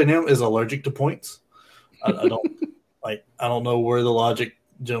 Texas A&M is allergic to points. I don't know where the logic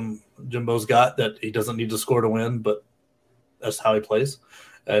Jimbo's got, that he doesn't need to score to win, but that's how he plays.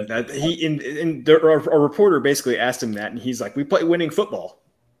 And a reporter basically asked him that, and he's like, "We play winning football."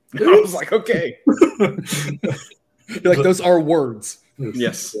 And I was like, "Okay." You're like, those are words.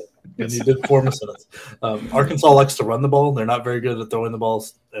 Yes. And you did form a sentence. Arkansas likes to run the ball. They're not very good at throwing the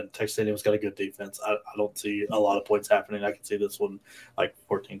balls, and Texas Stadium's got a good defense. I don't see a lot of points happening. I can see this one like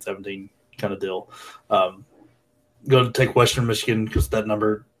 14-17 kind of deal. Go to take Western Michigan because that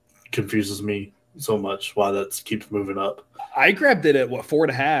number confuses me so much why that keeps moving up. I grabbed it at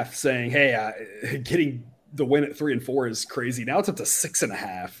 4.5, saying, "Hey, getting the win at 3 and 4 is crazy." Now it's up to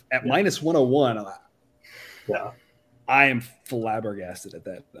 6.5 at minus 101. Yeah, I am flabbergasted at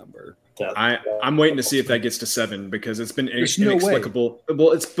that number. I'm waiting to see if that gets to 7 because it's been inexplicable. No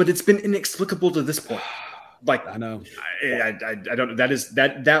well, it's been inexplicable to this point. Like I know, I don't know. That is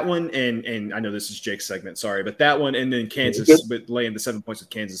that one, and I know this is Jake's segment. Sorry, but that one, and then Kansas, but laying the 7 points with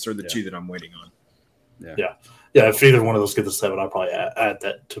Kansas are the two that I'm waiting on. Yeah. If either one of those get to 7, I'll probably add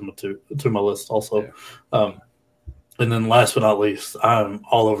that to my list also. Yeah. And then last but not least, I'm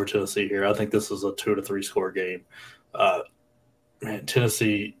all over Tennessee here. I think this is a 2 to 3 score game. Man,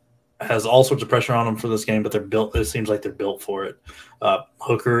 Tennessee has all sorts of pressure on them for this game, but they're built. It seems like they're built for it.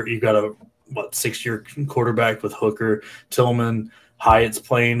 Hooker, you got a 6-year quarterback with Hooker, Tillman, Hyatt's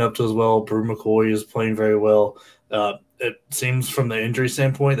playing up to as well. Brew McCoy is playing very well. It seems from the injury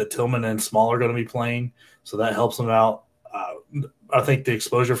standpoint that Tillman and Small are going to be playing, so that helps them out. I think the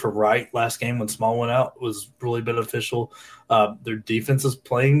exposure for Wright last game when Small went out was really beneficial. Their defense is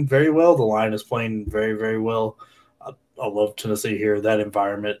playing very well. The line is playing very, very well. I love Tennessee here. That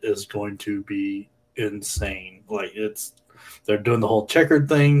environment is going to be insane. They're doing the whole checkered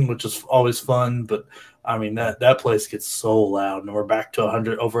thing, which is always fun. But I mean that place gets so loud, and we're back to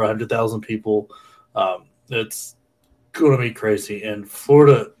over 100,000 people. It's going to be crazy. And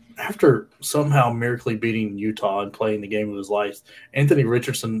Florida, after somehow miraculously beating Utah and playing the game of his life, Anthony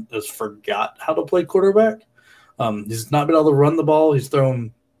Richardson has forgot how to play quarterback. He's not been able to run the ball. He's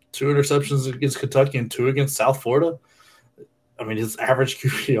thrown 2 interceptions against Kentucky and 2 against South Florida. I mean, his average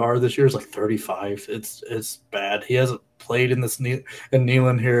QPR this year is like 35. It's bad. He hasn't played in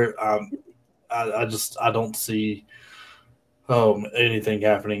Neyland here. I don't see anything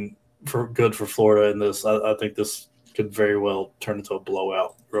happening for Florida in this. I think this could very well turn into a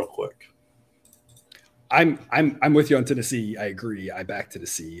blowout real quick. I'm with you on Tennessee. I agree. I back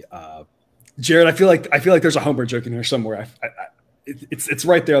Tennessee. Jared, I feel like there's a homer joke in here somewhere. It's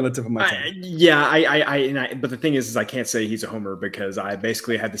right there on the tip of my tongue. But the thing is I can't say he's a homer because I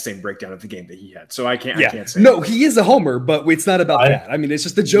basically had the same breakdown of the game that he had. So I can't say. No, he is a homer, but it's not about that. I mean, it's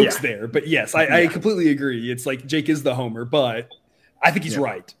just the joke's there. But yes, I completely agree. It's like Jake is the homer, but I think he's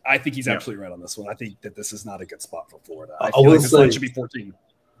right. I think he's absolutely right on this one. I think that this is not a good spot for Florida. I feel like this line should be 14.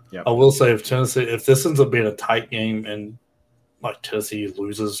 Yep. I will say if this ends up being a tight game and like Tennessee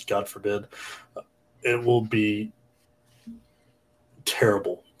loses, God forbid, it will be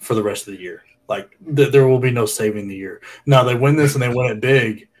terrible for the rest of the year. Like there will be no saving the year. Now they win this and they win it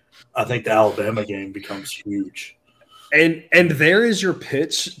big. I think the Alabama game becomes huge. And there is your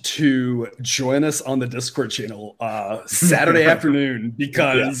pitch to join us on the Discord channel Saturday afternoon,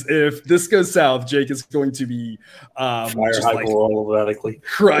 because if this goes south, Jake is going to be automatically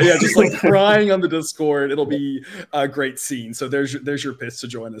just like crying on the Discord. It'll be a great scene. So there's your pitch to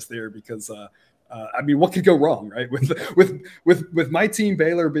join us there, because I mean, what could go wrong, right? With my team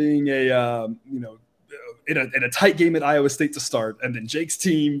Baylor being in a tight game at Iowa State to start, and then Jake's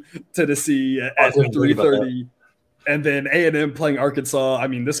team Tennessee at 3:30. And then A&M playing Arkansas. I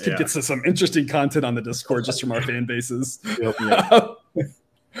mean, this could get to some interesting content on the Discord just from our fan bases.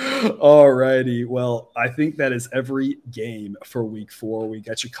 All righty. Well, I think that is every game for week 4. We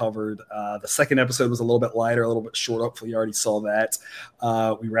got you covered. The second episode was a little bit lighter, a little bit short. Hopefully you already saw that.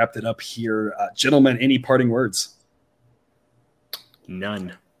 We wrapped it up here. Gentlemen, any parting words?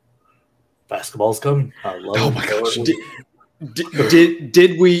 None. Basketball's coming. I love it. Oh my gosh.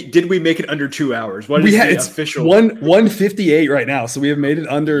 Did we make it under 2 hours? What is the official? 1:58 right now, so we have made it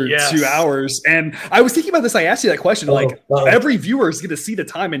under 2 hours. And I was thinking about this. I asked you that question. Every viewer is going to see the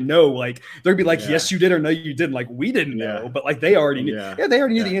time and know. Like they'll be like, "Yes, you did," or "No, you didn't." Like we didn't know, but like they already knew. Yeah, they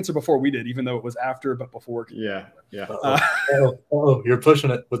already knew the answer before we did, even though it was after, but before. Yeah. You're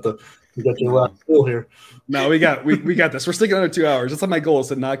pushing it with the You got your last school here. No, we got this. We're sticking under 2 hours. That's like my goal is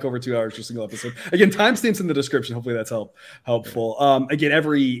to not go over 2 hours for a single episode. Again, timestamps in the description. Hopefully that's helpful. Again,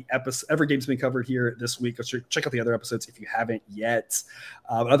 every game's been covered here this week. Check out the other episodes if you haven't yet.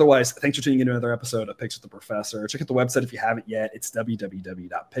 But otherwise, thanks for tuning in to another episode of Picks with the Professor. Check out the website if you haven't yet. It's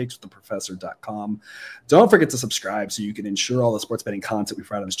www.pickswiththeprofessor.com. Don't forget to subscribe so you can ensure all the sports betting content we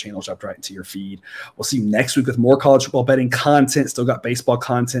provide on this channel dropped right into your feed. We'll see you next week with more college football betting content. Still got baseball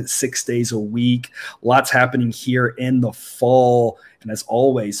content 6 days a week. Lots happening here in the fall. And as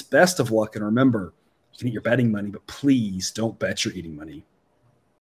always, best of luck. And remember, you can eat your betting money, but please don't bet your eating money.